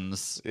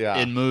villains Yeah.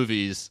 in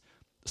movies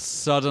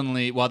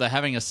suddenly, while they're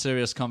having a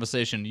serious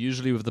conversation,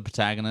 usually with the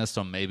protagonist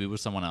or maybe with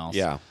someone else,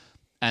 Yeah.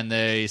 and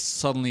they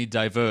suddenly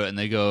divert and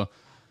they go,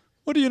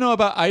 "What do you know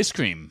about ice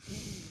cream?"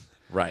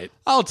 Right.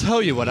 I'll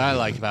tell you what I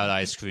like about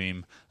ice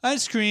cream.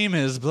 Ice cream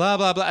is blah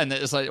blah blah, and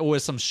it's like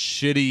always some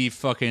shitty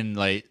fucking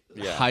like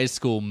Yeah. high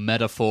school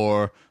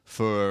metaphor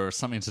for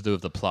something to do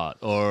with the plot.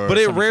 Or But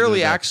it something to do rarely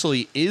with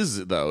actually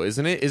is, though,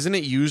 isn't it? Isn't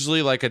it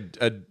usually like a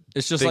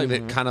It's just thing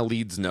like- that kind of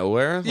leads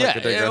nowhere? Yeah, Like a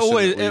digression it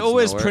that leads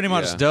always nowhere? pretty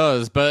much Yeah.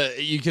 does,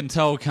 but you can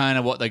tell kind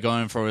of what they're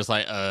going for is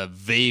like a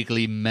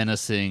vaguely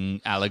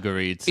menacing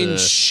allegory to. In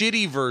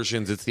shitty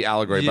versions, it's the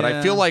allegory, but I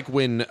Yeah. feel like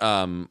when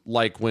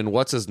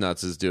What's His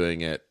Nuts is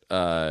doing it,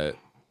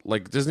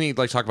 like doesn't he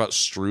like talk about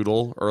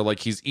strudel or like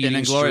he's in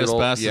eating Inglourious strudel?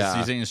 Basterds, Yeah.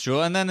 he's eating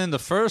strudel, and then in the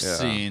first Yeah.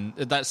 scene,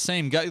 that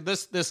same guy,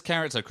 this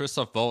character,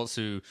 Christoph Waltz,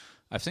 who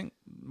I think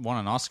won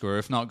an Oscar, or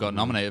if not, Mm-hmm. got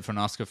nominated for an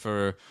Oscar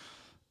for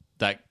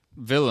that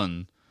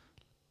villain.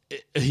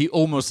 He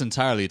almost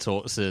entirely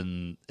talks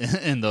in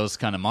those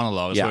kind of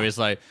monologues Yeah. where he's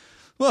like,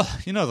 "Well,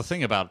 the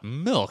thing about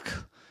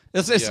milk."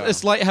 It's Yeah.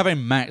 it's like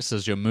having Max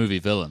as your movie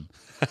villain.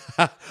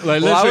 Like, Well, I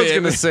was literally,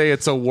 going to say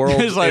it's a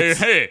world. He's like, it's-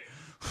 hey,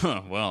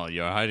 well,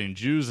 you're hiding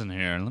Jews in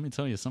here. Let me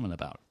tell you something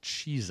about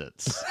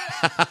Cheez-Its.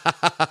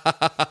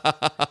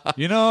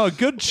 A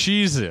good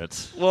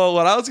Cheez-It well,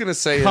 what I was going to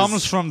say comes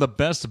is from the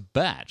best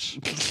batch.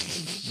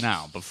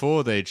 Now,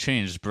 before they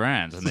changed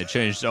brands and they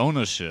changed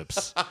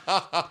ownerships,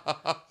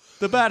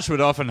 the batch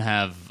would often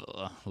have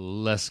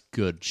less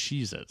good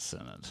Cheez-Its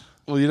in it.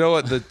 well, you know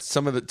what?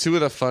 Two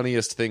of the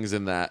funniest things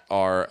in that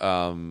are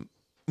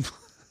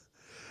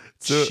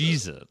So-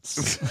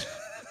 Cheez-Its.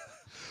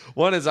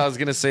 one is I was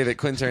going to say that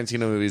Quentin Tarantino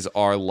movies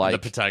are The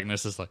like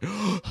protagonist is like,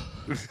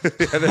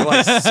 they're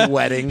like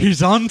sweating.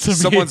 he's on to me.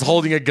 Someone's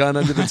holding a gun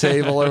under the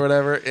table or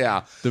whatever.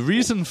 Yeah. The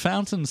reason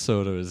fountain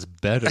soda is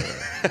better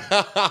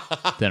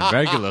than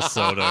regular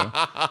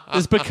soda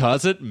is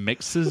because it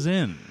mixes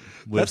in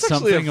with That's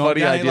actually something a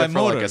funny organic idea like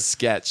for like motor. a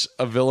sketch,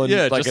 a villain,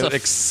 Yeah, like just an a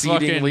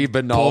exceedingly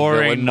fucking banal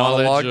boring villain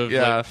knowledge monologue. of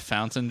Yeah. like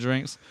fountain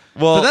drinks.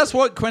 Well- but that's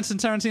what Quentin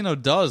Tarantino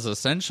does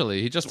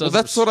essentially. He just does.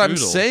 Well, that's what I'm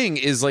strudel. saying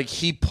is like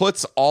he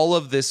puts all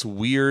of this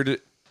weird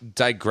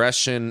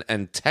digression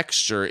and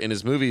texture in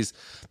his movies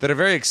that are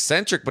very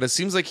eccentric, but it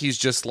seems like he's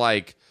just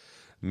like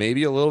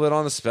maybe a little bit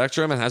on the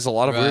spectrum and has a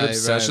lot of weird Right,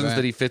 obsessions right.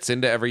 that he fits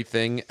into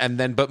everything. And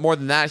then, but more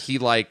than that,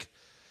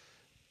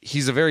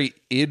 he's a very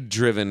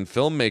id-driven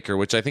filmmaker,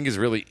 which I think is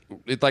really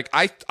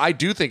I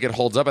do think it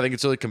holds up. I think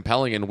it's really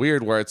compelling and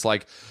weird. Where it's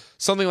like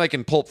something like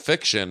in Pulp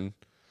Fiction,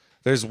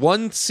 there's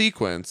one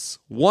sequence,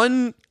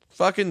 one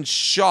fucking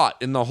shot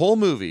in the whole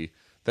movie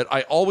that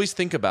I always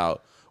think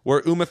about,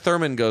 where Uma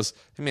Thurman goes,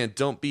 "Hey man,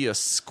 don't be a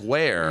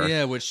square."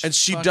 Yeah, which and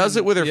she fucking- does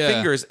it with her yeah.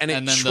 fingers, and it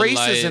And then the traces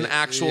light- an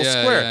actual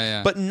yeah, square. yeah,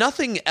 yeah. But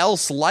nothing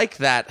else like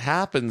that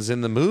happens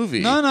in the movie.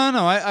 No.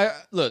 I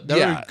look. There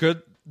Yeah. are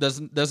good.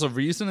 There's a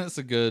reason it's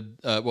a good.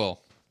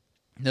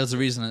 There's a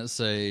reason it's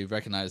a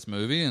recognized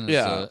movie and it's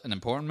Yeah. an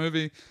important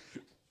movie.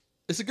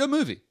 It's a good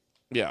movie.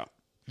 Yeah.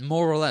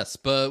 More or less.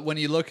 But when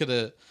you look at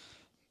it,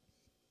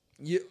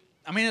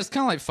 it's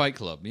kind of like Fight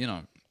Club,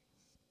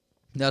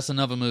 That's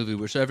another movie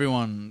which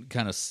everyone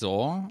kind of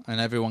saw and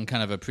everyone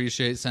kind of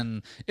appreciates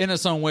and in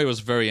its own way was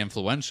very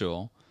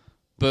influential.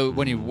 But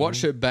when you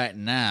watch it back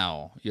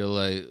now, you're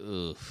like,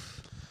 ugh.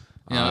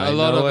 I a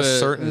lot know of a it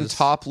certain is-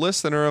 top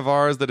listener of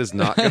ours that is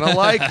not going to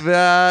like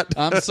that.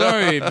 I'm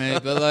sorry,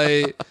 mate,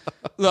 but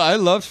look, I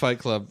loved Fight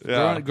Club.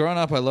 Yeah. Growing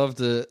up, I loved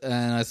it,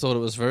 and I thought it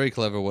was very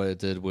clever what it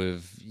did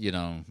with,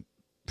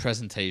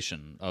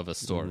 presentation of a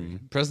story,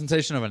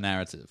 presentation of a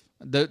narrative.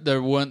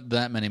 There weren't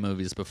that many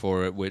movies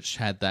before it which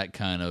had that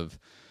kind of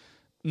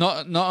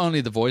not only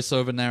the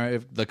voiceover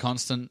narrative, the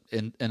constant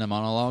in a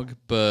monologue,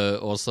 but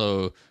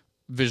also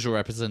visual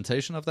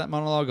representation of that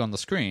monologue on the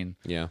screen.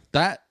 Yeah.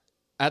 That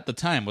at the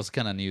time was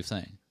kind of new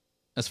thing,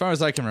 as far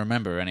as I can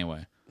remember,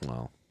 anyway.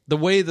 Well. The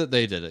way that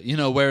they did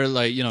it, where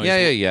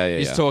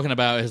he's talking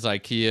about his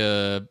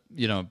IKEA,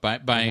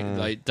 buying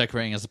like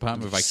decorating his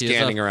apartment with IKEA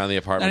Scanning stuff. around the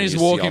apartment, and he's you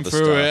see all walking the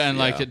through stuff. it, and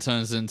Yeah. it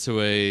turns into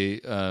a,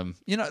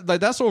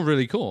 that's all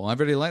really cool. I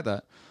really like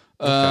that.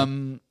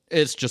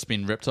 It's just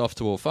been ripped off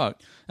to all fuck,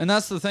 and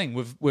that's the thing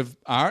with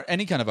art,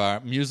 any kind of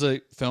art,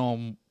 music,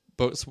 film,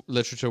 books,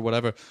 literature,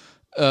 whatever.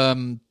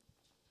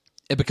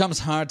 It becomes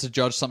hard to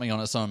judge something on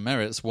its own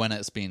merits when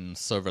it's been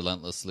so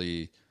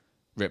relentlessly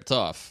ripped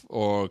off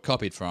or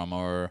copied from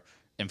or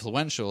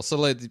influential. So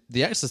like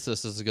The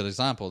Exorcist is a good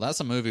example. That's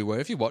a movie where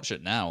if you watch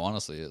it now,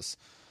 honestly, it's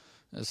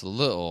a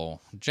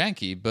little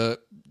janky,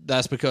 but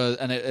that's because,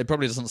 and it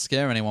probably doesn't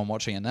scare anyone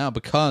watching it now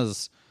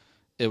because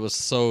it was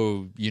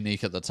so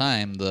unique at the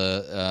time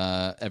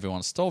that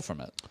everyone stole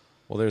from it.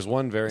 Well, there's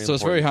one very So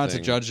it's very hard to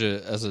thing. judge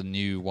it as a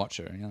new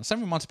watcher. You know, same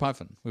with Monty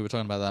Python. We were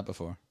talking about that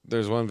before.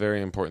 There's one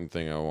very important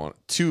thing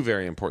two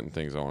very important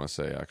things I want to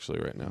say actually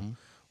right now.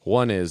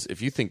 One is,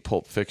 if you think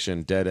Pulp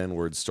Fiction dead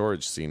N-word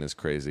storage scene is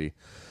crazy,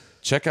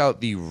 check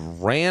out the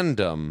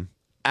random,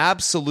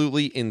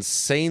 absolutely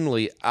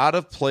insanely out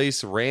of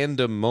place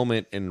random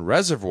moment in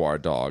Reservoir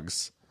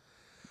Dogs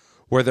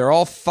where they're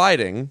all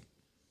fighting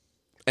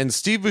and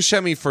Steve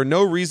Buscemi, for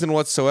no reason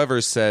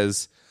whatsoever,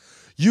 says,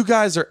 "You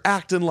guys are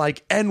acting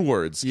like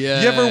N-words.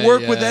 Yeah, you ever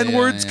work with yeah,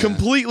 N-words? yeah.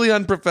 Completely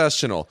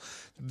unprofessional."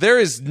 There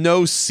is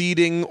no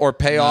seeding or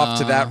payoff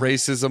to that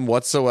racism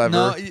whatsoever.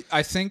 No,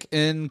 I think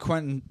in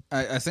Quentin,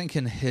 I think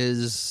in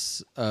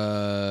his,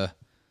 not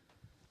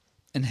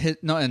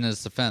in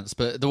his defense,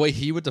 but the way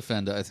he would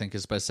defend it, I think,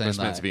 is by saying There's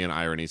that. meant to be an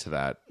irony to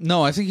that.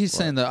 No, I think he's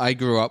saying that I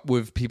grew up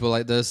with people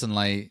like this, and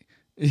like,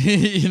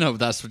 you know,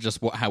 that's just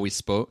how we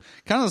spoke.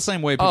 Kind of the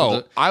same way.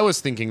 People I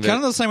was thinking that. kind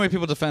of the same way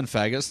people defend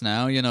faggots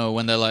now. You know,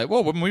 when they're like,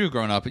 "Well, when we were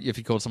growing up, if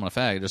you called someone a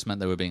fag, it just meant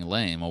they were being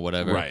lame or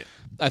whatever." Right.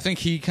 I think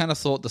he kind of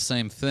thought the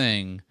same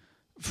thing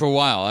for a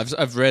while.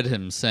 I've read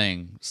him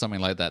saying something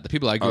like that. The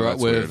people I grew up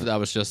that's with, weird. that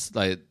was just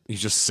like. You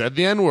just said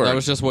the N-word. That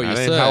was just what you That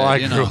said, ain't how I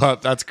you grew know.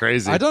 up. That's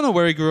crazy. I don't know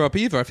where he grew up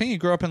either. I think he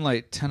grew up in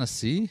like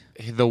Tennessee.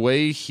 The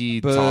way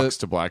he But- talks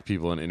to black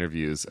people in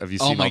interviews. Have you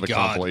Oh seen my all the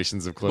God.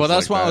 compilations of clips? Well,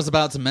 that's like what that? I was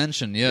about to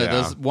mention. Yeah, Yeah.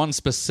 there's one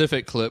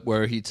specific clip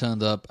where he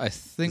turned up, I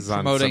think, He's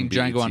on promoting some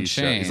BET Django show.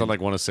 Unchained. He's on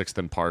like 106th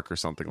and Park or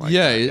something like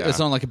yeah, that. it's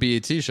on like a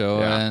BET show,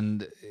 Yeah.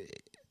 and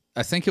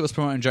I think it was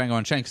promoting Django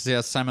Unchained because he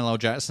has Samuel L.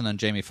 Jackson and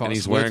Jamie Foxx. And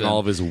he's with wearing him. all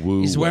of his woo.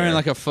 He's wearing wear.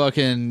 like a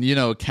fucking, you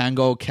know,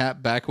 Kangol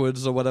cap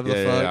backwards or whatever the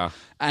Yeah, fuck. yeah.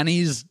 And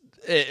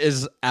it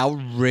is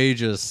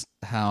outrageous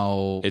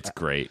how It's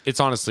great.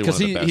 It's honestly one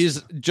because of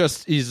the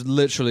best. he's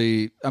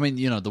literally. I mean,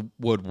 you know, the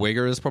word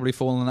wigger is probably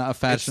fallen out of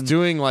fashion. It's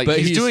doing like but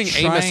he's doing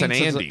Amos trying and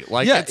to- Andy.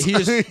 Like yeah, it's, he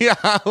is. yeah,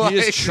 He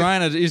is like-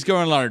 trying to. He's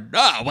going like,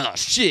 oh well,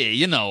 shit,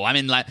 you know. I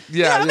mean, like,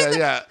 Yeah, you know, I mean,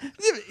 yeah.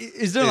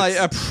 He's doing like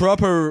a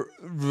proper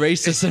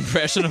racist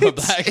impression of a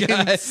black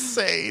guy.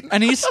 Insane.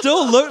 And he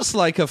still looks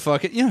like a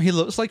fucking, you know, he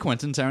looks like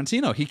Quentin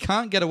Tarantino. He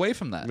can't get away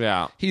from that.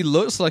 Yeah. He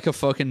looks like a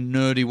fucking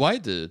nerdy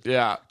white dude.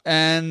 Yeah.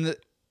 And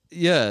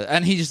yeah,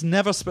 and he's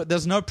never,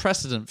 there's no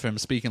precedent for him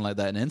speaking like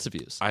that in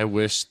interviews. I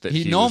wish that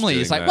He was normally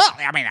doing is like, that.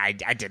 well, I mean, I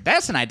did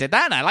this and I did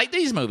that and I like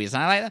these movies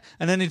and I like that.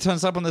 And then he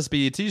turns up on this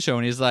BET show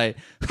and he's like,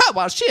 oh,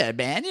 well, shit,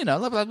 man, you know,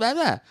 blah, blah, blah,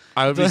 blah.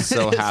 I would be But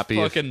so it's happy.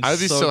 fucking I would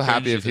be so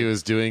happy cringy, if he dude.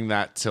 was doing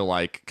that to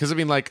like, because I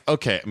mean, like,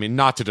 okay, I mean,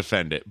 not to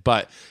defend it,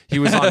 but he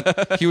was on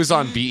he was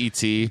on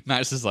BET.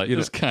 Max is like, it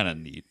was kind of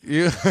neat.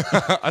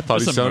 I thought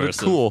he It's sounded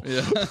immersive. cool.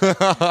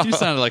 Yeah. You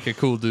sounded like a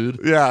cool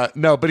dude. Yeah,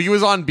 no, but he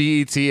was on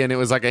BET and it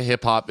was like a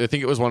hip hop. I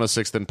think it was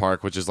 106th and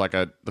Park, which is like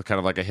a kind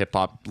of like a hip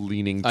hop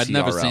leaning. I'd TRL.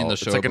 never seen the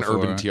show It's like an before.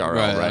 urban TRL,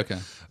 Right, right? okay.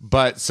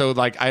 But so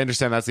like I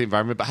understand that's the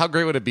environment, but how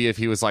great would it be if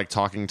he was like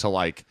talking to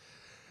like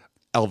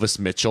Elvis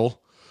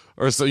Mitchell,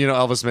 or so you know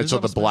Elvis Mitchell,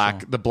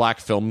 Elvis the black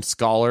film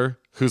scholar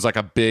who's like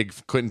a big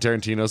Quentin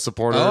Tarantino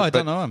supporter. Oh, I but-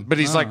 don't know him. But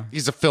he's Oh. like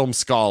he's a film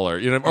scholar,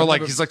 you know, or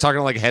like he's like talking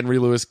to like Henry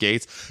Louis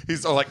Gates.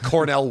 He's or like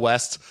Cornell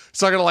West. He's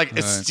talking to like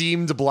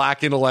esteemed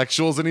black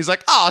intellectuals, and he's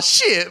like, oh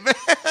shit, man.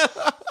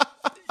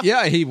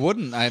 Yeah, he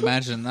wouldn't. I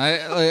imagine.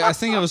 I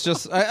think it was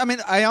just. I mean,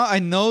 I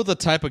know the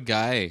type of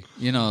guy.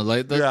 You know,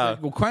 like Yeah.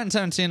 Quentin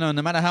Tarantino.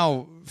 No matter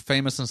how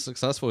famous and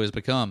successful he's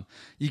become,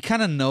 you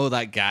kind of know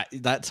that guy,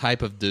 that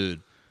type of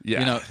dude.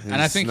 Yeah, you know, and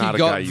I he's think not he a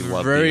got guy you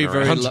love very, being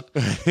very. around. No,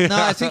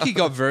 I think he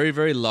got very,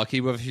 very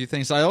lucky with a few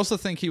things. I also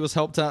think he was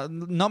helped out.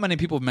 Not many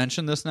people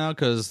mention this now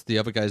because the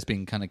other guy's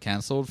being kind of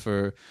canceled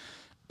for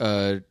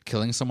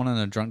killing someone in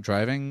a drunk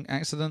driving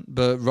accident.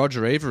 But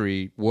Roger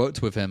Avery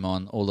worked with him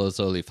on all those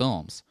early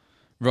films.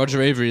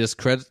 Roger Avery is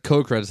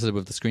co-credited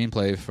with the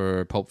screenplay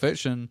for Pulp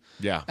Fiction.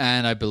 Yeah.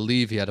 And I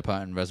believe he had a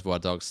part in Reservoir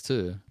Dogs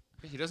too.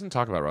 He doesn't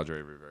talk about Roger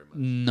Avery very much.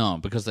 No,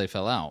 because they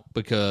fell out.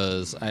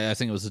 Because I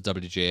think it was a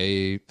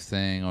WGA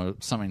thing or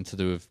something to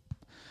do with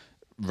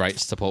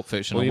rights to Pulp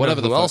Fiction Well, or you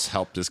whatever know who the else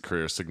helped his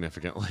career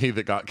significantly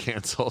that got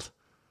canceled?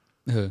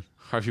 fuck.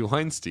 Harvey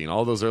Weinstein.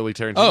 All those early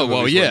Tarantino Oh, well,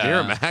 movies were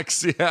yeah.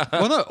 Miramax. Yeah.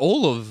 Well, no,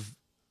 all of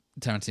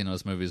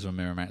Tarantino's movies were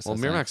Miramax. Well, I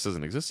think. Miramax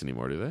doesn't exist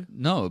anymore, do they?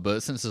 No,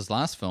 but since his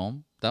last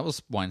film, that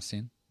was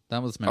Weinstein.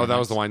 That was Miramax. Oh, that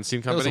was the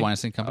Weinstein That was company? the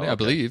Weinstein company, Oh, I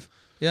okay. believe.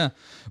 Yeah.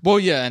 Well,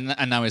 yeah,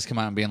 and now he's come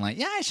out and being like,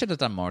 yeah, I should have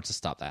done more to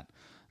stop that.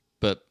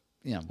 But,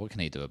 you know, what can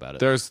he do about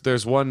it?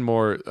 There's one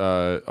more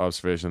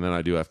observation, then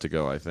I do have to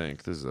go, I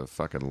think. This is a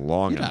fucking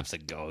long You don't one. have to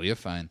go. You're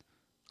fine.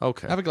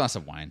 Okay. Have a glass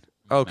of wine.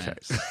 Okay. Man.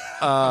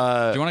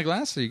 Do you want a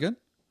glass? Are you good?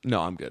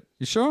 No, I'm good.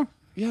 You sure?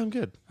 Yeah, I'm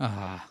good.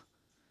 Ah,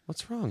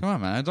 What's wrong? come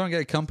on, man. I don't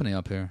get company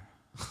up here.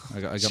 I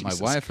got my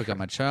Jesus wife. I got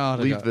my child.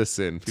 I Leave got, this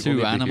in. People two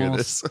need to hear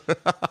animals. this.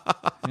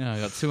 You know, I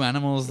got two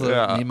animals that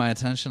Yeah. need my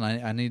attention.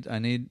 I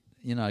need.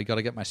 You know, I got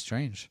to get my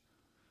strange.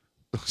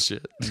 Oh,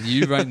 shit.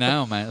 You right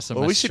now, man. So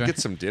Well, we should get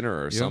some dinner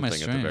or You're my something at the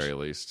strange. very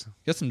least.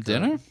 Get some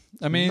dinner?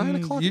 I mean, 9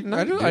 o'clock at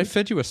night, I dude.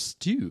 fed you a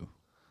stew.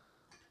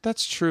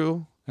 That's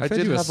true. I fed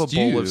did you a have a stew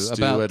bowl of stew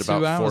about at 2 about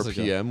 4 hours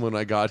ago. p.m. when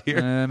I got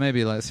here.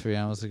 Maybe like 3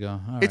 hours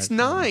ago. All It's right,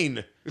 fine.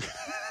 9.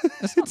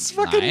 It's It's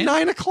fucking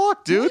 9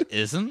 o'clock, dude.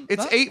 Isn't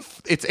It's that? 8.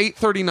 It's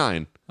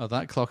 8:39. Oh,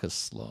 that clock is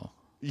slow.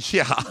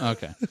 Yeah.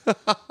 Okay.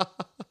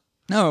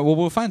 No, well,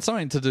 we'll find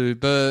something to do,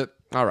 but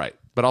All right,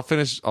 but I'll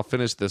finish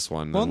this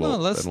one. well, and no, we'll,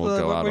 let's. and we'll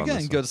go out We're on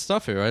getting this good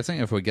stuff here. I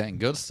think if we're getting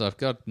good stuff,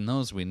 God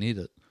knows we need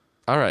it.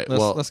 one. All right. Let's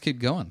well, let's keep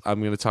going. I'm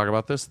going to talk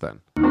about this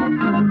then.